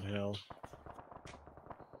surrounded as hell.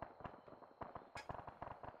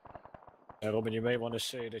 Robin, you may want to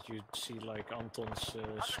say that you see like Anton's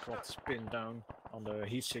squad pinned down on the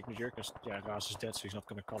heat signature, because Raas is dead, so he's not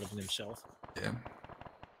gonna call it in himself. Yeah.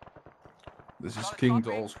 This is King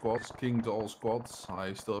to all squads. King to all squads.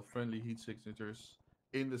 I still have friendly heat signatures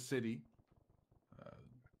in the city.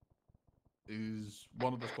 Is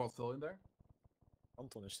one of the squads still in there?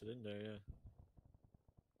 Anton is still in there, yeah.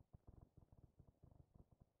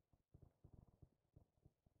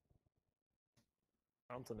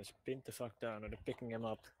 Anton is pinned the fuck down, and they're picking him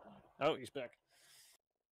up. Oh, he's back.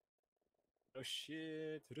 Oh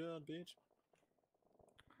shit, run, bitch.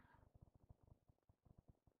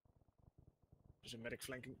 There's a medic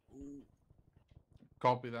flanking. Ooh.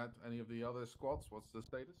 Copy that. Any of the other squads? What's the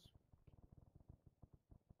status?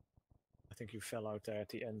 I think you fell out there at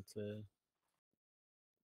the end.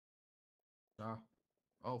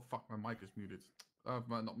 Oh fuck, my mic is muted.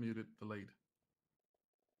 Not muted, delayed.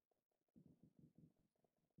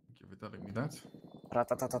 Thank you for telling me that.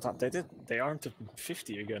 They armed at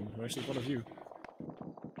 50 again. Where's the one of you?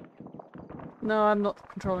 No, I'm not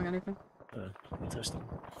controlling anything. Interesting.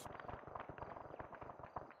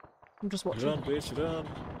 I'm just watching. Run, bitch, run!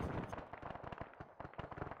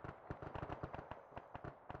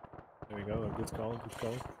 There we go, a good call, good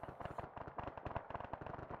call.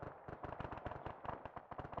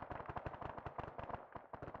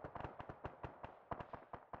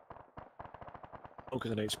 Smoke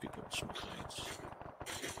grenades, people, smoke grenades.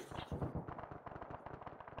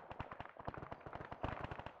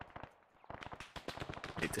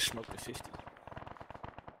 Need to smoke the 50.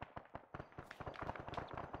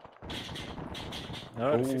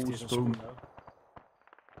 No, the 50 is on spoon now.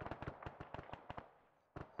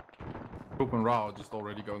 Spook and Ra are just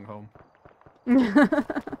already going home.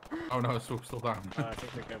 Oh no, Spook's still down. I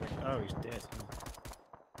think they're coming. Oh, he's dead.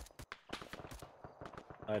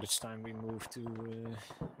 It's time we move to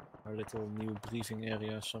our little new briefing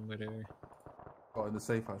area somewhere there. Oh, in the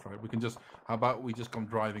safe house, right? We can just. How about we just come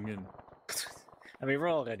driving in? I mean, we're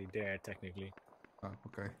already there technically. Oh,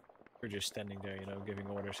 okay. We're just standing there, you know, giving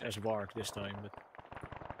orders as Warg this time, but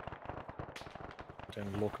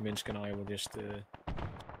then Locke, Minsk, and I will just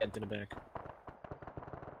enter the back.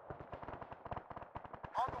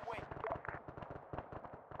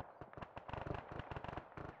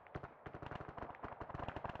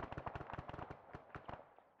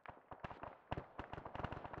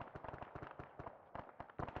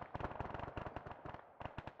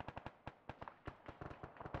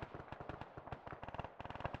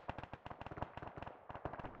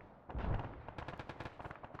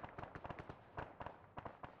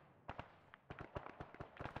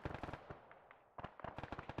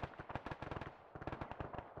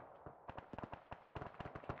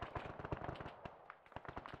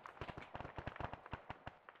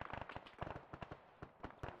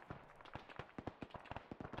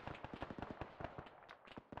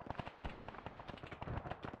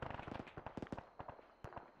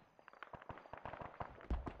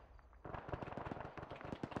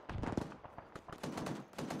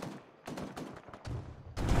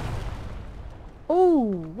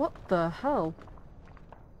 Oh, what the hell?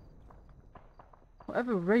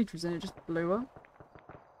 Whatever rage was in it just blew up.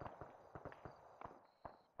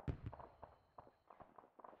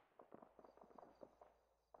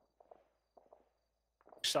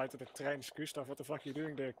 Side of the train, Gustav, what the fuck are you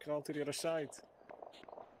doing there? Crawl to the other side.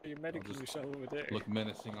 You medically yourself over there. Look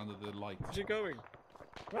menacing under the light. Where's he going?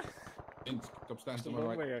 What? Come stand It's to the my long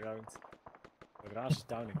right. way around. The Raas is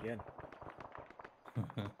down again.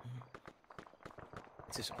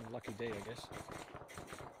 It's his unlucky day, I guess.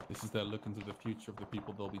 This is their look into the future of the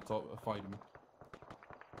people they'll be fighting.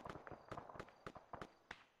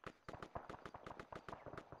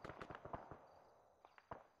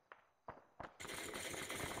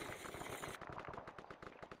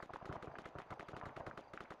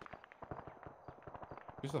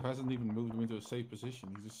 Gustav hasn't even moved him into a safe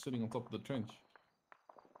position. He's just sitting on top of the trench.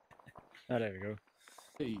 Oh, there we go.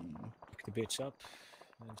 Hey. Pick the bitch up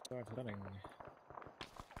and start running.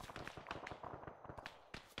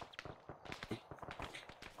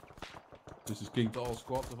 This is King to all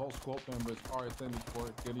squads. If all squad members are attended for,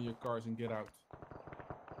 get in your cars and get out.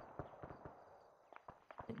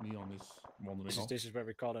 Put me on this wandering off. This is where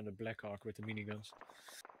we call in the Black Hawk with the miniguns.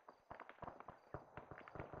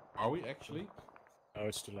 Are we actually? Oh,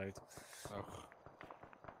 it's too late. Oh.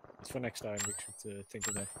 It's for next time, we should think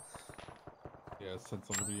of that. Yeah, send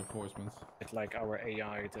some reinforcements. It's like our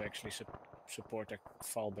AI to actually support their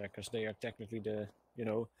fallback, because they are technically the, you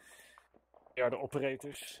know, they are the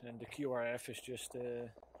operators, and the QRF is just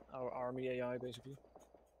our army AI, basically.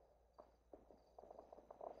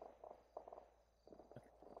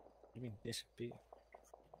 What do you mean disappear?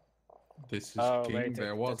 This is King. Wait,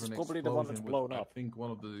 there was that's an probably explosion the one that's blown with, up. I think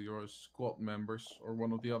one of your squad members or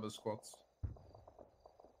one of the other squads.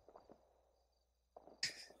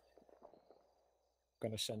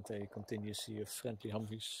 Gonna send a contingency of friendly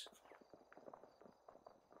Humvees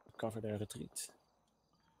to cover their retreat.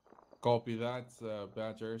 Copy that,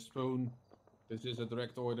 Badger. Spoon, this is a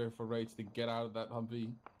direct order for Rage to get out of that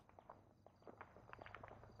Humvee.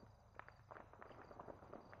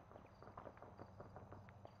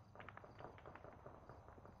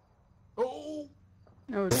 Oh!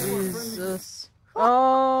 Oh, Jesus.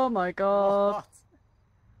 Oh my god.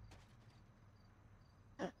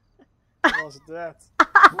 What was that?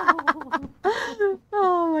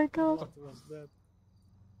 Oh my god. What was that?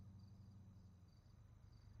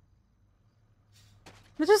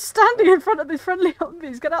 They're just standing in front of the friendly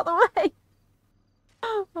Humvees. Get out of the way.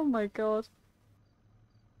 Oh my god.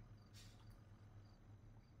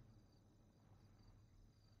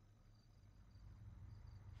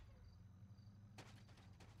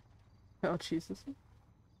 Oh Jesus.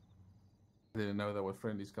 I didn't know there were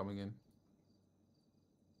friendlies coming in.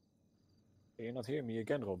 Can you not hear me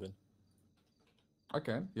again, Robin? I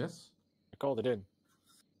can, yes. I called it in.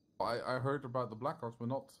 I heard about the Blackhawks, but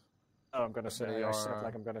not. Oh, I'm gonna say. They I said are-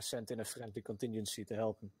 like I'm gonna send in a friendly contingency to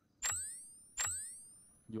help him.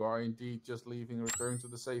 You are indeed just leaving, return to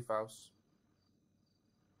the safe house.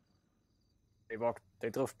 They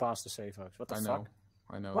drove past the safe house. What the I fuck? know.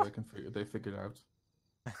 I know. What? They figured out.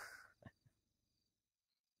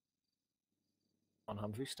 On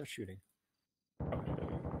Humvee, start shooting.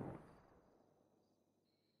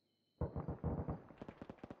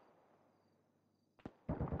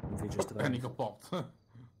 Humvee just And he arrived. got popped.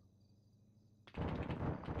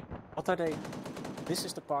 What are they? This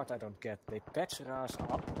is the part I don't get. They patch their ass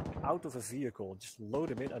up out of a vehicle, just load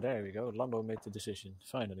them in. Oh, there we go. Lambo made the decision.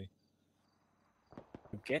 Finally.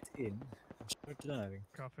 Get in and start driving.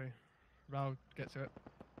 Copy. Raul, get to it.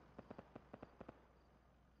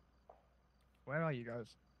 Where are you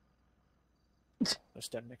guys? I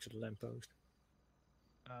stand next to the lamppost.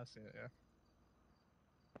 I see it, yeah.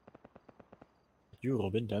 You,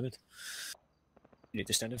 Robin, damn it. You need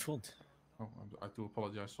to stand in front. Oh, I do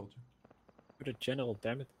apologize, soldier. You're the general,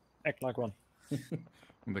 damn it. Act like one.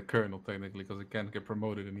 I'm the colonel, technically, because I can't get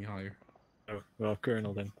promoted any higher. Oh, well,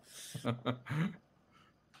 colonel then. I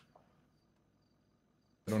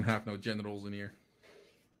don't have no generals in here.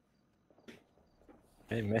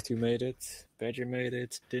 Hey, Matthew made it. Badger made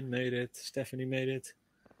it. Din made it. Stephanie made it.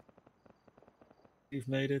 Steve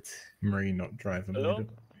made it. Marie not driving. Hello? Made it.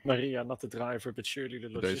 Maria, not the driver, but surely the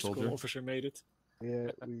Good day, logistical soldier. officer made it.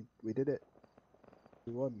 Yeah, we did it.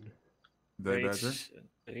 We won. Day Badger.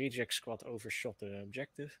 Reject squad overshot the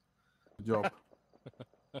objective. Good job.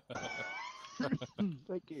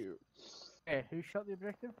 Thank you. Okay, who shot the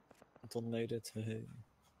objective? Anton made it. Hey.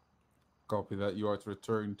 Copy that. You are to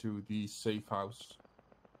return to the safe house.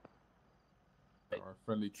 There are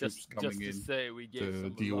friendly troops coming to in say we gave to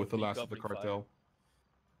some deal with the lovely last of the goblin cartel.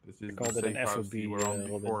 This is the called it an safe house FOB, you were on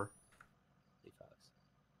Robin. before.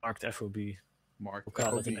 Marked FOB. Marked We'll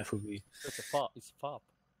call it an FOB. FOB. It's a FOB. It's FOB.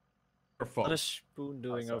 What is Spoon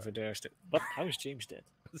doing sorry. over there? What? How is James dead?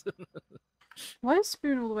 Why is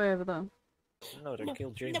Spoon all the way over there? No, they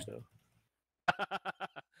killed James though.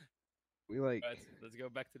 We like. Right, let's go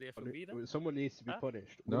back to the FOB then. Someone needs to be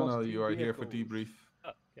punished. We No, lost no, 2 you are here for vehicles. debrief.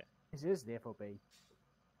 Oh, okay. This is the FOB.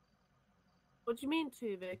 What do you mean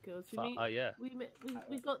 2 vehicles? You mean yeah.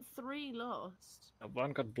 we got 3 lost.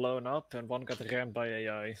 One got blown up and one got rammed by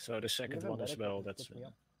AI, so the second one as well. That's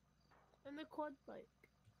And the quad bike.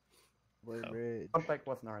 Quad bike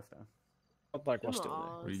wasn't ours though. Quad bike was Come still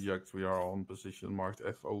on. Reject, we are on position marked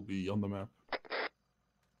FOB on the map.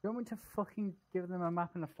 You want me to fucking give them a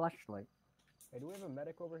map and a flashlight? Hey, do we have a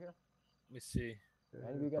medic over here? Let me see.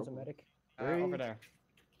 Any of you guys a medic? Over there.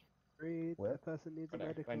 Reed, Where? that person needs a Over there,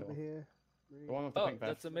 medic right over over. here. The one with the Oh, pink vest.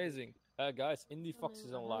 that's amazing. Guys, Indie Fox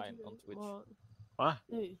is online on Twitch. What? What?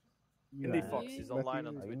 Who? Indie Fox is Matthew, online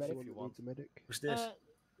on are you Twitch medic? if you want. Needs a medic. Who's this?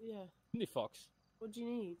 Yeah. Indie Fox. What do you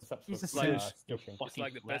need? He's a It's like, station. it's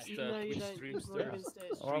like the best No, you Twitch don't. streams You've there. already been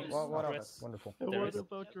staged. What of it? Wonderful. And There what is.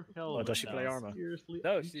 about your Oh, helmet? does she play Arma? Seriously,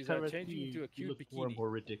 No, each she's time I changing see into a you, cute you look more and bikini. more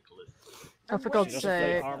ridiculous. Oh, for And God's She doesn't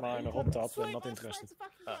play sake. Arma in a hot tub, Swipe, then not that's interested. the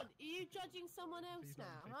fucking one. Are you judging someone else now,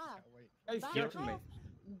 huh? Hey, Back judging me. off.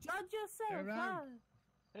 Judge yourself, huh?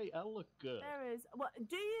 Hey, I look good. There is. What?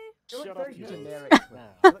 Do you? Shut up, Very you generic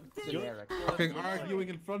now. Generic. Fucking arguing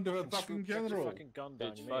in front of a fucking Get your general. fucking gun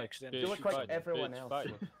down, you may fight. accident. You look like everyone else.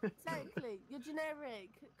 Exactly. You're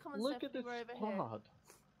generic. Come on, Look Stephanie, at this we're over here. squad.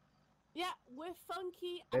 Yeah, we're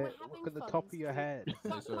funky and we're having Look at the fun. top of your head.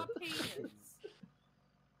 Fuck my penis.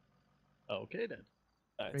 Okay then.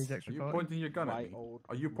 Rejects Are you reported. pointing your gun at White me? old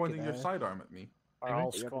Are you pointing your guy. sidearm at me?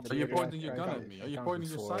 I'll You squat haven't Are you Yeah, pointing your I gun can't- at me? I Are you can't pointing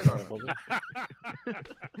your before, sidearm at me? Robin.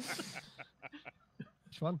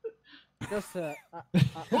 Which one? Just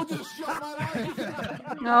Who just shot my life?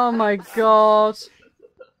 Oh my god.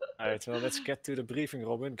 Alright, well, let's get to the briefing,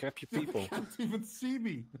 Robin. Grab your people. You can't even see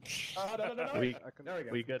me. We, There we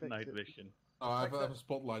go. we got Fix night it. vision. Oh, I have a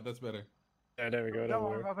spotlight. That's better. Yeah, there we go. Don't Don't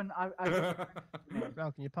worry, worry. Robin.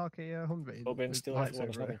 Raul, can you park a Humvee? Robin There's still lights has one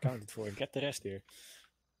is not everywhere. accounted for. Get the rest here.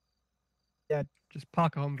 Yeah, just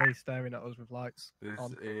park a Humvee staring at us with lights This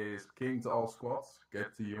on. is King to all squads. Get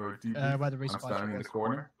to your where the debrief. I'm resupply standing in the truck is.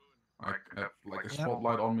 corner. I have like a Yep.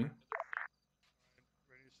 spotlight on me.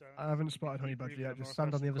 I haven't spotted Honey Badger yet. Just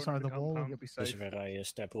stand on the other side of the wall and you'll be Dus safe. waar I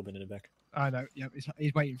stab Robin in the back. I know. Yep,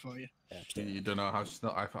 he's waiting for you. Yeah, You don't know how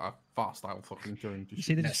fast I will fucking turn to You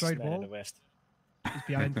see the shoot. destroyed Man in wall? the west. He's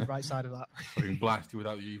behind the right side of that. Fucking blast you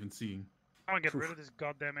without you even seeing. I want to get rid of this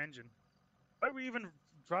goddamn engine. Why are we even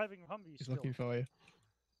driving Humvees He's still? looking for you.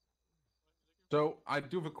 So I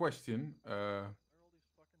do have a question.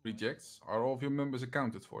 Rejects. Are all of your members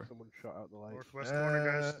accounted for? Someone shot out the light. Northwest corner,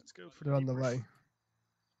 guys. Let's go for They're the on the keepers. way.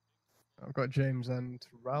 I've got James and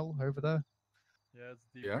Ral over there. Yeah, it's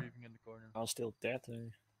Yeah? debriefing in the corner. I'm still dead.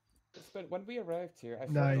 But when we arrived here, I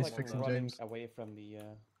No, felt he's like fixing running James. away from the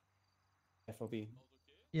FOB.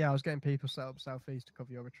 Yeah, I was getting people set up southeast to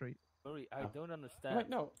cover your retreat. Sorry, I Oh. don't understand. Wait,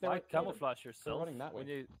 no, they Why were camouflage yourself running that when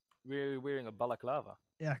way. we're wearing a balaclava?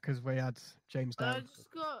 Yeah, because we had James I down.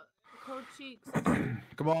 just got cold cheeks.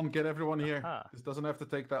 Come on, get everyone here. Aha. This doesn't have to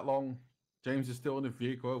take that long. James is still in the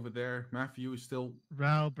vehicle over there. Matthew is still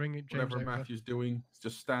Ral, bring it, James whatever over. Matthew's doing. He's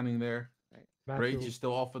just standing there. Rage is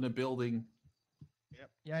still off in the building.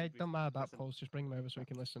 Yeah, it don't matter about polls. Just bring him over so we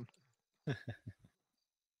can listen.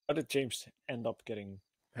 How did James end up getting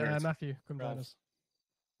hurt? Matthew, come down us.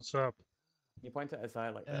 What's up? You point at his eye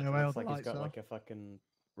like that. Yeah, It well, looks the like he's lights got are. like a fucking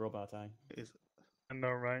robot eye. I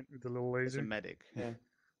know, right? With the little It's a laser. medic. Yeah.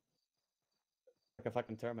 Like a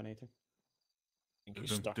fucking Terminator. I think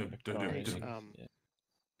he's stuck in the car. isn't he?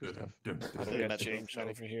 Yeah. How do we get James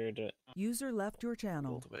over here? User left your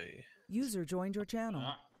channel. User joined your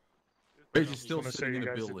channel. Rage is still wanna say sitting in you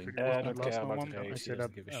the guys did building. pretty well I on don't that care last about one. the I race. He said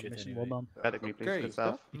doesn't give a shit mission anyway. well done. Medic me, please. Okay, Good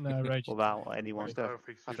stuff. No, Rage. Without anyone's death.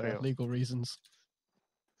 For legal reasons.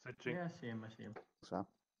 Yeah, I see him. So.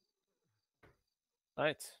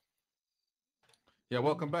 Right. Yeah,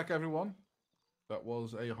 welcome back, everyone. That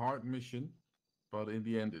was a hard mission, but in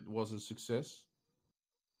the end, it was a success.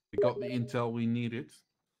 We got the intel we needed.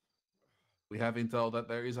 We have intel that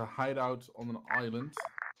there is a hideout on an island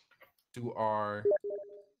to our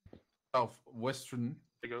southwestern.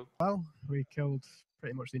 Well, we killed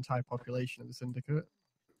pretty much the entire population of the syndicate.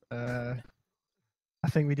 I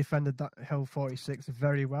think we defended that Hill 46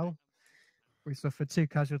 very well. We suffered 2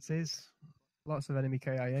 casualties, lots of enemy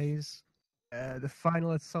KIAs. The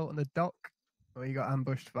final assault on the dock, we got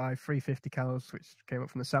ambushed by 350 cals, which came up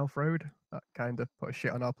from the south road. That kind of put a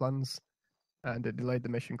shit on our plans, and it delayed the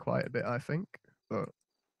mission quite a bit, I think. But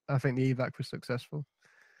I think the evac was successful.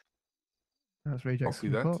 That's Reject's Copy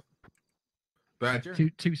that. report. Badger?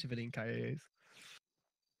 Two civilian KIAs.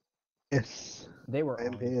 Yes, They were I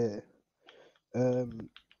am on. here.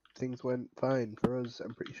 Things went fine for us.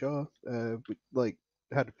 I'm pretty sure. We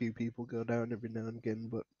had a few people go down every now and again,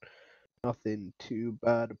 but nothing too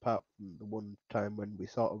bad apart from the one time when we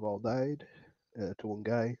sort of all died to one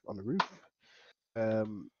guy on the roof.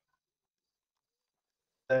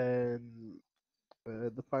 Then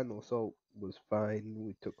the final assault was fine.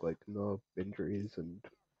 We took no injuries, and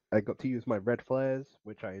I got to use my red flares,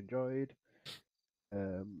 which I enjoyed.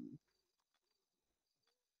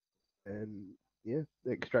 And yeah,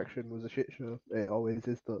 the extraction was a shit show. It always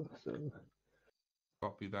is though. So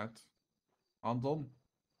Copy that. Anton?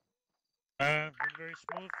 Been very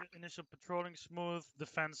smooth. Initial patrolling smooth.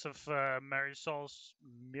 Defense of Mirasol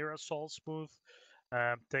smooth.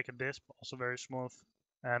 Taking this also very smooth.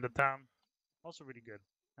 And the town also really good.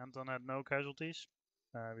 Anton had no casualties.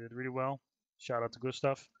 We did really well. Shout out to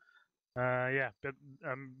Gustav. Yeah,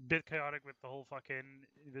 bit chaotic with the whole fucking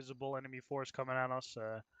invisible enemy force coming at us.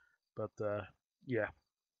 But yeah,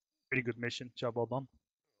 pretty good mission. Job well done.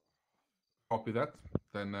 Copy that.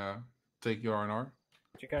 Then take your R&R.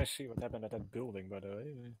 Did you guys see what happened at that building, by the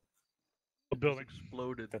way? The building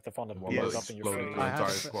exploded. That the one that One blows that up in your exploded face. the entire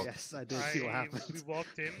squad. Yes, I did see what happened. We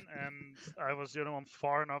walked in and I was the only one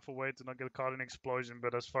far enough away to not get caught in an explosion.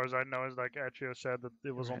 But as far as I know, it's like Atrio said that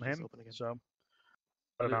it was on him. So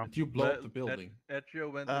I don't know. Did you blow up the building?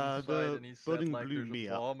 Atrio went The inside and he said building like blew there's me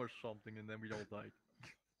a up. bomb or something, and then we all died.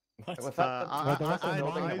 What?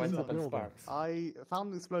 I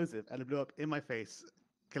found an explosive and it blew up in my face,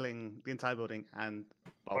 killing the entire building and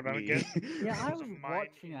then me. again, Yeah, I there was was a mine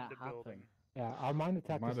watching in it the happen. building. Yeah, our mine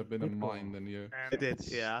attack Might have been a mine then you. And It did,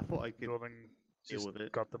 yeah. I thought I the could building deal just with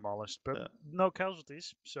it. got demolished, but no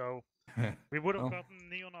casualties. So we would have Well. gotten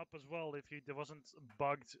Neon up as well if there wasn't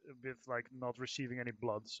bugged with like not receiving any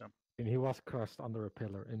blood. So And he was crushed under a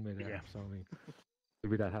pillar in midair, Yeah. so I mean,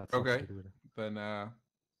 maybe that had something Okay. to do with it. Then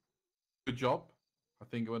good job. I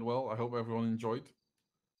think it went well. I hope everyone enjoyed.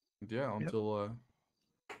 And yeah, until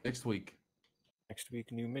next week. Next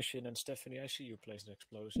week, new mission, and Stephanie, I see you placed an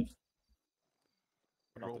explosive.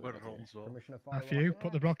 We're not doing that here. Permission to fire Matthew,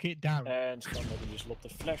 put the rocket down. And somebody just lobbed the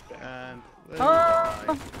flashbang. And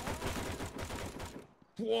Oh!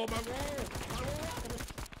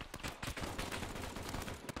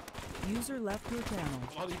 User left your channel.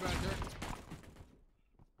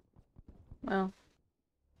 Well.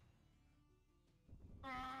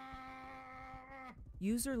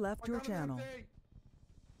 User left your channel.